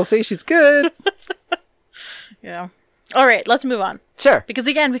 People say she's good. Yeah. All right, let's move on. Sure. Because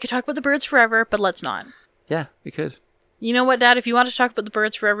again, we could talk about the Byrds forever, but let's not. Yeah, we could. You know what, Dad? If you wanted to talk about the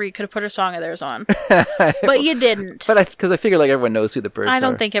Byrds forever, you could have put a song of theirs on. But you didn't. But because I figure like everyone knows who the Byrds are. I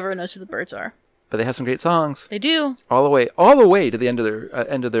don't think everyone knows who the Byrds are. But they have some great songs. They do. All the way to the end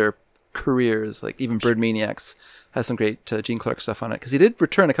of their careers. Like even Bird Maniacs has some great Gene Clark stuff on it, because he did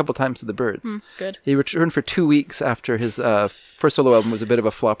return a couple times to the Byrds. Good. He returned for 2 weeks after his first solo album was a bit of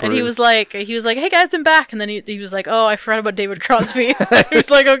a flop. And he was like, hey guys, I'm back. And then he was like, oh, I forgot about David Crosby. He was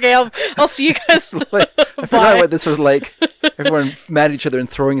like, okay, I'll see you guys. I forgot what this was like. Everyone mad at each other and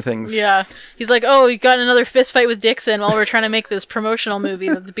throwing things. Yeah. He's like, oh, you got another fist fight with Dixon while we're trying to make this promotional movie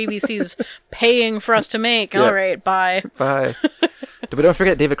that the BBC's paying for us to make. Yeah. All right, bye. Bye. But don't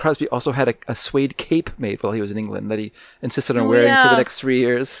forget, David Crosby also had a suede cape made while he was in England that he insisted on wearing for the next 3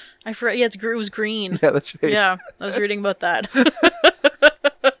 years. I forgot. Yeah, it was green. Yeah, that's right. Yeah, I was reading about that.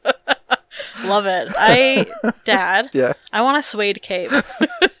 Love it. Dad. Yeah. I want a suede cape.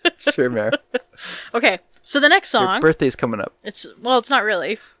 Sure, Mare. Okay, so the next song. Your birthday's coming up. It's not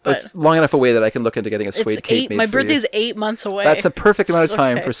really, but it's long enough away that I can look into getting a suede cape made. My for birthday's you. 8 months away. That's a perfect amount of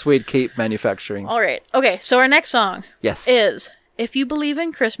time for suede cape manufacturing. All right. Okay, so our next song. Yes. Is "If You Believe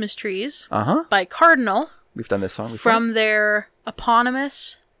in Christmas Trees" by Cardinal. We've done this song before. From their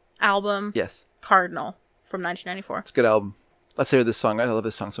eponymous album. Yes. Cardinal from 1994. It's a good album. Let's hear this song. I love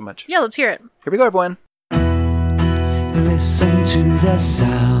this song so much. Yeah, let's hear it. Here we go, everyone. Listen to the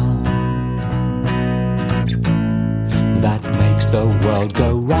sound that makes the world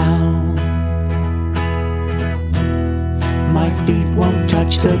go round. My feet won't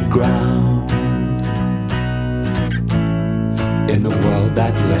touch the ground in the world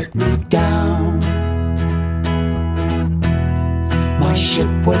that let me down. My ship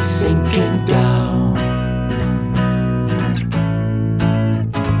was sinking down.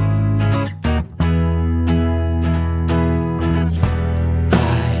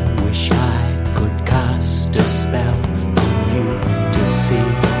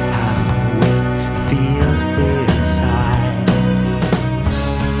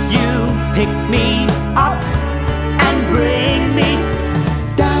 Pick me up and bring me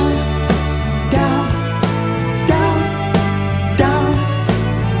down, down, down, down,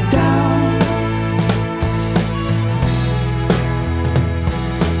 down.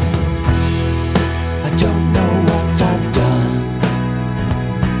 I don't know what I've done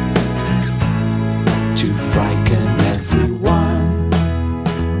to frighten everyone.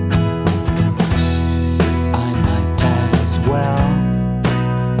 I might as well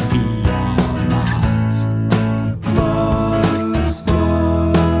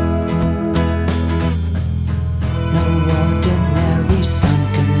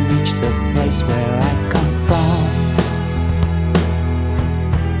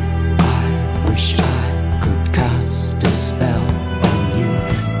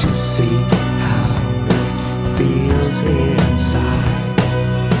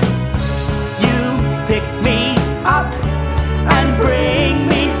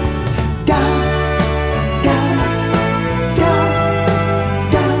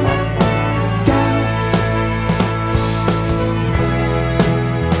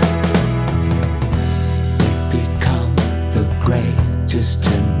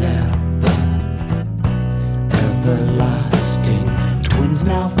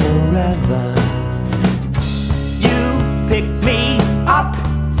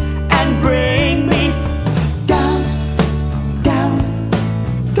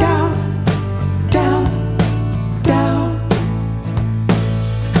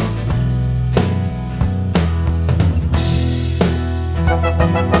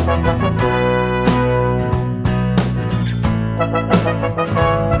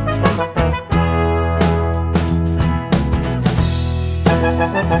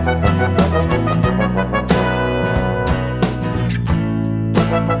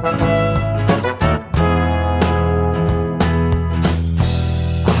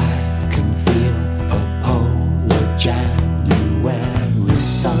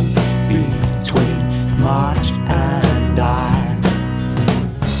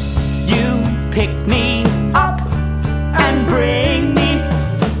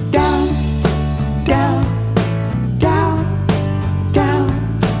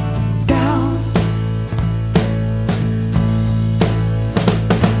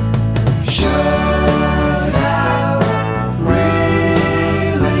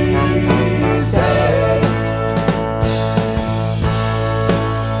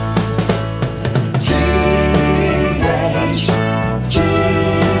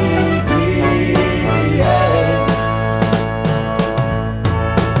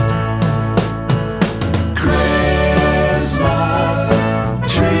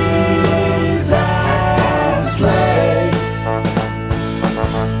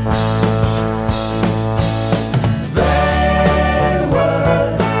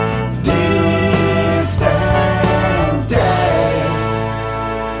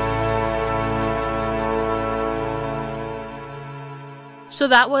So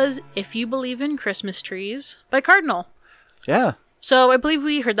that was "If You Believe in Christmas Trees" by Cardinal. Yeah. So I believe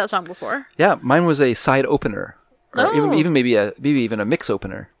we heard that song before. Yeah, mine was a side opener. Or even maybe even a mix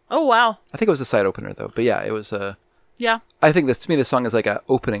opener. Oh, wow. I think it was a side opener though. But yeah, it was yeah. I think to me this song is like a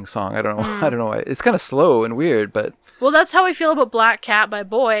opening song. I don't know. I don't know why. It's kind of slow and weird, but well, that's how I feel about Black Cat by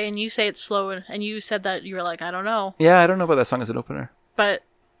Boy, and you say it's slow, and you said that you were like, I don't know. Yeah, I don't know about that song as an opener. But,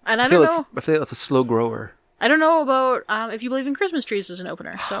 and I don't know. I feel it's a slow grower. I don't know about if you believe in Christmas trees as an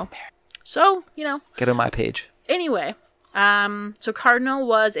opener. So, you know. Get on my page. Anyway, so Cardinal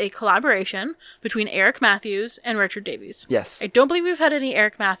was a collaboration between Eric Matthews and Richard Davies. Yes. I don't believe we've had any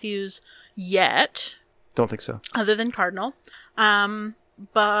Eric Matthews yet. Don't think so. Other than Cardinal.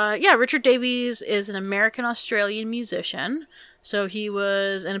 But yeah, Richard Davies is an American-Australian musician. So he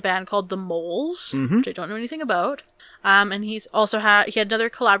was in a band called The Moles, which I don't know anything about. And he's also he had another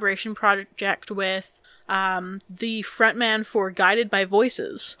collaboration project with the frontman for Guided by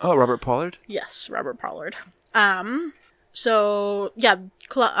Voices. Oh, Robert Pollard? Yes, Robert Pollard. So yeah,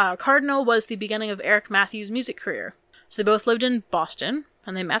 Cardinal was the beginning of Eric Matthews' music career. So they both lived in Boston,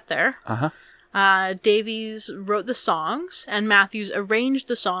 and they met there. Davies wrote the songs, and Matthews arranged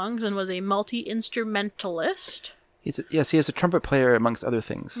the songs and was a multi-instrumentalist. Yes, he is a trumpet player amongst other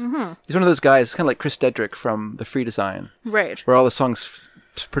things. He's one of those guys, kind of like Chris Dedrick from The Free Design. Right. Where all the songs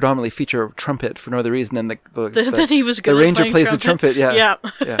predominantly feature trumpet for no other reason than that he was good the at ranger plays trumpet. the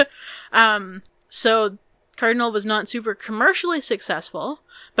trumpet. Yeah. So Cardinal was not super commercially successful,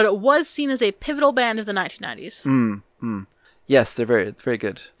 but it was seen as a pivotal band of the 1990s. Yes, they're very, very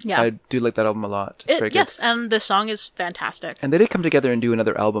good. Yeah. I do like that album a lot. It's very good. Yes, and the song is fantastic. And they did come together and do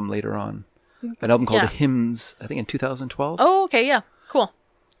another album later on. An album called Hymns, I think in 2012. Oh, okay, yeah. Cool.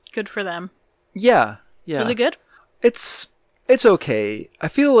 Good for them. Yeah. Was it good? It's okay. I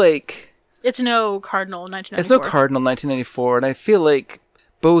feel like... It's no Cardinal 1994. It's no Cardinal 1994, and I feel like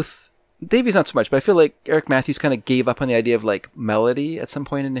both... Davies not so much, but I feel like Eric Matthews kind of gave up on the idea of like melody at some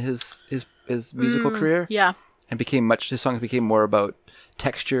point in his musical career. Yeah. And his songs became more about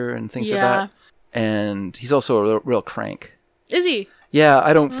texture and things like that. And he's also a real crank. Is he? Yeah,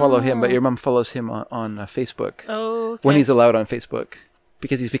 I don't follow him, but your mom follows him on Facebook. Oh, okay. When he's allowed on Facebook.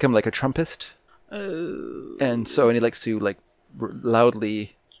 Because he's become like a Trumpist. Oh. And he likes to like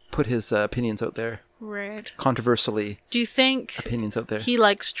loudly put his opinions out there. Right. Controversially. Do you think opinions out there. He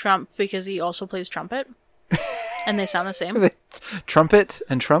likes Trump because he also plays trumpet? And they sound the same? Trumpet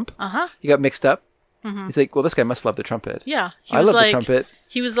and Trump? Uh-huh. You got mixed up? Mm-hmm. He's like, well, this guy must love the trumpet. Yeah. I love the trumpet.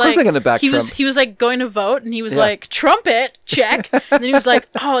 He was of course like, I'm gonna back Trump. He was like going to vote, and he was like, trumpet, check. And then he was like,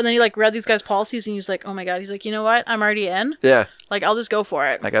 oh, and then he like read these guys' policies, and he was like, oh my god. He's like, you know what? I'm already in. Yeah. Like, I'll just go for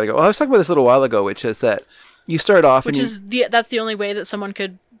it. I gotta go. Well, I was talking about this a little while ago, which is that you start off, that's the only way that someone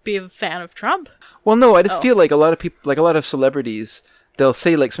could be a fan of Trump. Well, no, I just feel like a lot of people, like a lot of celebrities, they'll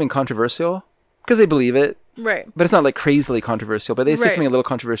say like something controversial because they believe it. Right. But it's not like crazily controversial, but they say something a little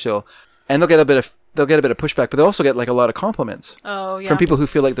controversial, and they'll get a bit of pushback, but they also get like a lot of compliments. Oh, yeah. From people who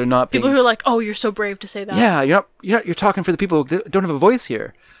feel like they're not people who are like, oh, you're so brave to say that. Yeah, you're talking for the people who don't have a voice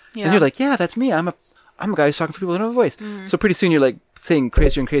here. Yeah. And you're like, yeah, that's me. I'm a guy who's talking for people who don't have a voice. So pretty soon you're like saying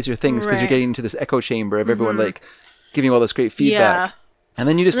crazier and crazier things because you're getting into this echo chamber of everyone like giving you all this great feedback. Yeah. And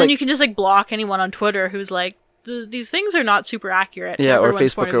then you can just like block anyone on Twitter who's like, these things are not super accurate. Yeah, or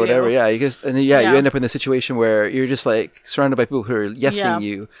Facebook or whatever. Yeah, you end up in the situation where you're just like surrounded by people who are yesing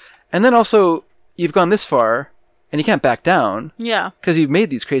you. And then also you've gone this far and you can't back down. Yeah. Because you've made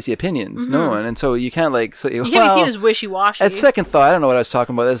these crazy opinions known. And so you can't like say, you can't be seen as wishy-washy. At second thought, I don't know what I was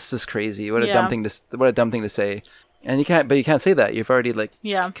talking about. This is crazy. What a dumb thing to say. And you can't say that. You've already like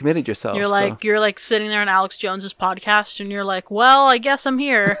committed yourself. You're like sitting there on Alex Jones's podcast and you're like, well, I guess I'm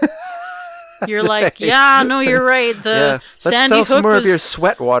here. You're like, yeah, no, you're right. Let's sell some more of your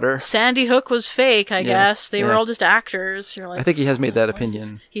sweat water. Sandy Hook was fake, I guess. They were all just actors. You're like, I think he has made that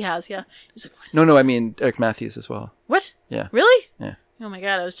opinion. He has, yeah. He's like, no, I mean Eric Matthews as well. What? Yeah. Really? Yeah. Oh my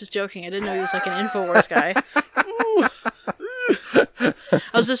god, I was just joking. I didn't know he was like an InfoWars guy.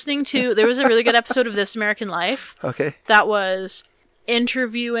 I was listening to, there was a really good episode of This American Life. Okay. That was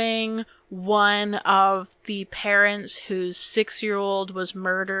interviewing one of the parents whose 6-year-old was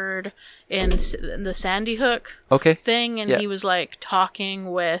murdered in the Sandy Hook thing. And he was like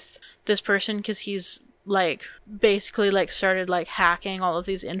talking with this person because he's like basically like started like hacking all of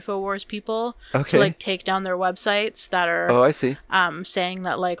these InfoWars people to like take down their websites that are saying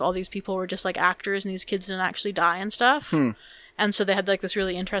that like all these people were just like actors and these kids didn't actually die and stuff. And so they had like this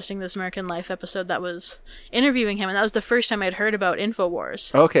really interesting This American Life episode that was interviewing him, and that was the first time I'd heard about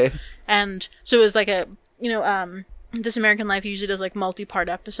InfoWars. Okay. And so it was like a, This American Life usually does like multi-part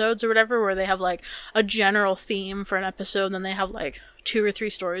episodes or whatever, where they have like a general theme for an episode, and then they have like 2 or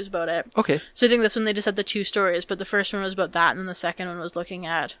 3 stories about it. Okay. So I think that's when they just had the 2 stories, but the first one was about that, and then the second one was looking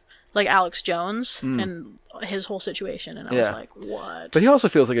at like Alex Jones and his whole situation, and I was like, what? But he also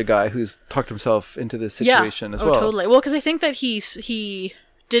feels like a guy who's talked himself into this situation as well. Oh, totally. Well, because I think that he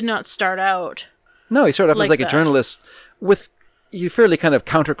did not start out. No, he started off as like a journalist with fairly kind of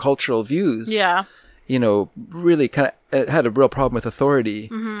countercultural views. Yeah. really kind of had a real problem with authority.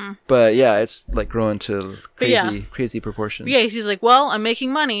 Mm-hmm. But yeah, it's like grown to crazy proportions. But yeah, he's like, well, I'm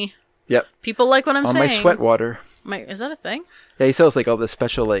making money. Yep. People like what I'm saying. On my sweat water. Is that a thing? Yeah, he sells like all this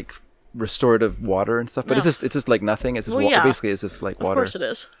special like restorative water and stuff. But it's just like nothing. It's just basically it's just like water. Of course it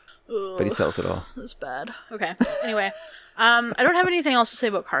is. Ugh. But he sells it all. That's bad. Okay. Anyway, I don't have anything else to say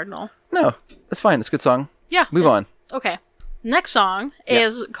about Cardinal. No, that's fine. It's a good song. Yeah. Move on. Okay. Next song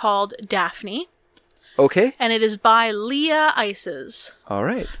is called Daphne. Okay. And it is by Leah Ices. All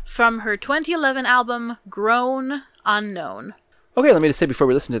right. From her 2011 album, Grown Unknown. Okay, let me just say before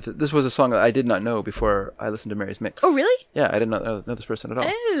we listen to this was a song that I did not know before I listened to Mary's mix. Oh, really? Yeah, I did not know this person at all.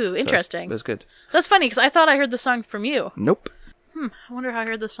 Oh, interesting. So it was good. That's funny, because I thought I heard the song from you. Nope. I wonder how I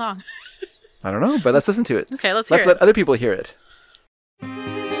heard the song. I don't know, but let's listen to it. Okay, let's hear it. Let's let other people hear it.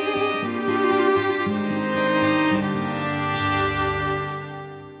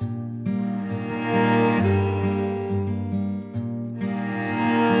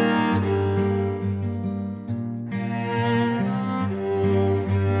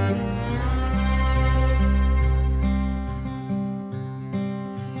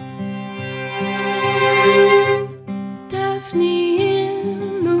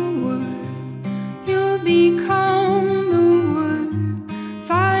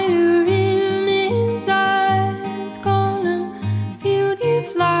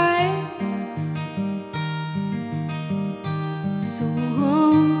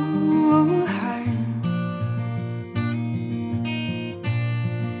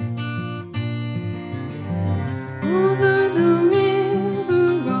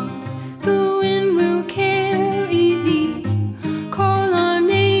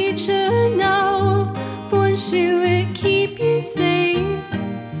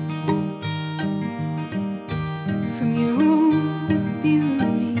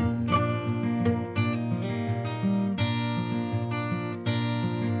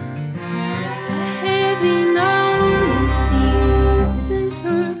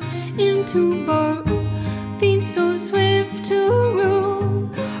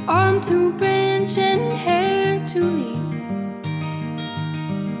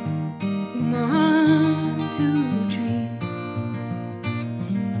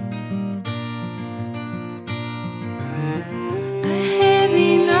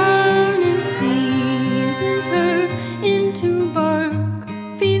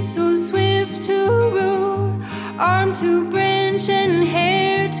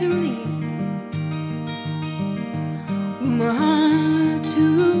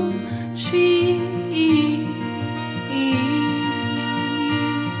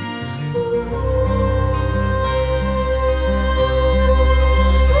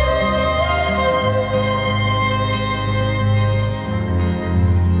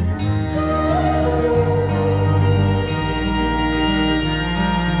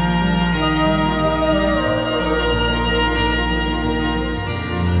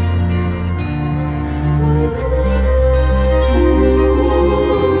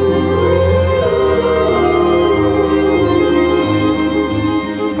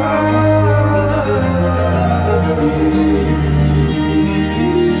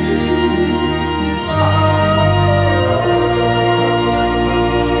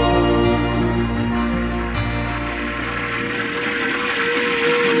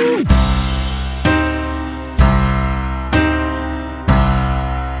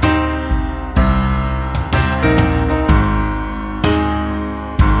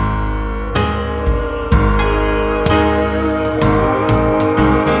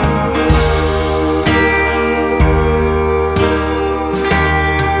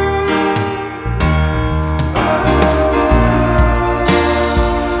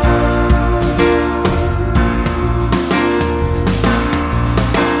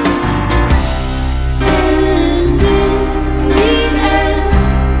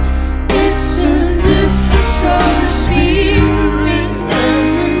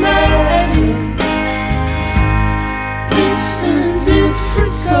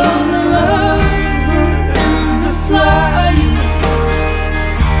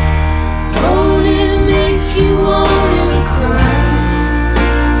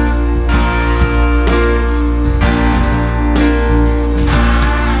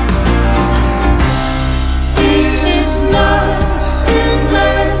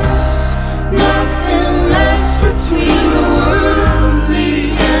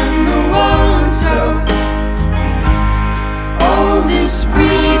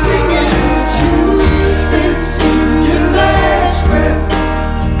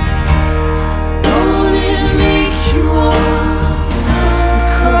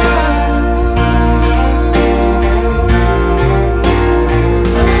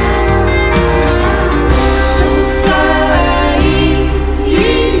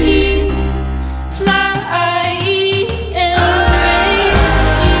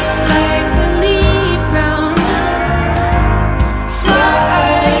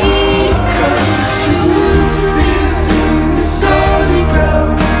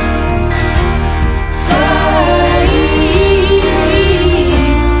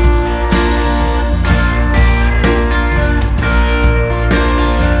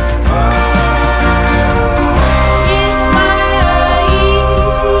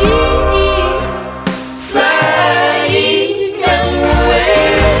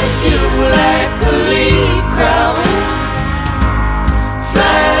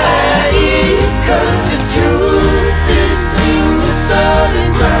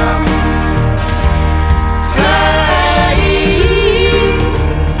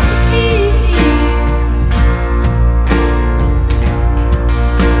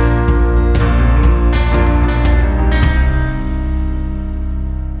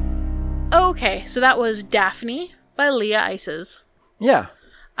 Okay, so that was Daphne by Leah Ices. Yeah.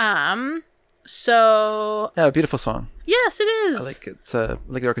 So... Yeah, a beautiful song. Yes, it is. I like it. I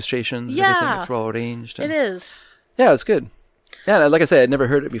like the orchestrations and everything. It's well arranged. It is. Yeah, it's good. Yeah, like I said, I'd never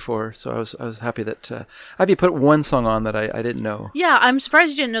heard it before, so I was happy that I'd put one song on that I didn't know. Yeah, I'm surprised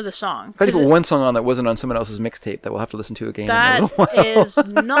you didn't know the song. I'd put one song on that wasn't on someone else's mixtape that we'll have to listen to again in a little while. That is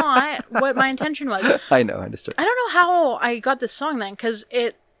not what my intention was. I know, I understand. I don't know how I got this song then, because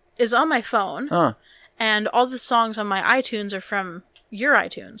it is on my phone, and all the songs on my iTunes are from your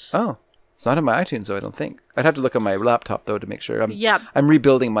iTunes. Oh. It's not on my iTunes, though, I don't think. I'd have to look on my laptop, though, to make sure. I'm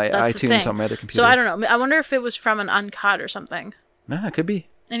rebuilding my iTunes on my other computer. So I don't know. I wonder if it was from an uncut or something. Nah, it could be.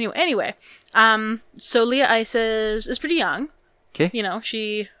 Anyway. So Leah Ices is pretty young. Okay. You know,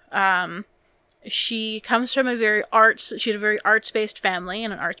 she comes from she had a very arts-based family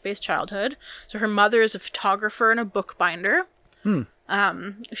and an arts-based childhood. So her mother is a photographer and a bookbinder.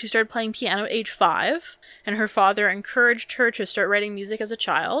 She started playing piano at age 5, and her father encouraged her to start writing music as a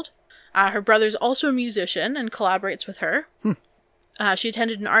child. Her brother's also a musician and collaborates with her. She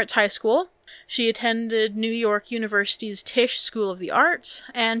attended an arts high school. She attended New York University's Tisch School of the Arts,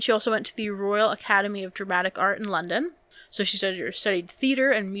 and she also went to the Royal Academy of Dramatic Art in London. So she studied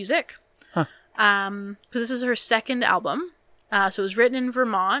theater and music. So this is her second album. So it was written in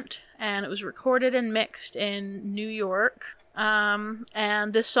Vermont, and it was recorded and mixed in New York.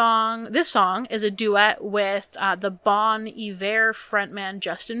 And this song is a duet with the Bon Iver frontman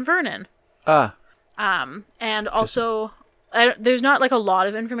Justin Vernon. And also, there's not like a lot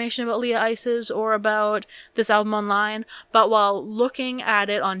of information about Leah Ices or about this album online, but while looking at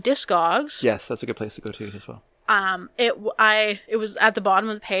it on Discogs, yes, that's a good place to go to as well. It was at the bottom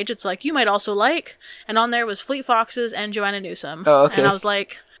of the page. It's like, you might also like, and on there was Fleet Foxes and Joanna Newsom. Oh, okay. And I was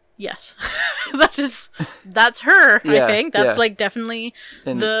like, yes, that's her. Yeah, I think that's like definitely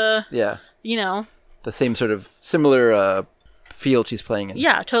the same sort of similar field she's playing in.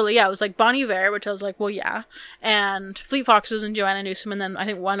 Yeah, totally. Yeah, it was like Bon Iver, which I was like, well, yeah, and Fleet Foxes and Joanna Newsom, and then I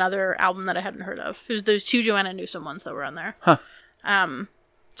think one other album that I hadn't heard of. There's 2 Joanna Newsom ones that were on there.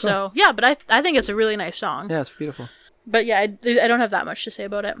 So yeah, but I think it's a really nice song. Yeah, it's beautiful. But yeah, I don't have that much to say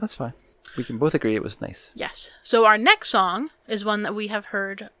about it. That's fine. We can both agree it was nice. Yes. So our next song is one that we have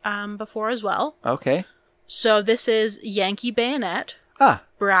heard before as well. Okay. So this is Yankee Bayonet,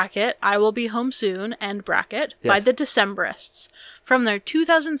 bracket, I Will Be Home Soon, and bracket, by the Decemberists, from their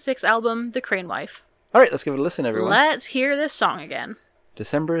 2006 album, The Crane Wife. All right, let's give it a listen, everyone. Let's hear this song again.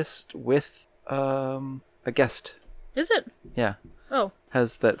 Decemberist with a guest. Is it? Yeah. Oh.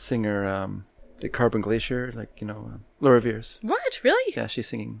 Has that singer, the Carbon Glacier, Laura Veers. What? Really? Yeah, she's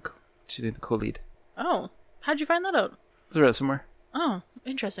singing. She did the co-lead. Oh. How'd you find that out? I read it somewhere. Oh,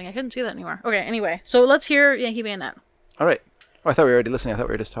 interesting. I couldn't see that anymore. Okay, anyway. So let's hear Yankee Bayonet. All right. Oh, I thought we were already listening. I thought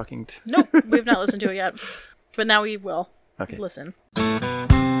we were just talking. Nope, we've not listened to it yet. But now we will. Okay. Listen.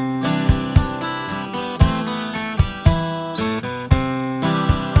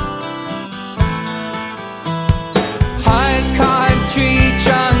 High country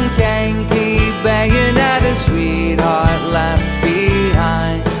drunk Yankee bayonet, a sweetheart left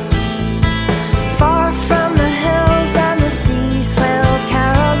behind. Far from the hills and the sea-swelled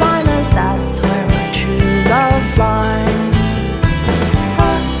Carolinas, that's where my true love lies.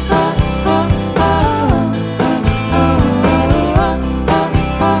 Oh, oh, oh, oh, oh, oh, oh, oh.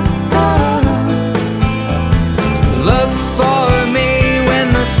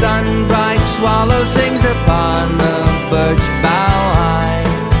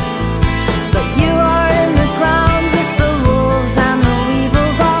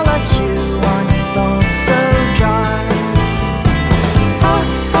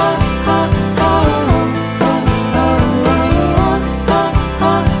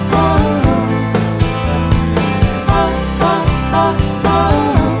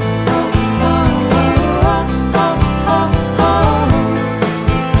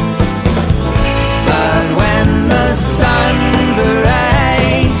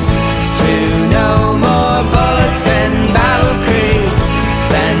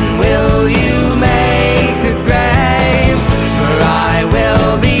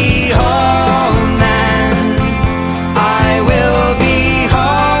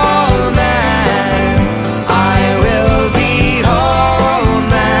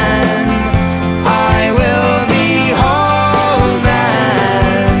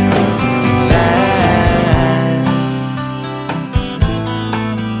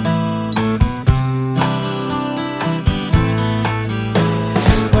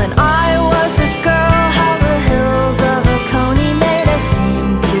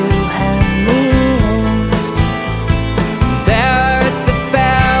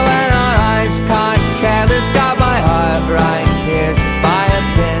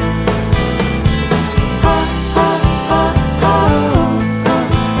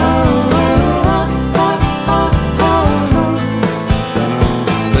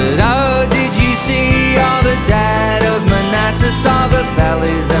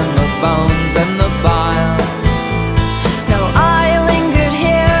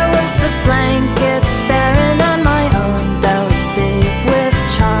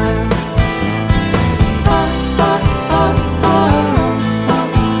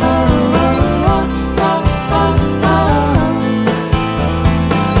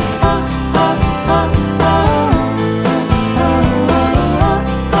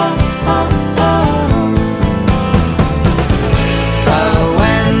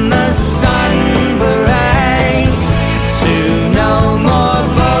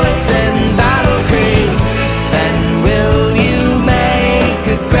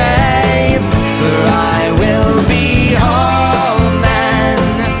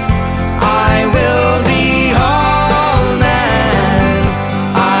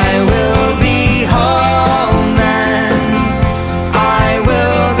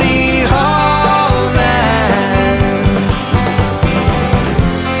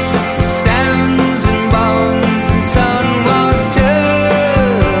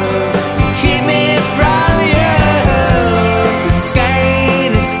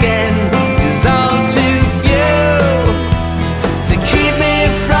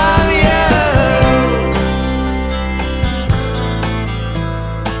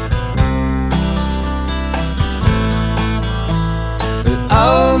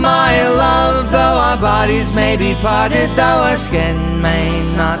 bodies may be parted, though our skin may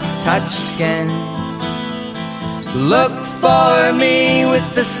not touch skin. Look for me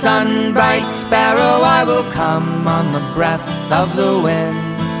with the sun, bright sparrow, I will come on the breath of the wind.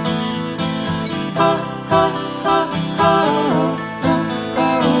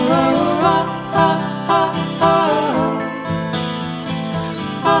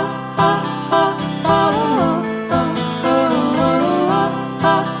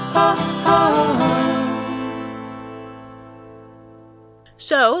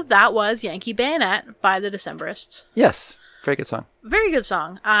 So that was Yankee Bayonet by the Decemberists. Yes. Very good song. Very good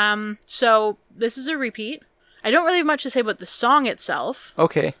song. So this is a repeat. I don't really have much to say about the song itself.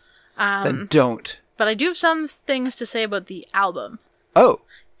 Okay. Then don't. But I do have some things to say about the album. Oh.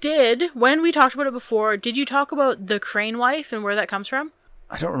 When we talked about it before, did you talk about the Crane Wife and where that comes from?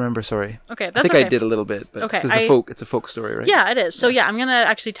 I don't remember, sorry. Okay, that's I think okay. I did a little bit, but okay, it's a folk story, right? Yeah, it is. So yeah, I'm going to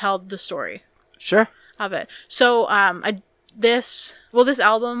actually tell the story. Sure. Of it. So this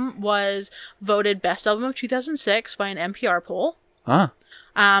album was voted Best Album of 2006 by an NPR poll.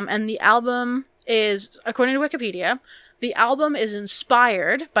 And the album is, according to Wikipedia, the album is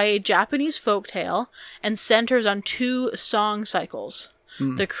inspired by a Japanese folktale and centers on 2 song cycles.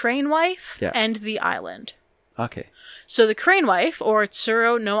 The Crane Wife and The Island. Okay. So the Crane Wife, or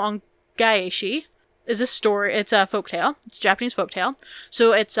Tsuro no Ongaeshi, is a story. It's a folktale. It's a Japanese folktale.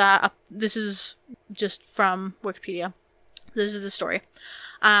 So it's this is just from Wikipedia. This is the story.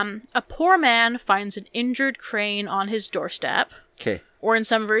 A poor man finds an injured crane on his doorstep. Okay. Or in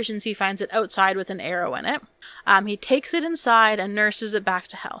some versions, he finds it outside with an arrow in it. He takes it inside and nurses it back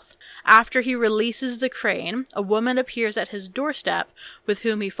to health. After he releases the crane, a woman appears at his doorstep with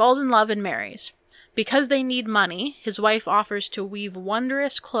whom he falls in love and marries. Because they need money, his wife offers to weave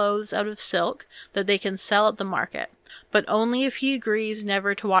wondrous clothes out of silk that they can sell at the market, but only if he agrees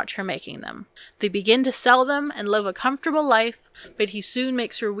never to watch her making them. They begin to sell them and live a comfortable life, but he soon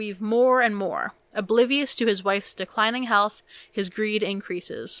makes her weave more and more. Oblivious to his wife's declining health, his greed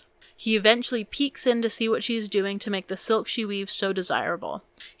increases. He eventually peeks in to see what she is doing to make the silk she weaves so desirable.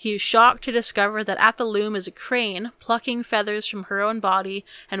 He is shocked to discover that at the loom is a crane, plucking feathers from her own body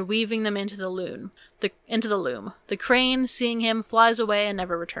and weaving them into the loom. The crane, seeing him, flies away and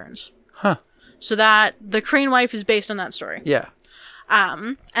never returns. Huh. So that the Crane Wife is based on that story. Yeah.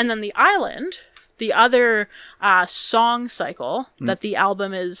 And then The Island, the other song cycle that the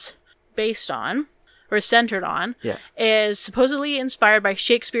album is based on, or centered on, is supposedly inspired by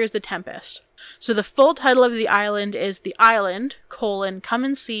Shakespeare's The Tempest. So the full title of The Island is The Island, Come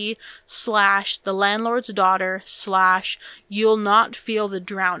and See, / The Landlord's Daughter, / You'll Not Feel the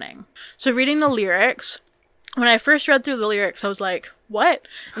Drowning. So reading the lyrics, when I first read through the lyrics, I was like, what?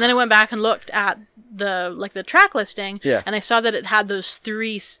 And then I went back and looked at the track listing, and I saw that it had those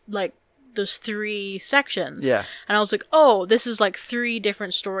three sections. Yeah. And I was like, oh, this is like 3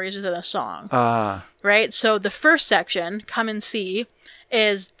 different stories within a song. Right? So the first section, Come and See,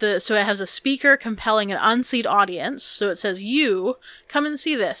 so it has a speaker compelling an unseen audience. So it says, you, come and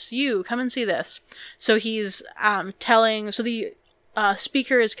see this. You, come and see this. So he's the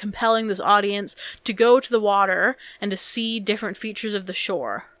speaker is compelling this audience to go to the water and to see different features of the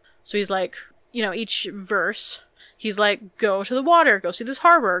shore. So he's like, each verse, he's like, go to the water, go see this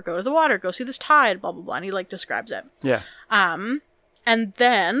harbor, go to the water, go see this tide, blah, blah, blah. And he describes it. Yeah. And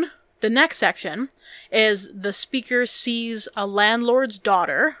then the next section is the speaker sees a landlord's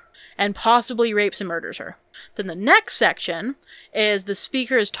daughter and possibly rapes and murders her. Then the next section is the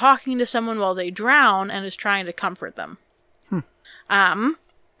speaker is talking to someone while they drown and is trying to comfort them.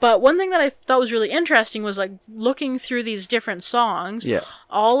 But one thing that I thought was really interesting was looking through these different songs. Yeah.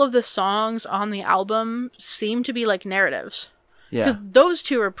 All of the songs on the album seem to be narratives. Yeah. Because those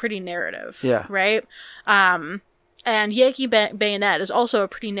 2 are pretty narrative. Yeah. Right? And Yankee Bayonet is also a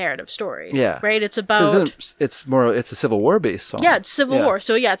pretty narrative story. Yeah. Right? It's about... It's a Civil War based song. Yeah, it's Civil War.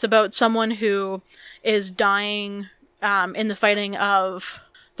 So yeah, it's about someone who is dying in the fighting of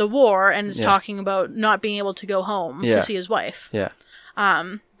the war and is talking about not being able to go home to see his wife. Yeah.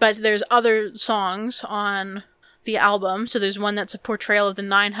 But there's other songs on the album. So there's one that's a portrayal of the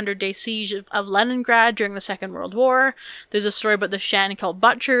 900-day siege of Leningrad during the Second World War. There's a story about the Shankill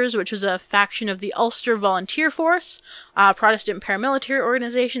Butchers, which was a faction of the Ulster Volunteer Force, a Protestant paramilitary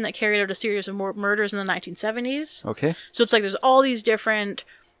organization that carried out a series of murders in the 1970s. Okay. So it's there's all these different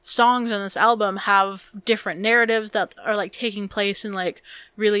songs on this album have different narratives that are taking place in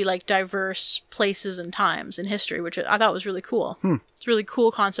really diverse places and times in history, which I thought was really cool. It's a really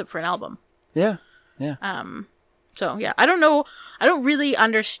cool concept for an album. Yeah. Yeah. So yeah, I don't really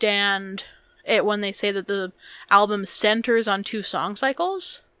understand it when they say that the album centers on 2 song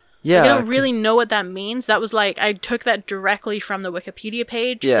cycles. Yeah. Like, I don't really know what that means. That was like, I took that directly from the Wikipedia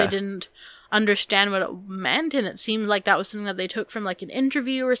page because I didn't understand what it meant, and it seemed like that was something that they took from like an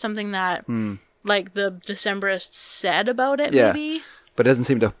interview or something that like the Decemberists said about it, maybe. But it doesn't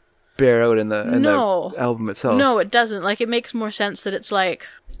seem to bear out in the album itself. No, it doesn't. Like, it makes more sense that it's like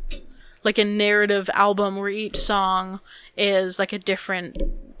a narrative album where each song is like a different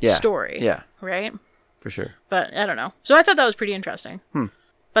story. Yeah. Right? For sure. But I don't know. So I thought that was pretty interesting.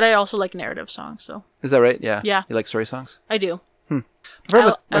 But I also like narrative songs, so. Is that right? Yeah. Yeah. You like story songs? I do. My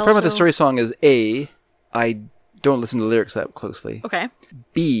problem with the story song is A, I don't listen to the lyrics that closely. Okay.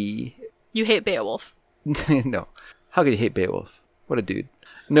 B, you hate Beowulf. No. How could you hate Beowulf? What a dude.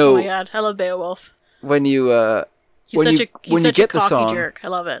 No. Oh my god, I love Beowulf. When you he's such a cocky jerk. I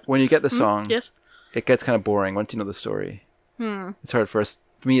love it. When you get the song, yes, it gets kind of boring once you know the story. It's hard for us.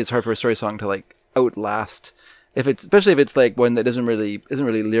 For me, it's hard for a story song to like outlast. Especially if it's like one that isn't really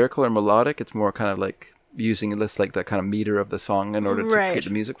lyrical or melodic. It's more kind of like using this like the kind of meter of the song in order to create the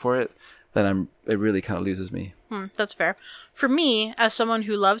music for it. Then it really kind of loses me. That's fair. For me, as someone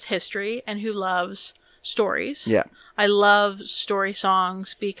who loves history and who loves stories, I love story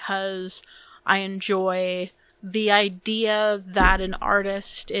songs because I enjoy the idea that an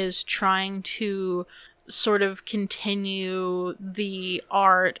artist is trying to sort of continue the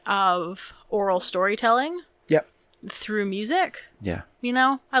art of oral storytelling through music. Yeah. You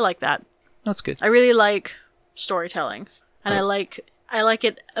know, I like that. That's good. I really like storytelling, and I like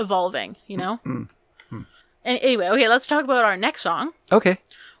it evolving, you know? And anyway, okay, let's talk about our next song. Okay.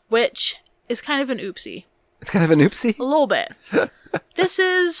 Which is kind of an oopsie. It's kind of an oopsie? A little bit. This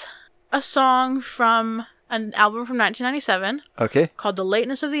is a song from an album from 1997. Okay. Called The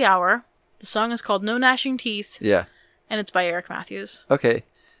Lateness of the Hour. The song is called No Gnashing Teeth. Yeah. And it's by Eric Matthews. Okay.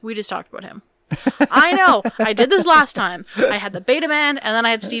 We just talked about him. I know. I did this last time. I had the Beta Band, and then I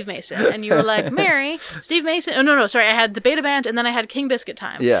had Steve Mason. And you were like, Mary, Steve Mason. Oh, no, sorry. I had the Beta Band, and then I had King Biscuit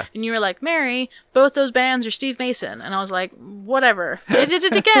Time. Yeah. And you were like, Mary, both those bands are Steve Mason. And I was like, whatever. I did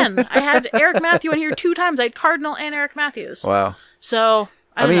it again. I had Eric Matthews in here 2 times. I had Cardinal and Eric Matthews. Wow. So,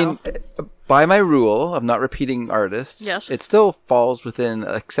 I mean, by my rule of not repeating artists, it still falls within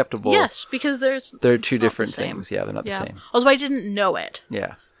acceptable. Yes, because they're 2 different things. Yeah, they're not the same. Also, I didn't know it.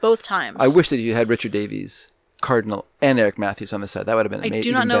 Yeah. Both times. I wish that you had Richard Davies, Cardinal, and Eric Matthews on the side. That would have been amazing. I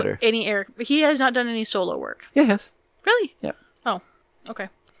do not know any Eric. He has not done any solo work. Yeah, he has. Really? Yeah. Oh, okay.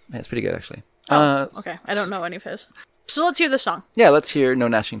 Yeah, it's pretty good, actually. Okay. I don't know any of his. So let's hear the song. Yeah, let's hear No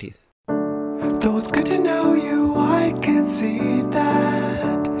Gnashing Teeth. Though it's good to know you, I can see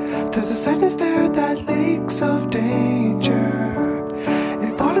that there's a sadness there that leaks of danger.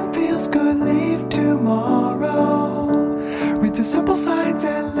 If autumn feels good, leave tomorrow. Read the simple signs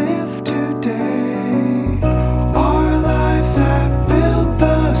and live today. Our lives have filled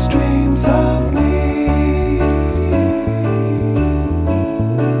the streams of me.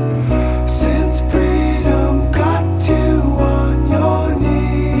 Since freedom got you on your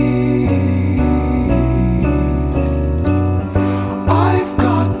knees, I've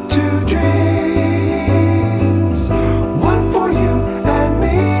got 2 dreams, one for you and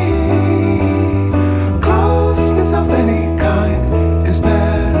me. Closeness of any is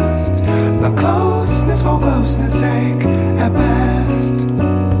best, not closeness for closeness sake at best.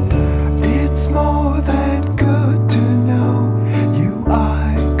 It's more than good to know you,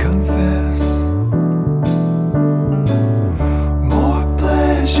 I confess. More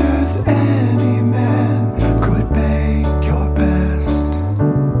pleasures any man could beg your best.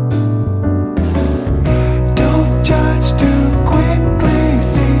 Don't judge too quickly,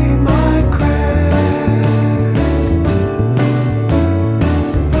 see my crest.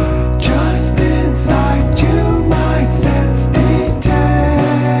 Inside you might sense detest.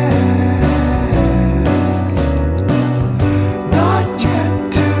 Not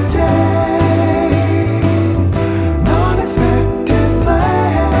yet today. Non-expected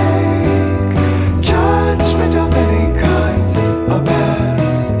plague. Judgment of any kind, a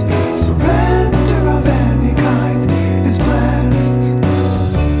best. Surrender of any kind is blessed.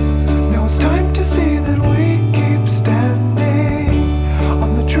 Now it's time to see that we keep standing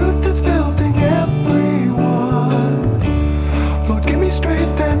on the truth that's building everyone. Lord, give me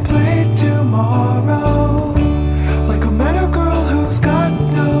strength and play tomorrow, like a man or girl who's got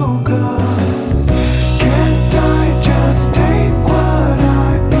no guns. Can't I just take what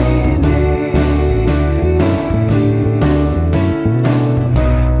I believe?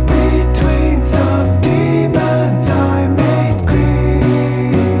 Between some demons I made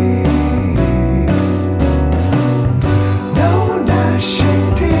grieve. No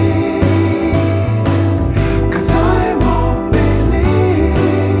gnashing teeth, 'cause I'm all belief.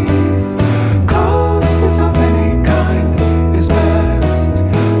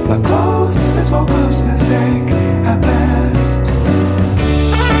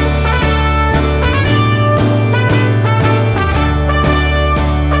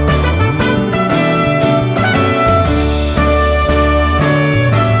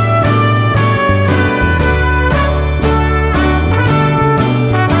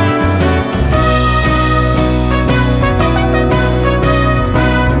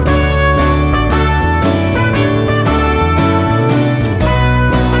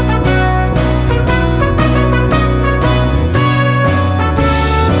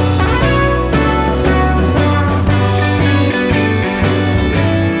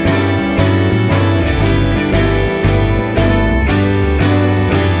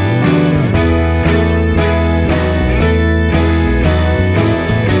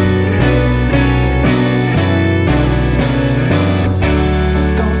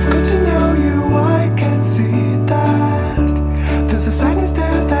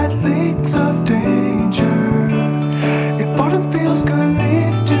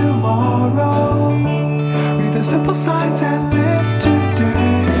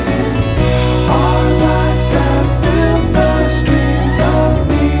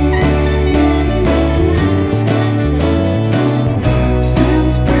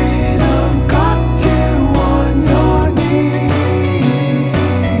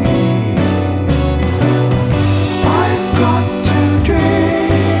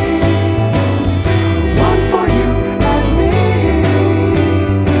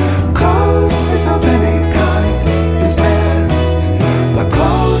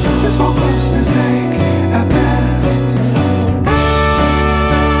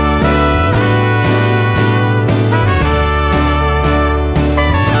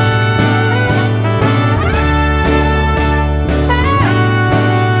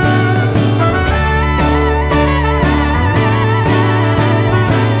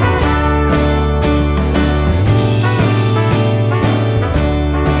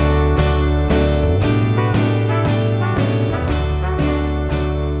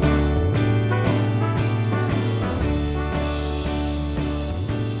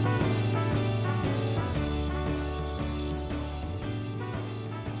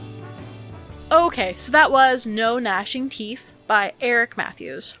 Okay, so that was No Gnashing Teeth by Eric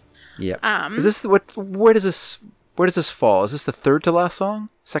Matthews. Yeah. Is this where does this fall? Is this the third to last song?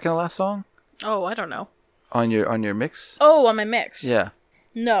 Second to last song? Oh, I don't know. On your mix? Oh, on my mix. Yeah.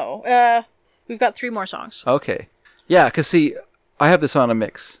 No. We've got 3 more songs. Okay. Yeah, because see, I have this on a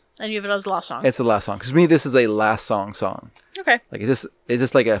mix. And you have it as the last song. It's the last song. Because to me, this is a last song. Okay. Like, is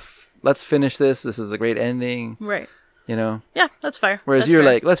this like let's finish this. This is a great ending. Right. You know? Yeah, that's fair. Whereas that's you're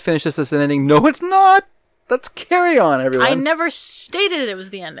fair. like, let's finish this as an ending. No, it's not. Let's carry on, everyone. I never stated it was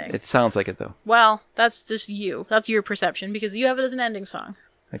the ending. It sounds like it, though. Well, that's just you. That's your perception, because you have it as an ending song.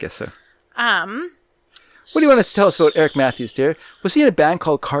 I guess so. What do you want to tell us about Eric Matthews, dear? Was he in a band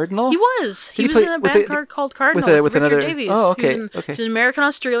called Cardinal? He was. He was in a band called Cardinal with Richard another Davies. Oh, okay. He's an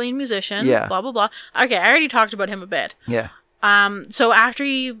American-Australian musician. Yeah. Blah, blah, blah. Okay, I already talked about him a bit. Yeah. So after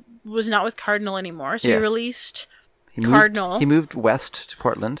he was not with Cardinal anymore, so he released Cardinal. He moved west to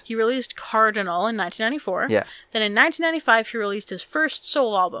Portland. He released Cardinal in 1994. Yeah. Then in 1995, he released his first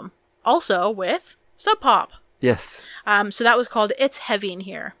solo album, also with Sub Pop. Yes. So that was called It's Heavy in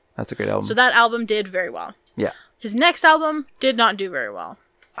Here. That's a great album. So that album did very well. Yeah. His next album did not do very well.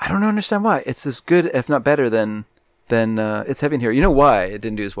 I don't understand why. It's as good, if not better, than It's Heavy in Here. You know why it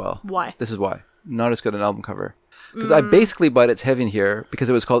didn't do as well? Why? This is why. Not as good an album cover. Because I basically bought It's Heavy in Here because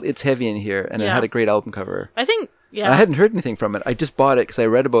it was called It's Heavy in Here, and it had a great album cover. I think, yeah. And I hadn't heard anything from it. I just bought it because I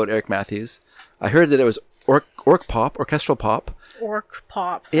read about Eric Matthews. I heard that it was orchestral pop. Orc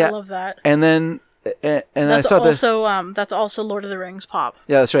pop. Yeah. I love that. And then That's I saw that's also Lord of the Rings pop.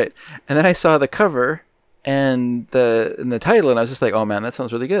 Yeah, that's right. And then I saw the cover and the title, and I was just like, oh man, that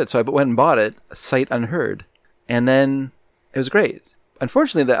sounds really good. So I went and bought it, sight unheard. And then it was great.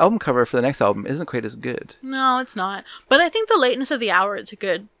 Unfortunately, the album cover for the next album isn't quite as good. No, it's not. But I think The Lateness of the Hour is a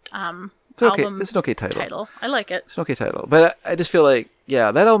good album. It's an okay title. I like it. It's an okay title. But I just feel like,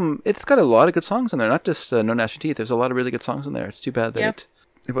 yeah, that album, it's got a lot of good songs in there. Not just No Gnashing Teeth. There's a lot of really good songs in there. It's too bad that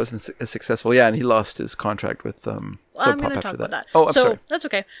it wasn't as successful. Yeah, and he lost his contract with I'm going to talk about that. Oh, I'm sorry. That's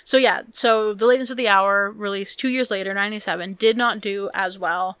okay. So yeah, so The Lateness of the Hour, released 2 years later, 1997, did not do as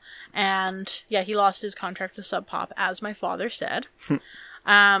well. And yeah, he lost his contract with Sub Pop, as my father said.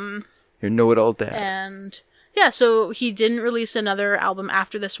 Your know-it-all dad. And yeah, so he didn't release another album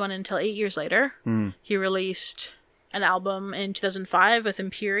after this one until 8 years later. He released an album in 2005 with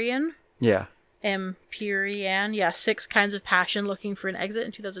Empyrean. Yeah. Empyrean, yeah, 6 Kinds of Passion, Looking for an Exit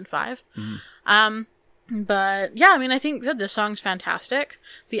in 2005. But yeah, I mean, I think that this song's fantastic.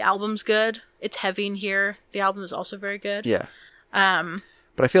 The album's good. It's Heavy in Here. The album is also very good. Yeah.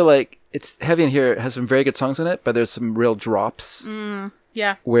 But I feel like It's Heavy in Here. It has some very good songs in it, but there's some real drops.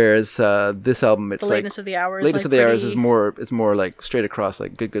 Yeah. Whereas this album, it's The Lateness of the Hour. Lateness of the Hours is more. It's more like straight across,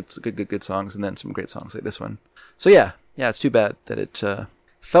 like good songs, and then some great songs like this one. So yeah, it's too bad that it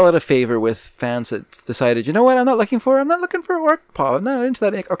fell out of favor with fans that decided, you know what, I'm not looking for orc pop. I'm not into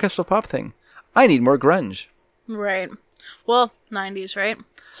that orchestral pop thing. I need more grunge. Right. Well, 90s, right?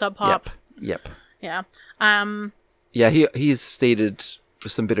 Sub Pop. Yep. Yeah. Yeah, he's stated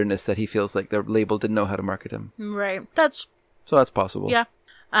with some bitterness that he feels like the label didn't know how to market him. Right. So that's possible. Yeah.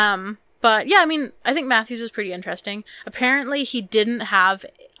 But yeah, I mean, I think Matthews is pretty interesting. Apparently, he didn't have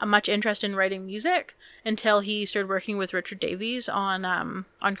much interest in writing music until he started working with Richard Davies on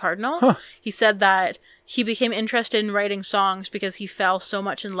Cardinal. Huh. He said that he became interested in writing songs because he fell so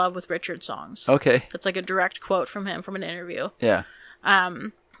much in love with Richard's songs. Okay. That's like a direct quote from him from an interview. Yeah.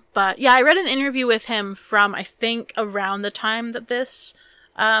 But yeah, I read an interview with him from, I think, around the time that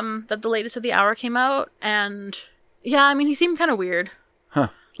that The Latest of the Hour came out, and yeah, I mean, he seemed kind of weird. Huh.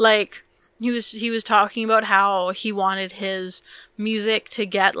 Like, he was talking about how he wanted his music to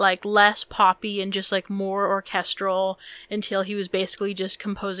get like less poppy and just like more orchestral until he was basically just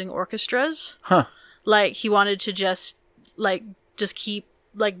composing orchestras. Huh. Like, he wanted to just keep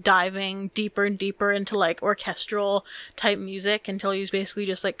like diving deeper and deeper into like orchestral type music until he was basically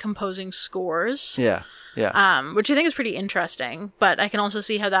just like composing scores. Yeah. Which I think is pretty interesting, but I can also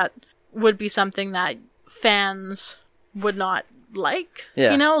see how that would be something that fans would not like.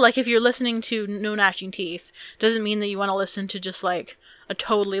 Yeah. You know, like if you're listening to No Gnashing Teeth, doesn't mean that you want to listen to just like a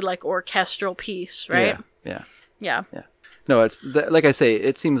totally like orchestral piece, right? Yeah. No, it's like I say,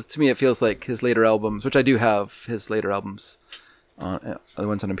 it seems to me, it feels like his later albums, which I do have his later albums, the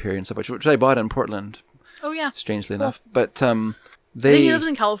ones on Empyrean and stuff, which I bought in Portland. Oh yeah. Strangely enough, but I think he lives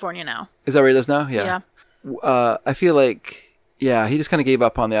in California now. Is that where he lives now? Yeah. Yeah. I feel like, yeah, he just kind of gave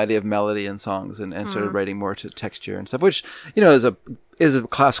up on the idea of melody and songs and started writing more to texture and stuff, which, you know, is a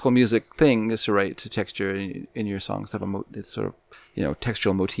classical music thing, is to write to texture in your songs, it's sort of, you know,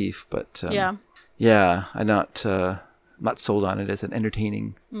 textural motif, but yeah, I'm not not sold on it as an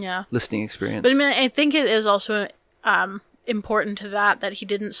entertaining listening experience. But I mean, I think it is also important to that he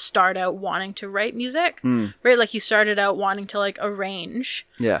didn't start out wanting to write music, right? Like he started out wanting to like arrange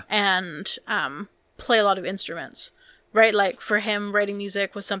and play a lot of instruments, right? Like for him, writing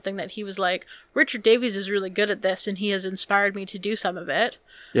music was something that he was like, Richard Davies is really good at this and he has inspired me to do some of it.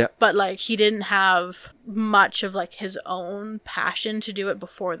 Yeah. But like he didn't have much of like his own passion to do it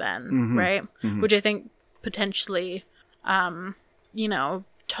before then, right? Which I think potentially you know,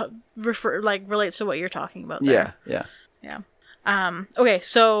 relates to what you're talking about there. Yeah. Okay,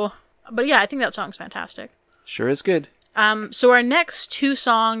 so, but yeah, I think that song's fantastic. Sure is good. So our next two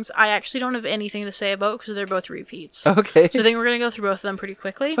songs, I actually don't have anything to say about because they're both repeats. Okay. So I think we're going to go through both of them pretty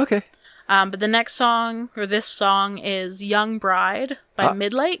quickly. Okay. But the next song, or this song, is Young Bride by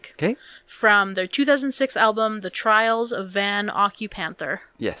Midlake. Okay. From their 2006 album, The Trials of Van Occupanther.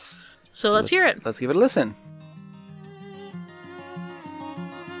 Yes. So let's hear it. Let's give it a listen.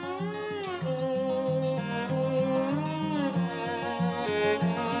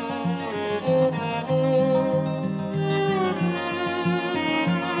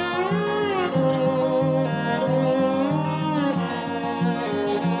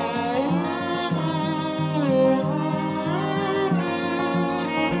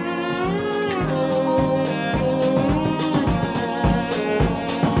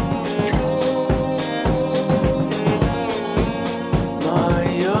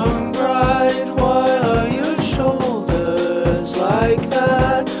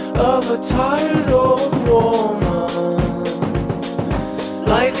 Tired old woman,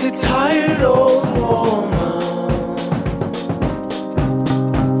 like a tired old woman.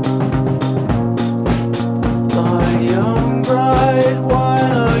 My young bride, why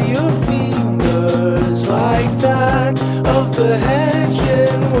are your fingers like that of the hedge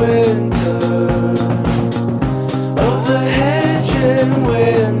in winter, of the hedge in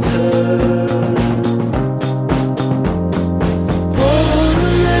winter?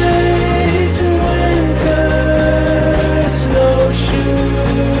 Pollinate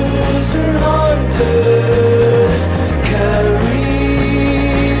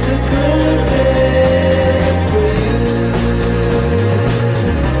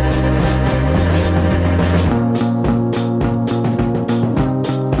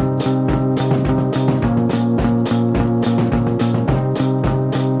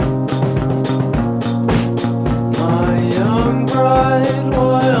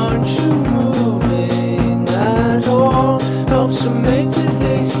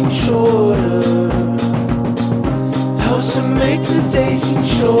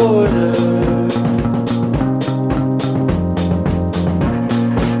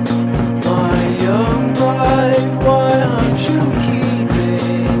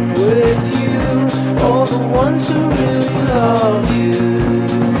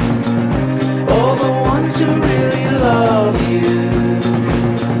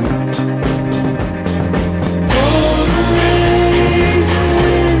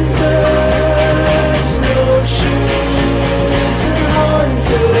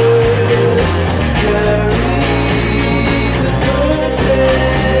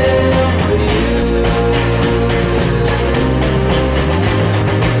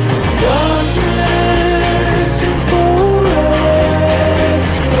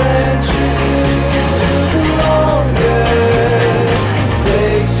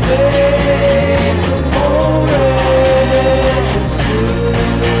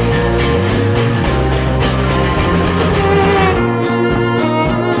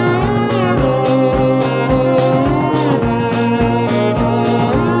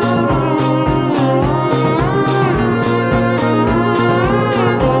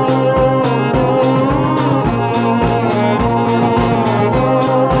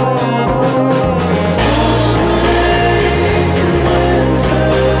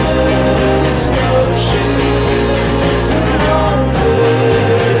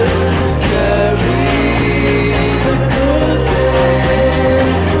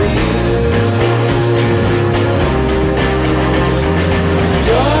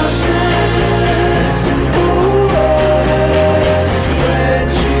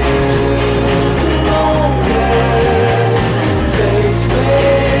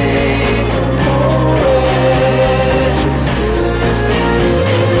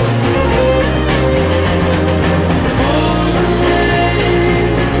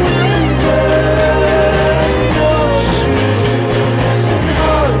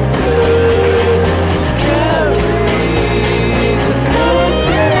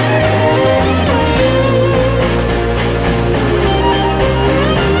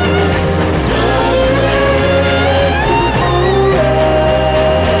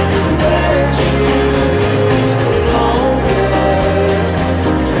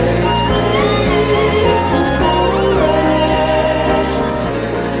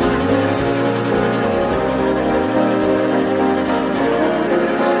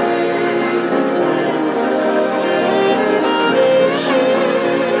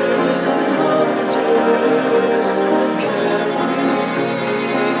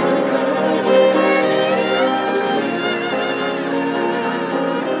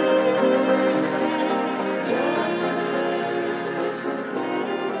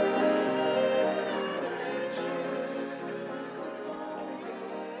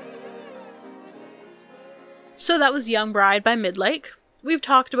So that was Young Bride by Midlake. We've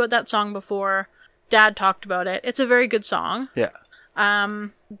talked about that song before. Dad talked about it. It's a very good song. Yeah.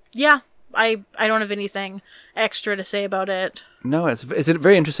 Yeah. I don't have anything extra to say about it. No, it's a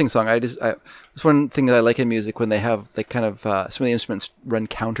very interesting song. It's one thing that I like in music when they have like kind of some of the instruments run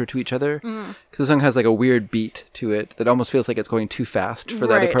counter to each other, because the song has like a weird beat to it that almost feels like it's going too fast for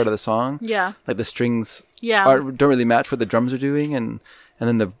the other part of the song. Yeah, like the strings don't really match what the drums are doing, and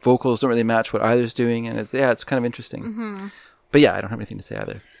then the vocals don't really match what either's doing, and it's kind of interesting. Mm-hmm. But yeah, I don't have anything to say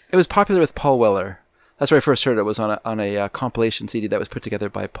either. It was popular with Paul Weller. That's where I first heard it. Was on a compilation CD that was put together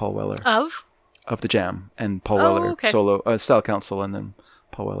by Paul Weller of the Jam and Paul Weller solo Style Council, and then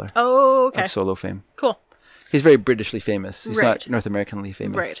Paul Weller of solo fame. Cool. He's very Britishly famous. He's not North Americanly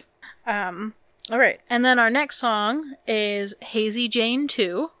famous. Right. All right. And then our next song is Hazy Jane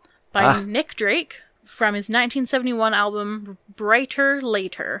 2 by Nick Drake from his 1971 album Brighter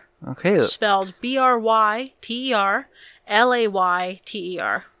Later. Okay. Spelled Bryterlayter.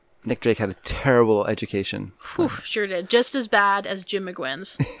 Nick Drake had a terrible education. Whew, sure did. Just as bad as Jim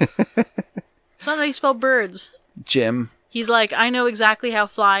McGuinn's. It's not how you spell birds. Jim. He's like, I know exactly how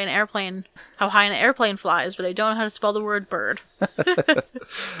high an airplane flies, but I don't know how to spell the word bird.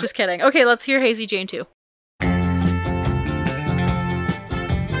 Just kidding. Okay, let's hear Hazy Jane 2.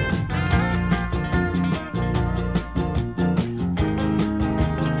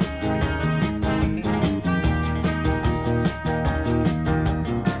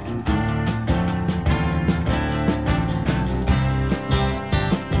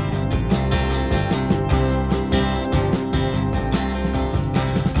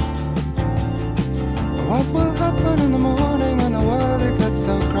 What will happen in the morning when the world it gets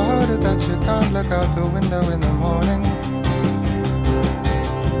so crowded that you can't look out the window in the morning?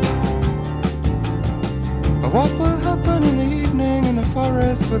 What will happen in the evening in the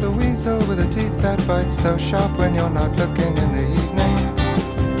forest with a weasel with a teeth that bite so sharp when you're not looking in the evening?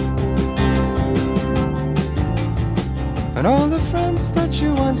 And all the friends that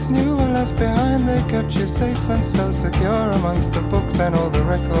you once knew and left behind, they kept you safe and so secure amongst the books and all the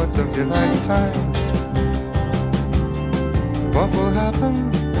records of your lifetime. What will happen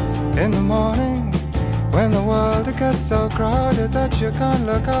in the morning when the world it gets so crowded that you can't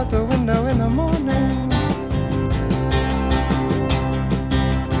look out the window in the morning?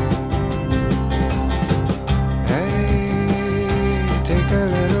 Hey, take a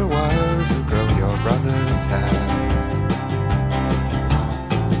little while to grow your brother's hair.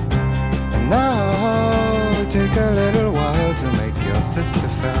 And now take a little while to make your sister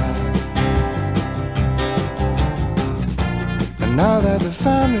fair. Now that the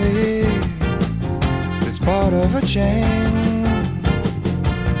family is part of a chain,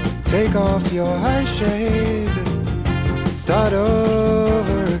 take off your high shade, start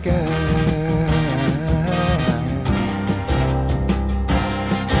over again.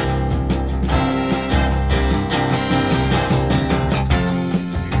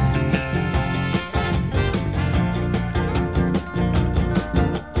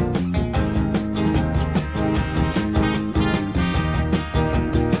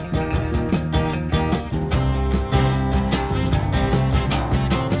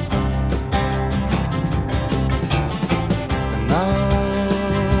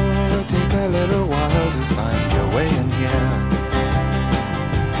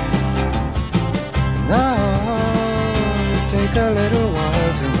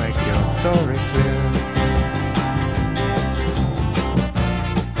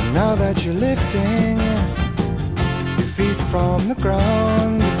 Now that you're lifting your feet from the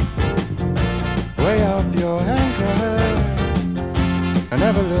ground, way up your anchor and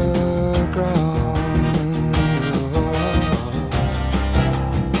never look round.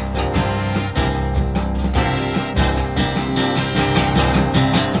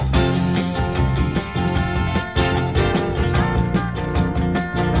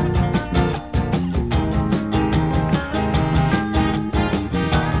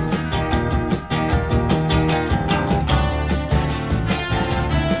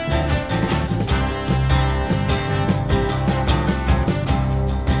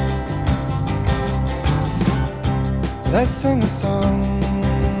 Let's sing a song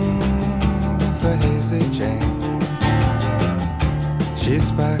for Hazy Jane. She's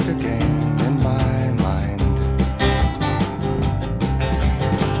back again in my mind.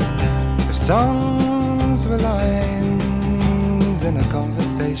 If songs were lines in a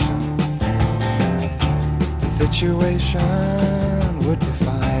conversation, the situation would be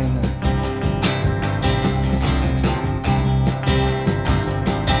fine.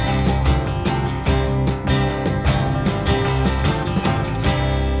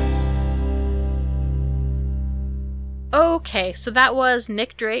 Okay, so that was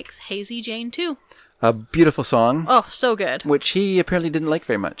Nick Drake's Hazy Jane 2. A beautiful song. Oh, so good. Which he apparently didn't like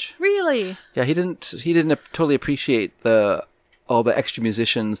very much. Really? Yeah, he didn't totally appreciate all the extra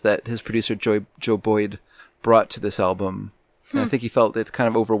musicians that his producer Joe Boyd brought to this album. And I think he felt it kind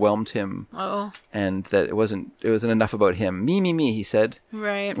of overwhelmed him. Oh. And that it wasn't enough about him. Me, he said.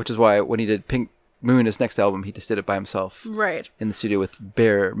 Right. Which is why when he did Pink Moon, his next album, he just did it by himself. Right. In the studio with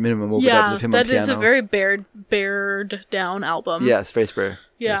bare minimum overdubs of him on piano. Yeah, that is a very bared down album. Yeah, it's very spare.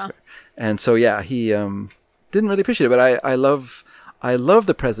 Yeah. Very spare. And so, yeah, he didn't really appreciate it. But I love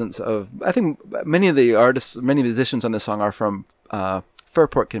the presence of, I think many of the artists, many musicians on this song are from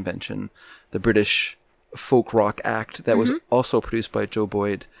Fairport Convention, the British folk rock act that was also produced by Joe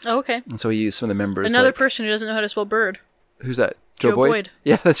Boyd. Oh, okay. And so he used some of the members. Another person who doesn't know how to spell bird. Who's that? Joe Boyd?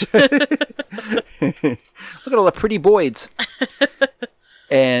 Yeah, that's right. Look at all the pretty Boyds.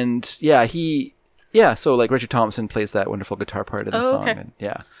 And so like Richard Thompson plays that wonderful guitar part of the song. Okay. And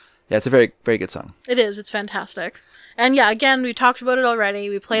yeah, it's a very, very good song. It is. It's fantastic. And yeah, again, we talked about it already.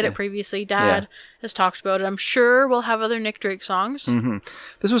 We played it previously. Dad has talked about it. I'm sure we'll have other Nick Drake songs. Mm-hmm.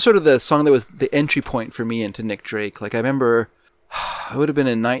 This was sort of the song that was the entry point for me into Nick Drake. Like I remember, it would have been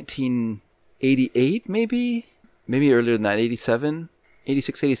in 1988, maybe earlier than that,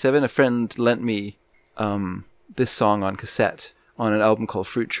 86, 87. A friend lent me this song on cassette on an album called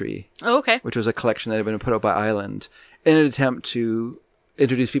Fruit Tree. Oh, okay. Which was a collection that had been put out by Island in an attempt to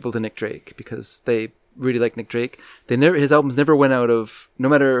introduce people to Nick Drake because they really like Nick Drake. His albums never went out of, no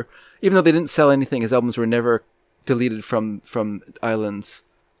matter, even though they didn't sell anything, his albums were never deleted from Island's,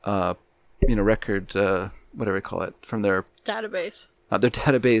 record, whatever you call it, from their database. Their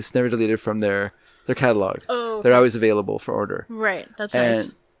database, never deleted from their catalog. Oh, okay. They're always available for order. Right, that's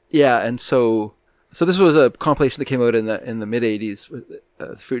nice. Yeah, and so this was a compilation that came out in the mid '80s with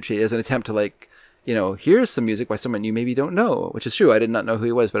Fruit Tree as an attempt to like, here's some music by someone you maybe don't know, which is true. I did not know who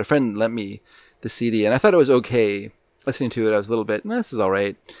he was, but a friend lent me the CD, and I thought it was okay. Listening to it, I was a little bit, this is all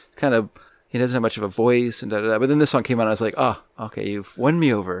right. Kind of, he doesn't have much of a voice, and da-da-da. But then this song came on, and I was like, okay, you've won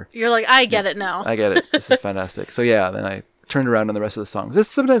me over. You're like, I get it now. I get it. This is fantastic. So yeah, then I turned around on the rest of the songs.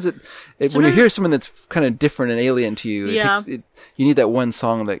 Sometimes when you hear someone that's kind of different and alien to you, you need that one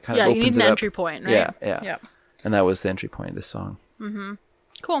song that kind of opens it up. Yeah, you need an entry point, right? Yeah. And that was the entry point of this song. Mm-hmm.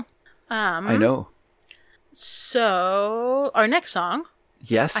 Cool. I know. So, our next song.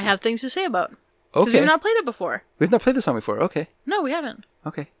 Yes. I have things to say about. Okay. We've not played it before. We've not played this song before. Okay. No, we haven't.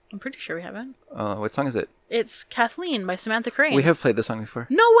 Okay. I'm pretty sure we haven't. What song is it? It's Kathleen by Samantha Crane. We have played this song before.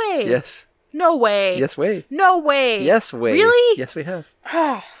 No way. Yes. No way. Yes way. No way. Yes way. Really? Yes, we have.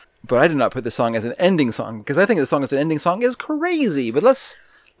 But I did not put this song as an ending song because I think the song as an ending song is crazy. But let's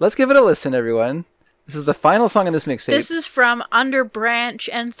give it a listen, everyone. This is the final song in this mixtape. This is from Under Branch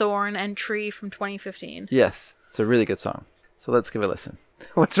and Thorn and Tree from 2015. Yes, it's a really good song. So let's give it a listen.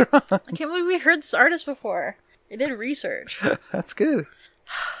 What's wrong? I can't believe we heard this artist before. I did research. That's good.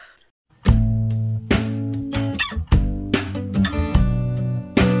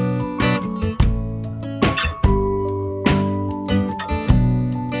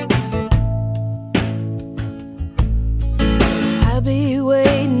 I'll be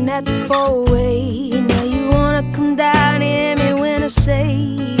waiting at the four-way. Now you wanna come down here me when I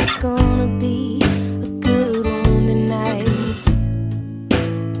say it's gonna be a good one tonight.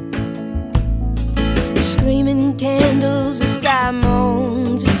 Screaming candles, the sky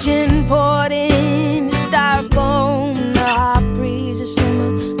moans, a gin poured in the styrofoam, the hot breeze of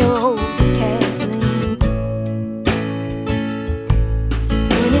summer, the hope of Kathleen.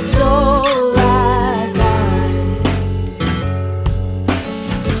 And it's all I got,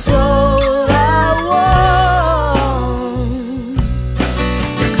 it's all I want,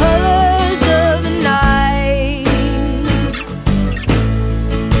 the colors of the night,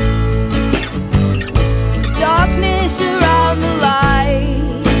 darkness around the light.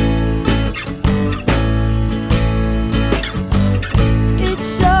 It's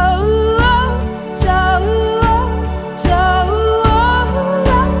so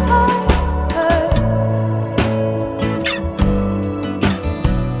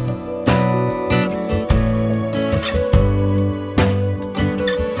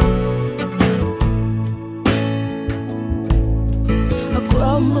a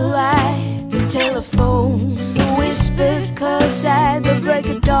grumble at the telephone, a whispered curse at the break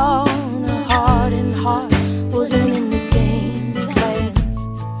of dawn. A hardened heart wasn't in the game plan,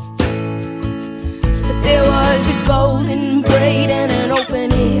 but there was a golden braid and an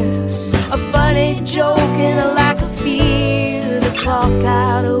open ear, a funny joke and a lack of fear, the clock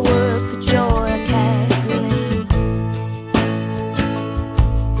out of work, the joy of Kathleen.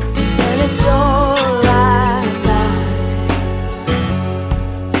 And it's all I got,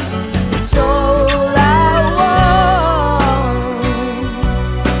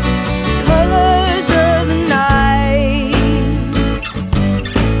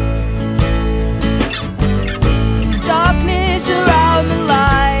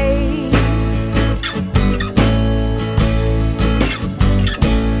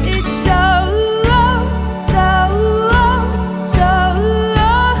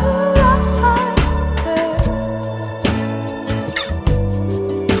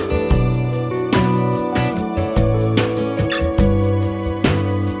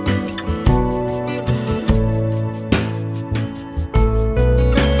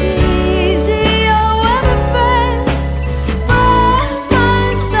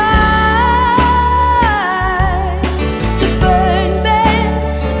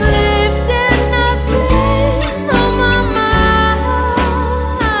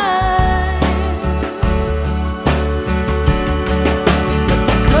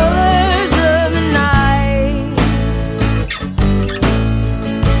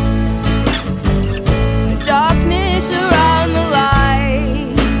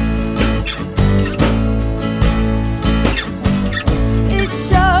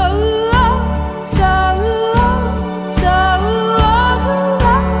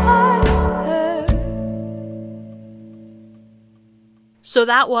 So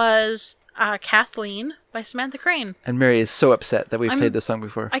that was Kathleen by Samantha Crane. And Mary is so upset that we've played this song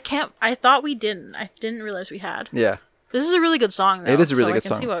before. I thought we didn't. I didn't realize we had. Yeah. This is a really good song, though. It is a really good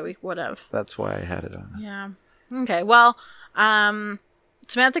song. I can see why we would have. That's why I had it on. Yeah. Okay, well,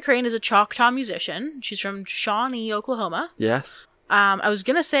 Samantha Crane is a Choctaw musician. She's from Shawnee, Oklahoma. Yes. I was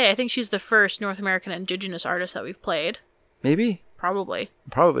going to say, I think she's the first North American Indigenous artist that we've played. Maybe? Probably.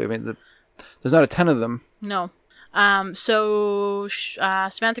 I mean, there's not a ton of them. No. So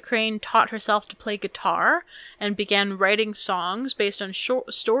Samantha Crane taught herself to play guitar and began writing songs based on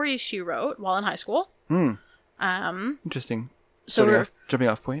short stories she wrote while in high school. Interesting. So jumping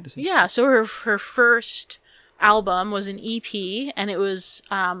off point. Yeah. So her first album was an EP, and it was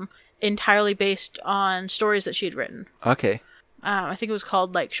entirely based on stories that she had written. Okay. I think it was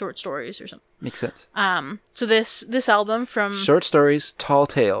called like Short Stories or something. Makes sense. So this album from Short Stories, Tall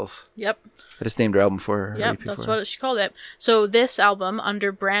Tales. Yep. I just named her album for her. Yep, that's what she called it. So this album,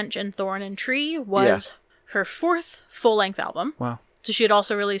 Under Branch and Thorn and Tree, was her fourth full-length album. Wow. So she had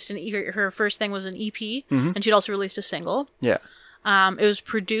also released her first thing was an EP, and she'd also released a single. Yeah. It was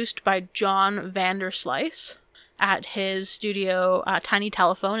produced by John Vanderslice at his studio Tiny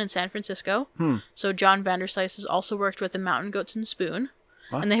Telephone in San Francisco. So John Vanderslice has also worked with the Mountain Goats and Spoon,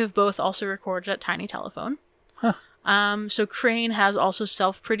 and they have both also recorded at Tiny Telephone. So Crane has also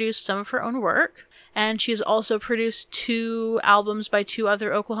self-produced some of her own work, and she has also produced 2 albums by 2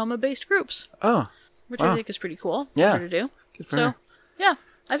 other Oklahoma-based groups. Oh, which I think is pretty cool. Yeah, for her to do. Good for her. Yeah,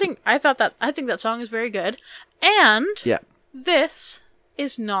 I think that song is very good, and this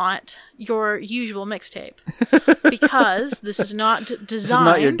is not your usual mixtape because this is not designed. This is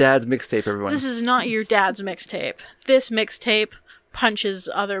not your dad's mixtape, everyone. This is not your dad's mixtape. This mixtape punches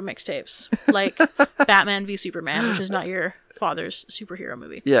other mixtapes like Batman v Superman, which is not your father's superhero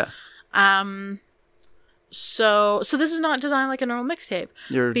movie. Yeah. So this is not designed like a normal mixtape.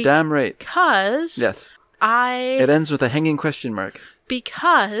 You're damn right. Because it ends with a hanging question mark.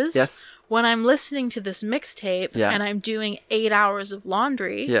 Because when I'm listening to this mixtape and I'm doing 8 hours of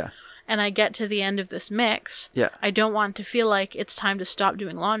laundry and I get to the end of this mix, I don't want to feel like it's time to stop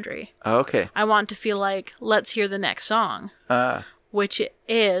doing laundry. Oh, okay. I want to feel like, let's hear the next song. Which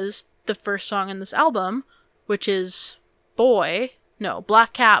is the first song in this album, which is Black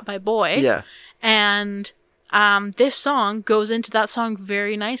Cat by Boy. Yeah. And this song goes into that song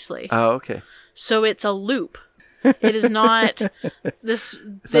very nicely. Oh, okay. So it's a loop. It is not this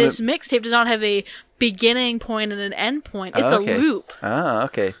mixtape does not have a beginning point and an end point. It's a loop. Ah,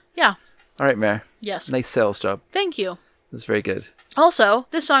 okay. Yeah. All right, Mare. Yes. Nice sales job. Thank you. That's very good. Also,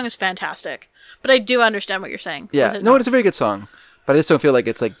 this song is fantastic, but I do understand what you're saying. Yeah. No, it's a very good song, but I just don't feel like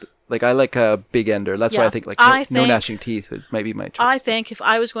it's like I like a Big Ender. That's why I think No Gnashing Teeth might be my choice. I think if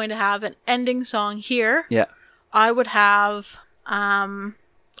I was going to have an ending song here, I would have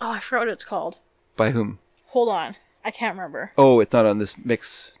I forgot what it's called. By whom? Hold on. I can't remember. Oh, it's not on this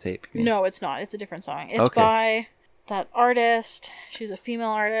mixtape. No, it's not. It's a different song. It's by that artist. She's a female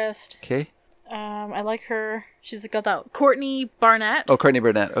artist. Okay. I like her. She's got that Courtney Barnett. Oh, Courtney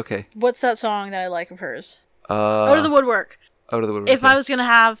Barnett. Okay. What's that song that I like of hers? Out of the Woodwork. Out of the Woodwork. If I was gonna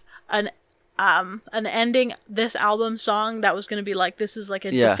have an ending this album song that was gonna be like, this is like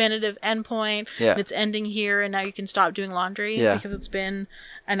a definitive endpoint. Yeah. It's ending here, and now you can stop doing laundry because it's been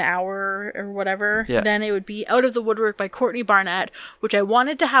an hour or whatever. Yeah. Then it would be Out of the Woodwork by Courtney Barnett, which I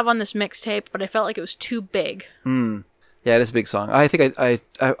wanted to have on this mixtape, but I felt like it was too big. Yeah, it is a big song. I think I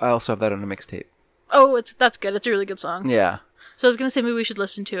also have that on a mixtape. Oh, that's good. It's a really good song. Yeah. So I was gonna say maybe we should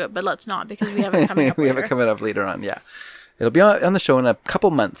listen to it, but let's not because we have it coming up. We have it coming up later on. Yeah, it'll be on the show in a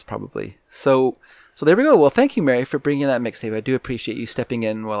couple months probably. So there we go. Well, thank you, Mary, for bringing that mixtape. I do appreciate you stepping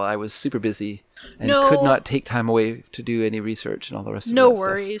in while I was super busy and could not take time away to do any research and all the rest of that stuff. No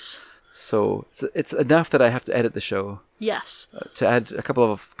worries. So it's enough that I have to edit the show. Yes. To add a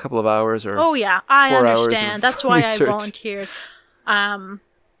couple of hours or I understand. That's why I volunteered.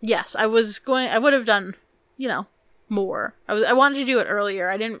 Yes, I would have done, more. I wanted to do it earlier.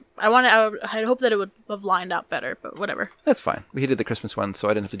 I'd hoped that it would have lined up better, but whatever. That's fine. We did the Christmas one, so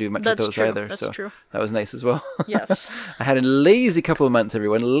I didn't have to do much of those either. That's true. That was nice as well. Yes. I had a lazy couple of months,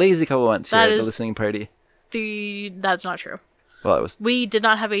 everyone. Lazy couple of months here at the listening party. That's not true. Well, we did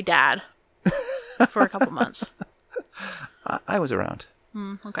not have a dad for a couple months. I was around.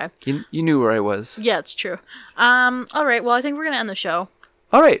 Okay. You knew where I was. Yeah, it's true. All right. Well, I think we're going to end the show.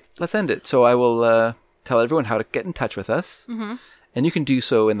 All right. Let's end it. So I will tell everyone how to get in touch with us. Mm-hmm. And you can do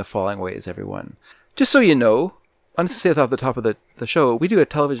so in the following ways, everyone. Just so you know, I'm going to say it off the top of the show, we do a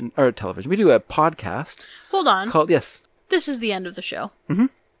we do a podcast. Hold on. Called, yes. This is the end of the show. Mm-hmm.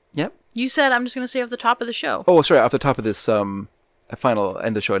 Yep. You said I'm just going to say off the top of the show. Oh, sorry, off the top of this final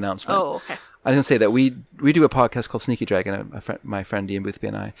end of show announcement. Oh, okay. I was going to say that we do a podcast called Sneaky Dragon, my friend Ian Boothby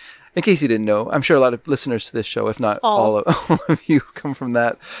and I. In case you didn't know, I'm sure a lot of listeners to this show, if not all of you, come from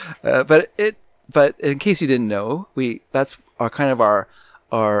that. But in case you didn't know, that's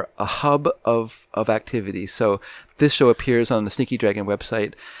our a hub of activity. So this show appears on the Sneaky Dragon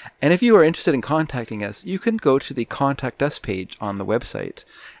website. And if you are interested in contacting us, you can go to the Contact Us page on the website,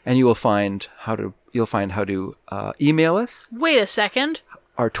 and you'll find how to email us. Wait a second.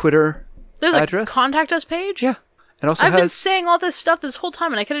 Our Twitter There's address. a contact us page? Yeah. And also I've been saying all this stuff this whole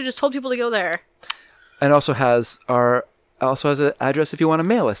time, and I could have just told people to go there. And also has an address if you want to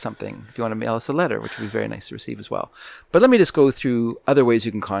mail us something, if you want to mail us a letter, which would be very nice to receive as well. But let me just go through other ways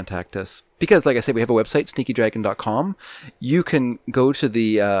you can contact us. Because, like I said, we have a website, sneakydragon.com. You can go to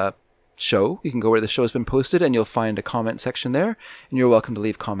the show. You can go where the show has been posted, and you'll find a comment section there. And you're welcome to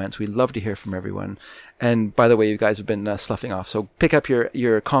leave comments. We'd love to hear from everyone. And by the way, you guys have been sloughing off. So pick up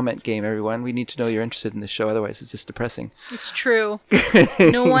your comment game, everyone. We need to know you're interested in this show. Otherwise, it's just depressing. It's true.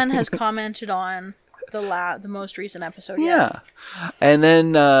 No one has commented on the most recent episode yet. Yeah. And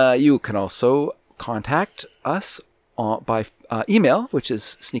then you can also contact us by email, which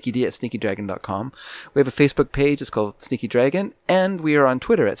is sneakyd@sneakydragon.com. We have a Facebook page. It's called Sneaky Dragon. And we are on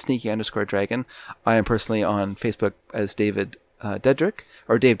Twitter at @sneaky_dragon. I am personally on Facebook as David Dedrick,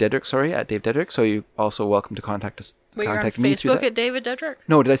 or Dave Dedrick, sorry, at Dave Dedrick. So you're also welcome to contact us. Wait, contact you're on me through Facebook that. at David Dedrick?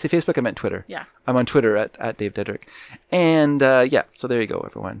 No, did I say Facebook? I meant Twitter. Yeah. I'm on Twitter at Dave Dedrick. And yeah, so there you go,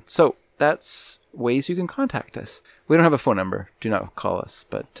 everyone. So that's ways you can contact us. We don't have a phone number. Do not call us.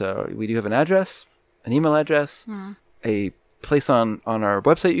 But we do have an address, an email address, a place on our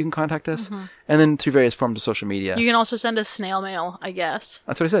website you can contact us, and then through various forms of social media. You can also send us snail mail, I guess.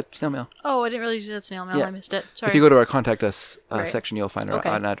 That's what I said, snail mail. Oh, I didn't realize you said snail mail. Yeah. I missed it. Sorry. If you go to our contact us Right. section, you'll find Okay.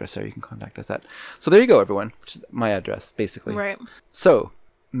 an address there. You can contact us at. So there you go, everyone. Which is my address, basically. Right. So,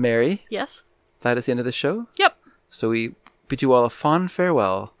 Mary, Yes? that is the end of the show. Yep. So we bid you all a fond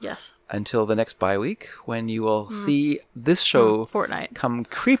farewell Yes. until the next bye week, when you will see this show Fortnite. come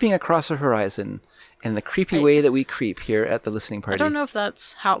creeping across the horizon in the creepy way that we creep here at the listening party. I don't know if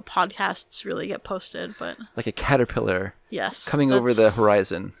that's how podcasts really get posted, but Like a caterpillar yes. coming over the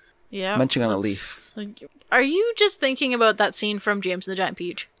horizon, Yeah. munching on a leaf. Are you just thinking about that scene from James and the Giant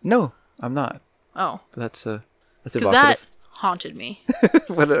Peach? No, I'm not. Oh. But that's Because evocative. that haunted me.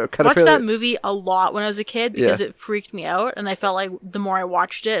 What a I caterpillar. watched that movie a lot when I was a kid because Yeah. it freaked me out, and I felt like the more I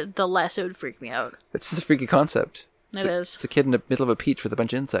watched it, the less it would freak me out. It's just a freaky concept. It is. It's a kid in the middle of a peach with a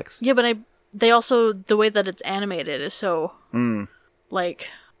bunch of insects. Yeah, but they also, the way that it's animated is so, like,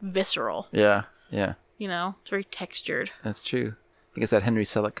 visceral. Yeah, yeah, You know? It's very textured. that's true. I think it's that Henry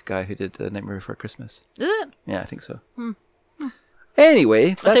Selick guy who did Nightmare Before Christmas. Is it? Yeah, I think so.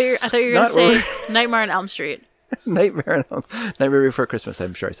 Anyway, I thought you were going not to say Nightmare on Elm Street. Nightmare Before Christmas.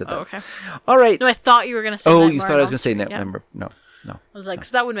 I'm sure I said that. Oh, okay. All right. No, I thought you were going to say Oh, Nightmare you thought on I was Elm going to say Street, yeah. Nightmare? No. I was like,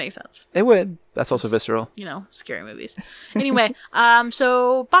 so that would make sense. It would. That's also visceral. You know, scary movies. Anyway,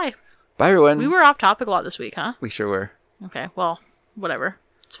 so bye. Bye, everyone. We were off topic a lot this week, huh? We sure were. Okay, well, whatever.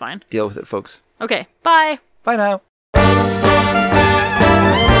 It's fine. Deal with it, folks. Okay, bye. Bye now.